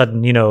all of a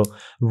sudden,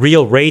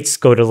 real rates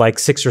go to like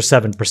 6 or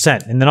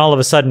 7%. And then all of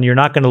a sudden, you're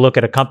not going to look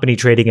at a company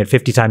trading at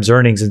 50 times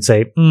earnings and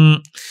say,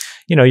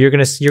 you're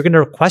going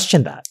to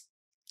question that.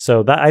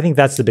 So I think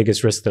that's the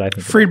biggest risk that I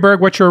think.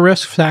 Friedberg, what's your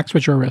risk? Sachs,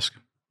 what's your risk?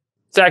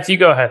 Sachs, you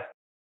go ahead.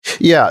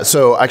 Yeah,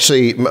 so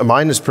actually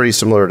mine is pretty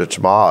similar to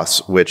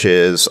Chamath's, which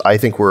is I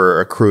think we're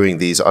accruing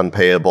these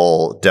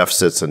unpayable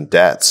deficits and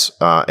debts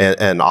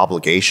and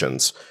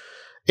obligations.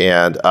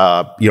 And,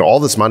 all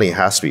this money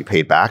has to be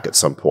paid back at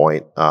some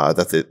point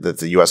that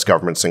the U.S.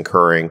 government's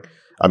incurring.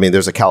 I mean,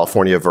 there's a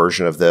California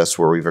version of this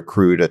where we've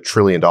accrued $1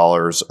 trillion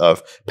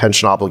of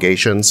pension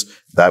obligations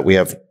that we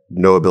have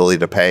no ability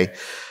to pay.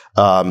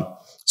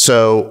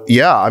 So,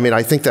 yeah, I mean,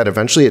 I think that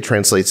eventually it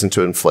translates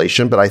into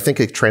inflation, but I think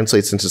it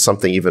translates into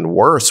something even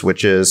worse,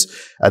 which is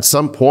at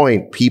some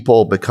point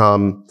people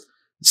become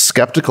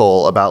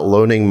skeptical about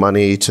loaning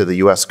money to the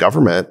U.S.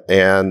 government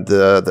and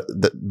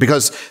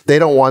because they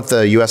don't want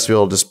the U.S. to be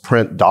able to just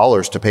print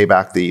dollars to pay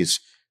back these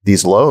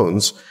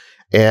loans.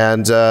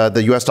 And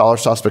the U.S. dollar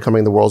stops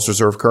becoming the world's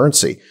reserve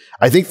currency.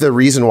 I think the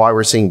reason why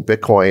we're seeing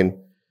Bitcoin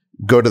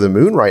go to the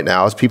moon right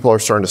now is people are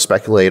starting to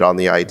speculate on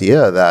the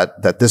idea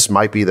that this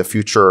might be the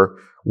future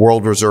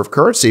world reserve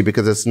currency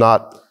because it's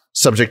not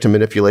subject to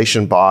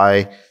manipulation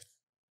by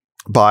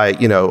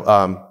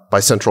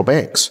central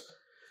banks.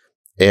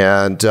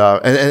 And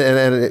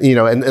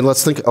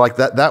let's think like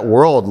that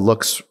world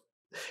looks,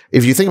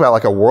 if you think about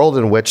like a world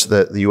in which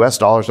the US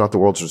dollar is not the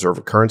world's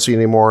reserve currency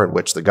anymore, in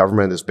which the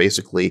government is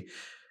basically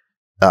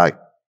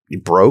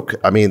broke.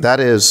 I mean,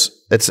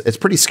 it's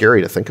pretty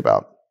scary to think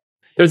about.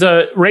 There's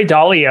a Ray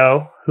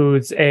Dalio,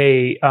 who's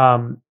a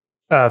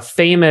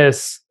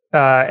famous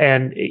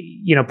and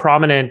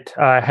prominent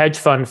hedge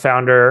fund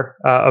founder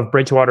of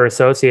Bridgewater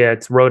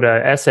Associates, wrote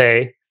an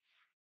essay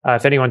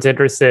if anyone's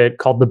interested,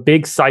 called The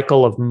Big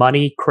Cycle of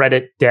Money,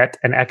 Credit, Debt,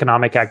 and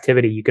Economic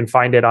Activity. You can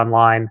find it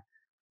online.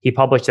 He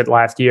published it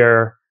last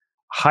year.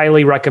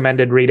 Highly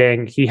recommended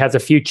reading. He has a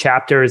few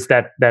chapters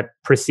that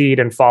precede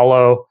and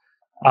follow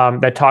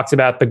that talks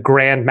about the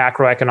grand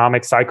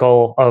macroeconomic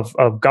cycle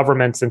of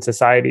governments and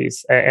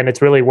societies. And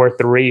it's really worth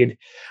the read.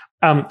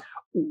 I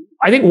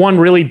think one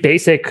really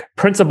basic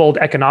principled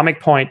economic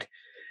point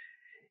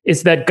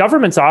is that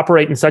governments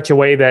operate in such a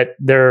way that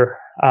their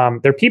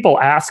people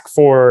ask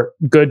for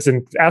goods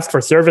and ask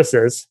for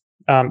services.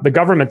 The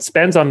government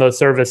spends on those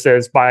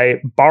services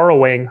by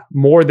borrowing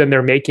more than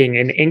they're making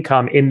in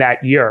income in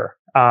that year.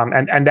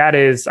 And that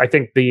is, I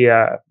think,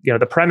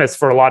 the premise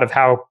for a lot of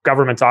how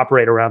governments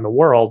operate around the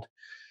world.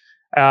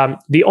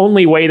 The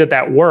only way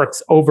that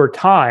works over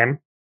time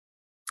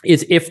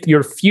is if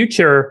your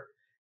future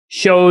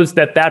shows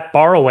that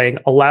borrowing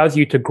allows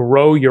you to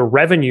grow your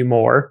revenue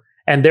more,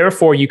 and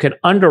therefore you can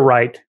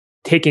underwrite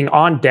taking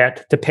on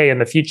debt to pay in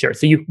the future.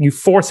 So you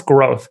force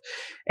growth.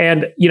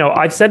 And,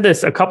 I've said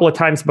this a couple of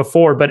times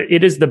before, but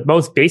it is the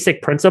most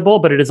basic principle,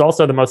 but it is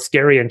also the most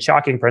scary and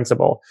shocking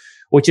principle,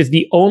 which is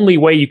the only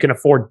way you can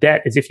afford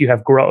debt is if you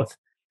have growth.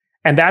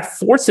 And that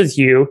forces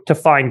you to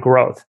find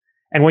growth.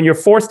 And when you're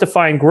forced to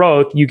find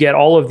growth, you get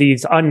all of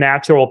these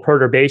unnatural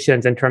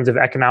perturbations in terms of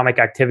economic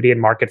activity and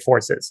market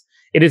forces.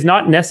 It is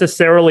not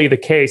necessarily the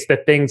case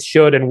that things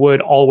should and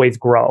would always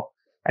grow.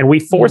 And we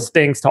force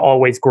things to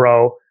always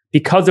grow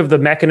because of the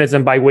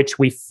mechanism by which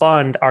we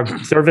fund our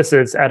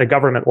services at a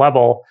government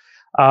level.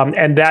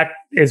 And that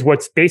is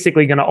what's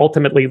basically going to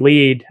ultimately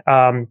lead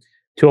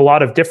to a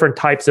lot of different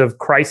types of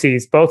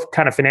crises, both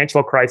kind of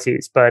financial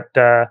crises,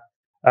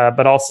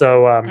 but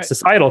also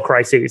societal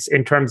crises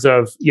in terms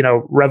of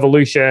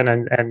revolution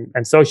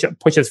and social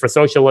pushes for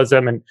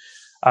socialism and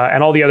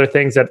all the other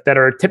things that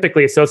are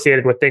typically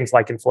associated with things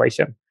like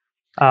inflation.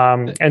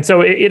 And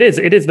so it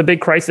is the big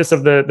crisis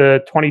of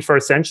the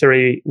 21st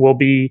century. Will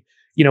be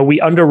we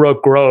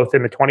underwrote growth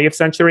in the 20th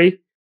century,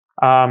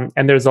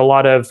 and there's a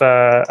lot of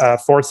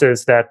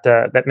forces that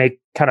may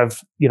kind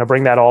of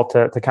bring that all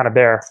to kind of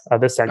bear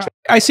this century.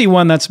 I see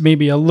one that's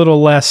maybe a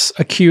little less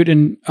acute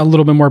and a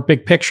little bit more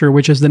big picture,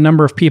 which is the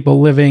number of people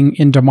living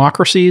in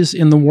democracies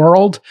in the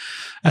world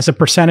as a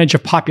percentage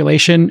of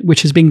population,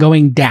 which has been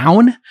going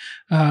down,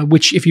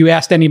 which if you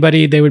asked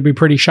anybody, they would be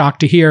pretty shocked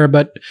to hear.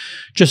 But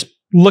just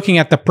looking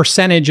at the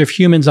percentage of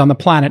humans on the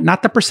planet,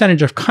 not the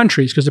percentage of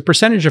countries, because the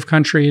percentage of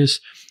countries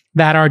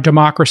that are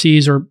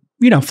democracies or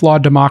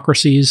flawed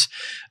democracies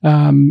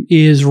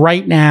is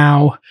right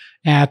now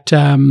at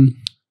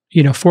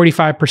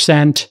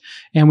 45%,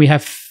 and we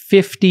have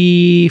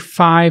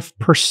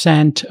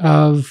 55%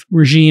 of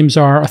regimes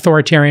are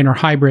authoritarian or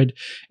hybrid,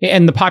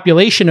 and the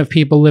population of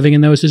people living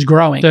in those is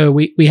growing. So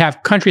we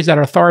have countries that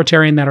are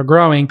authoritarian that are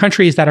growing.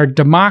 Countries that are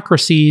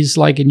democracies,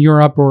 like in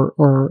Europe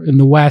or in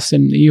the West,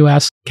 in the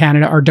US,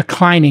 Canada, are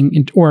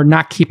declining or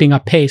not keeping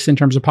up pace in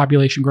terms of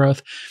population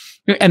growth.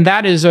 And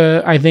that is,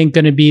 I think,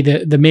 going to be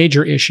the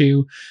major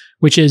issue,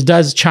 which is,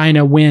 does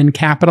China win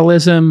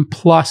capitalism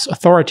plus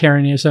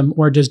authoritarianism,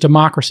 or does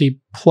democracy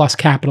plus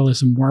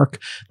capitalism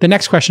work? The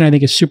next question I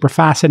think is super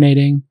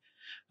fascinating,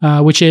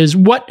 which is,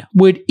 what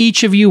would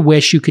each of you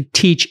wish you could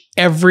teach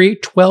every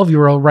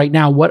 12-year-old right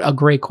now? What a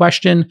great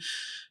question.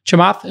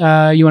 Chamath,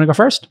 you want to go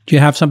first? Do you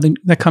have something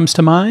that comes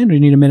to mind, or do you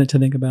need a minute to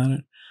think about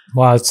it?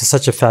 Wow, it's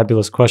such a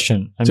fabulous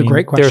question. It's a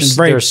great question.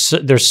 There's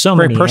so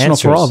many very personal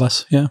answers for all of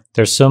us. Yeah,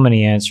 there's so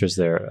many answers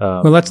there.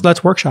 Well,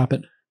 let's workshop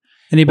it.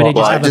 Anybody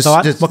have a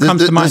thought? What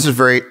comes to mind?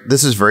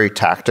 This is very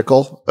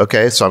tactical.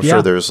 Okay, so I'm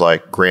sure there's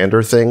like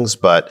grander things,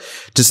 but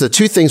just the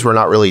two things we're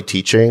not really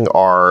teaching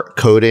are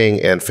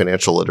coding and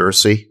financial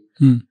literacy.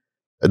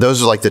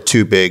 Those are like the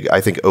two big,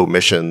 I think,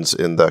 omissions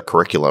in the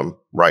curriculum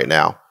right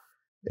now,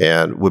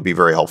 and would be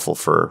very helpful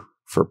for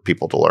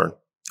people to learn.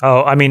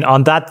 Oh, I mean,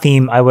 on that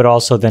theme, I would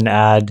also then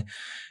add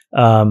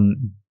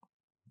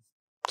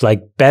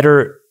like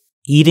better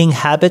eating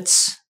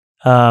habits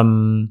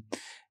and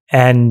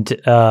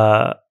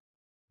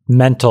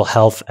mental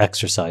health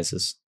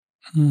exercises.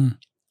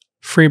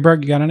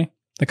 Freeberg, you got any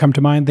that come to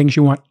mind? Things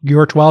you want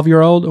your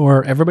 12-year-old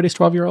or everybody's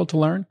 12-year-old to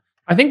learn?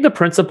 I think the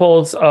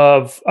principles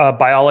of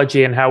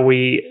biology and how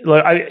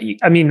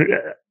I mean,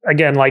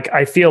 again, like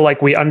I feel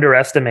like we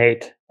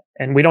underestimate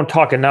and we don't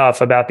talk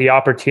enough about the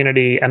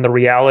opportunity and the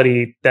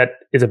reality that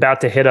is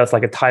about to hit us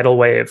like a tidal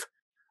wave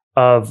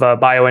of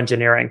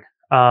bioengineering.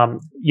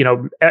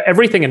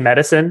 Everything in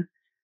medicine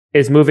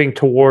is moving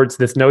towards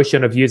this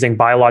notion of using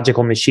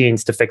biological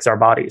machines to fix our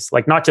bodies,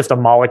 like not just a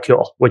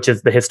molecule, which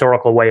is the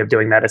historical way of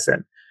doing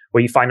medicine,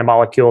 where you find a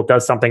molecule,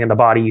 does something in the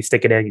body, you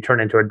stick it in, you turn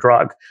it into a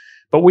drug.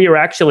 But we are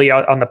actually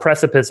on the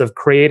precipice of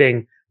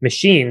creating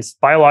machines,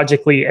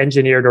 biologically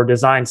engineered or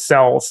designed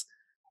cells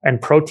and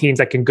proteins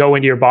that can go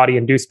into your body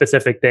and do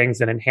specific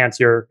things and enhance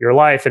your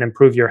life and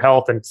improve your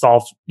health and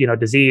solve,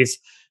 disease.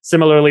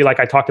 Similarly, like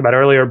I talked about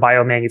earlier,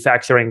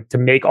 biomanufacturing to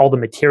make all the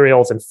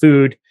materials and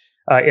food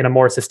in a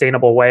more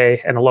sustainable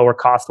way and a lower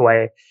cost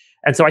way.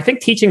 And so I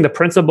think teaching the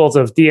principles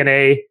of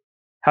DNA,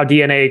 how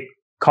DNA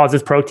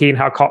causes protein,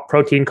 how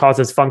protein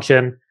causes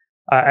function,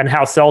 and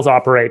how cells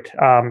operate,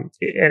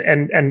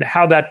 and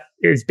how that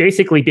is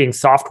basically being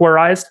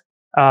softwareized.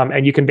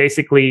 And you can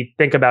basically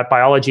think about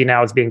biology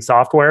now as being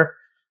software.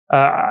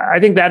 I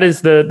think that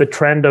is the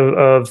trend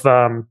of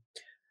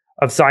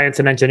science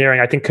and engineering.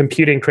 I think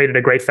computing created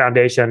a great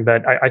foundation,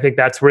 but I think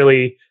that's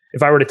really,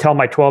 if I were to tell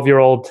my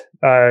 12-year-old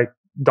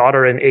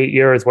daughter in 8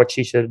 years what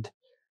she should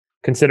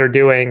consider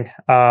doing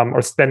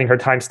or spending her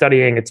time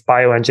studying, it's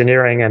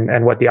bioengineering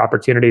and what the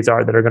opportunities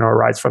are that are going to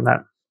arise from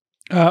that.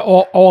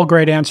 All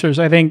great answers.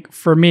 I think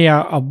for me,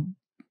 I'll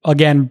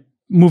again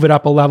move it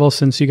up a level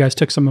since you guys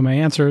took some of my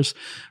answers.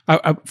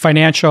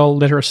 Financial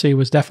literacy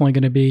was definitely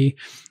going to be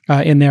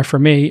in there for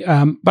me.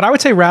 But I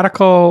would say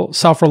radical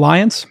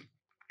self-reliance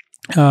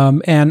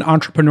and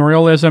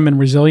entrepreneurialism and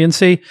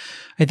resiliency.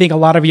 I think a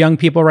lot of young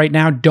people right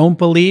now don't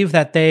believe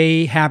that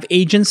they have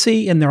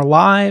agency in their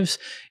lives,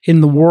 in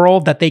the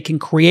world, that they can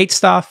create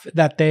stuff,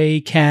 that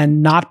they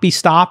can not be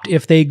stopped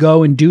if they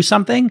go and do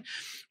something.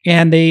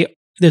 And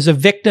there's a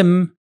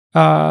victim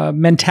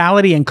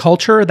mentality and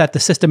culture that the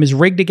system is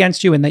rigged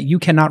against you and that you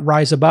cannot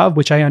rise above,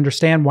 which I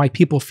understand why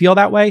people feel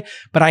that way.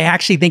 But I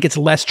actually think it's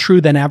less true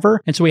than ever.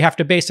 And so we have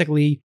to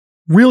basically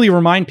really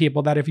remind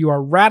people that if you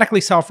are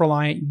radically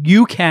self-reliant,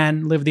 you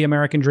can live the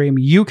American dream.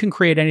 You can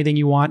create anything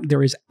you want.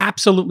 There is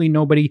absolutely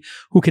nobody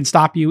who can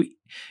stop you.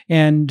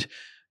 And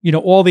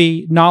all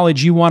the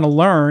knowledge you want to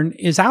learn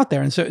is out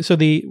there. And so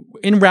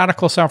in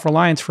radical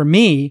self-reliance for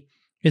me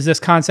is this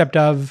concept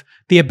of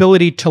the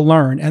ability to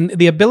learn, and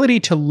the ability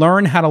to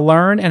learn how to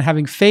learn, and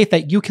having faith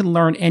that you can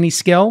learn any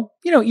skill,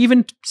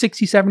 even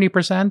 60,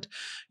 70%,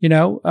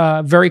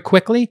 very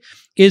quickly,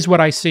 is what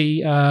I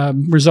see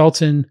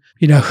results in,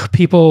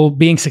 people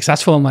being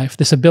successful in life.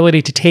 This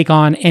ability to take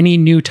on any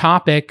new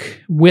topic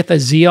with a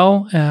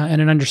zeal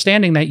and an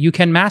understanding that you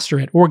can master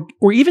it, or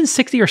even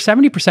 60 or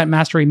 70%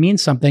 mastery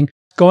means something.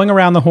 Going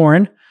around the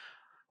horn,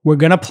 we're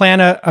going to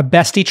plan a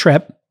bestie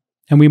trip.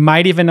 And we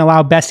might even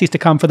allow besties to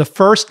come for the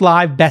first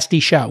live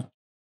bestie show.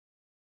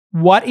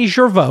 What is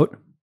your vote?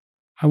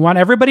 I want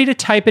everybody to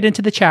type it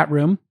into the chat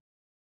room.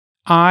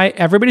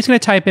 Everybody's going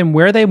to type in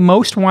where they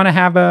most want to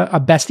have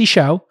a bestie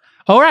show.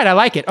 All right, I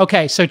like it.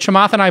 Okay, so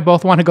Chamath and I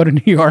both want to go to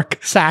New York.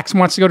 Sax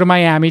wants to go to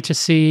Miami to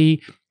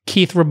see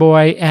Keith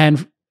Raboy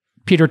and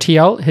Peter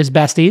Thiel, his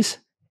besties.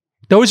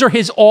 Those are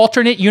his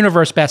alternate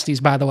universe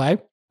besties, by the way.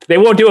 They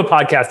won't do a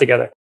podcast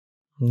together.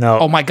 No.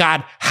 Oh my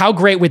God, how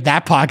great would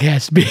that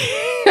podcast be?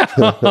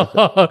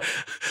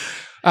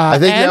 I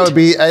think that would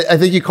be, I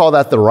think you call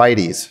that the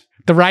righties.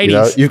 The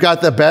righties. You've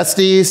got the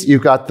besties,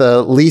 you've got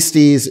the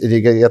leasties, and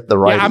you get the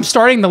righties. Yeah, I'm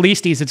starting the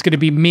leasties. It's going to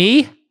be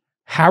me,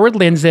 Howard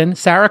Lindzen,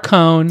 Sarah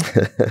Cohn,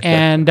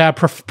 and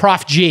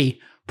Prof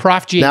G.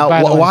 Prof G. Now,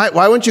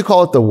 why wouldn't you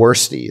call it the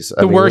worsties?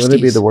 The worsties. Wouldn't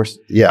it be the worst?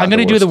 Yeah, I'm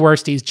going to do the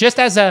worsties. Just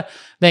as a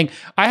thing,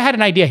 I had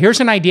an idea. Here's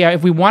an idea.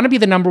 If we want to be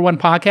the #1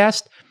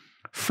 podcast,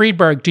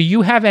 Friedberg, do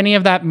you have any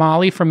of that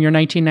Molly from your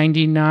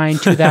 1999,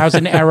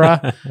 2000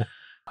 era?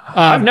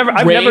 I've never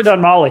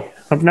done Molly.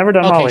 I've never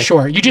done Molly. Okay,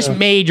 sure. You just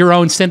made your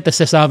own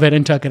synthesis of it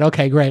and took it.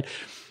 Okay, great.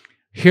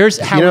 Here's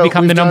how we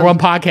become the #1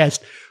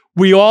 podcast.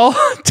 We all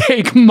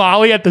take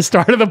Molly at the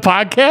start of the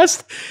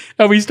podcast,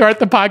 and we start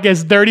the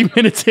podcast 30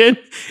 minutes in,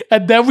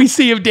 and then we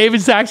see if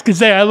David Sachs can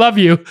say, "I love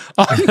you."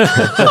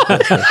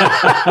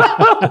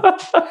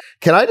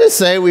 Can I just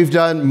say we've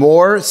done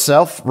more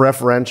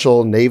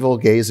self-referential,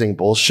 navel-gazing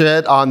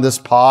bullshit on this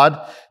pod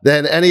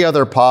than any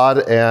other pod,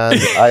 and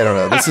I don't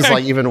know. This is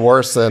like even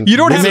worse than... You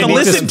don't have to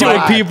listen to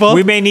it, people.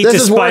 We may need to spike...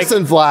 This is worse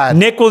than Vlad.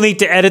 Nick will need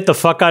to edit the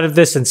fuck out of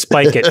this and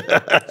spike it.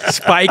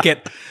 Spike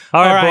it.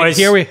 All right, boys.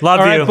 Here we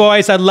love you. All right,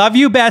 boys. I love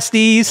you,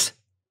 besties.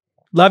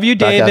 Love you,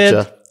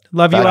 David.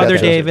 Love you, other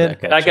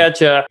David. I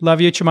gotcha. Love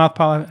you, Chamath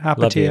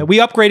Palihapitiya. We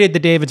upgraded the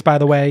Davids, by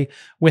the way,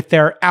 with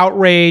their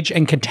outrage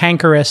and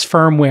cantankerous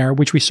firmware,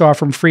 which we saw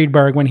from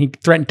Friedberg when he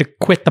threatened to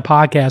quit the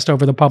podcast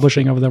over the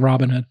publishing of the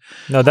Robinhood.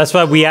 No, that's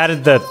why we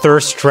added the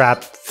thirst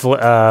trap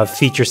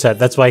feature set.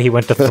 That's why he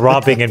went to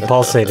throbbing and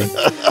pulsating.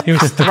 He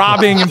was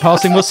throbbing and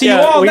pulsing. We'll see you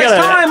all next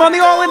time on the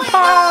All In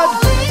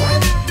Pod.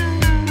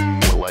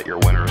 We'll let your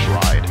winners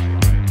ride.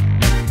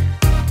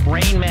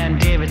 Rain Man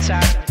David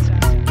Sachs.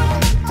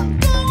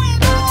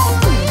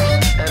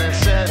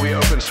 We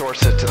open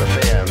source it to the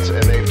fans,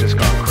 and they've just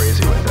gone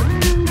crazy with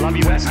it. Love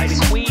you, Bestie.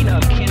 The Queen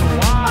of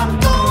Quinoa.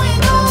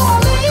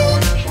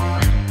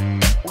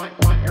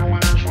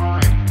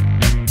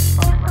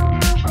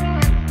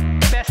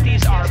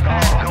 Besties are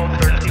back. Code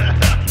 13.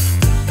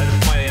 That is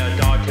my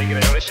dog taking a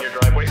notice in your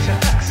driveway.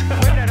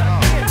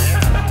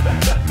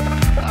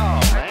 Oh,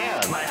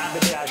 man. My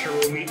haberdasher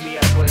will meet me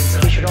at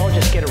Clinton. We should all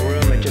just get a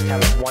room and just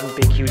have one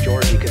big huge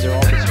orgy because they're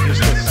all just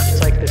useless.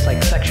 It's like this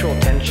sexual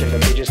tension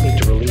that they just need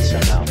to release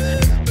somehow.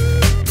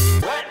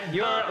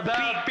 Your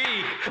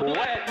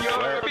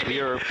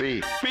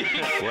beat.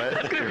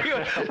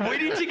 We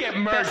need to get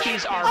merch.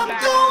 Besties are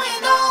back.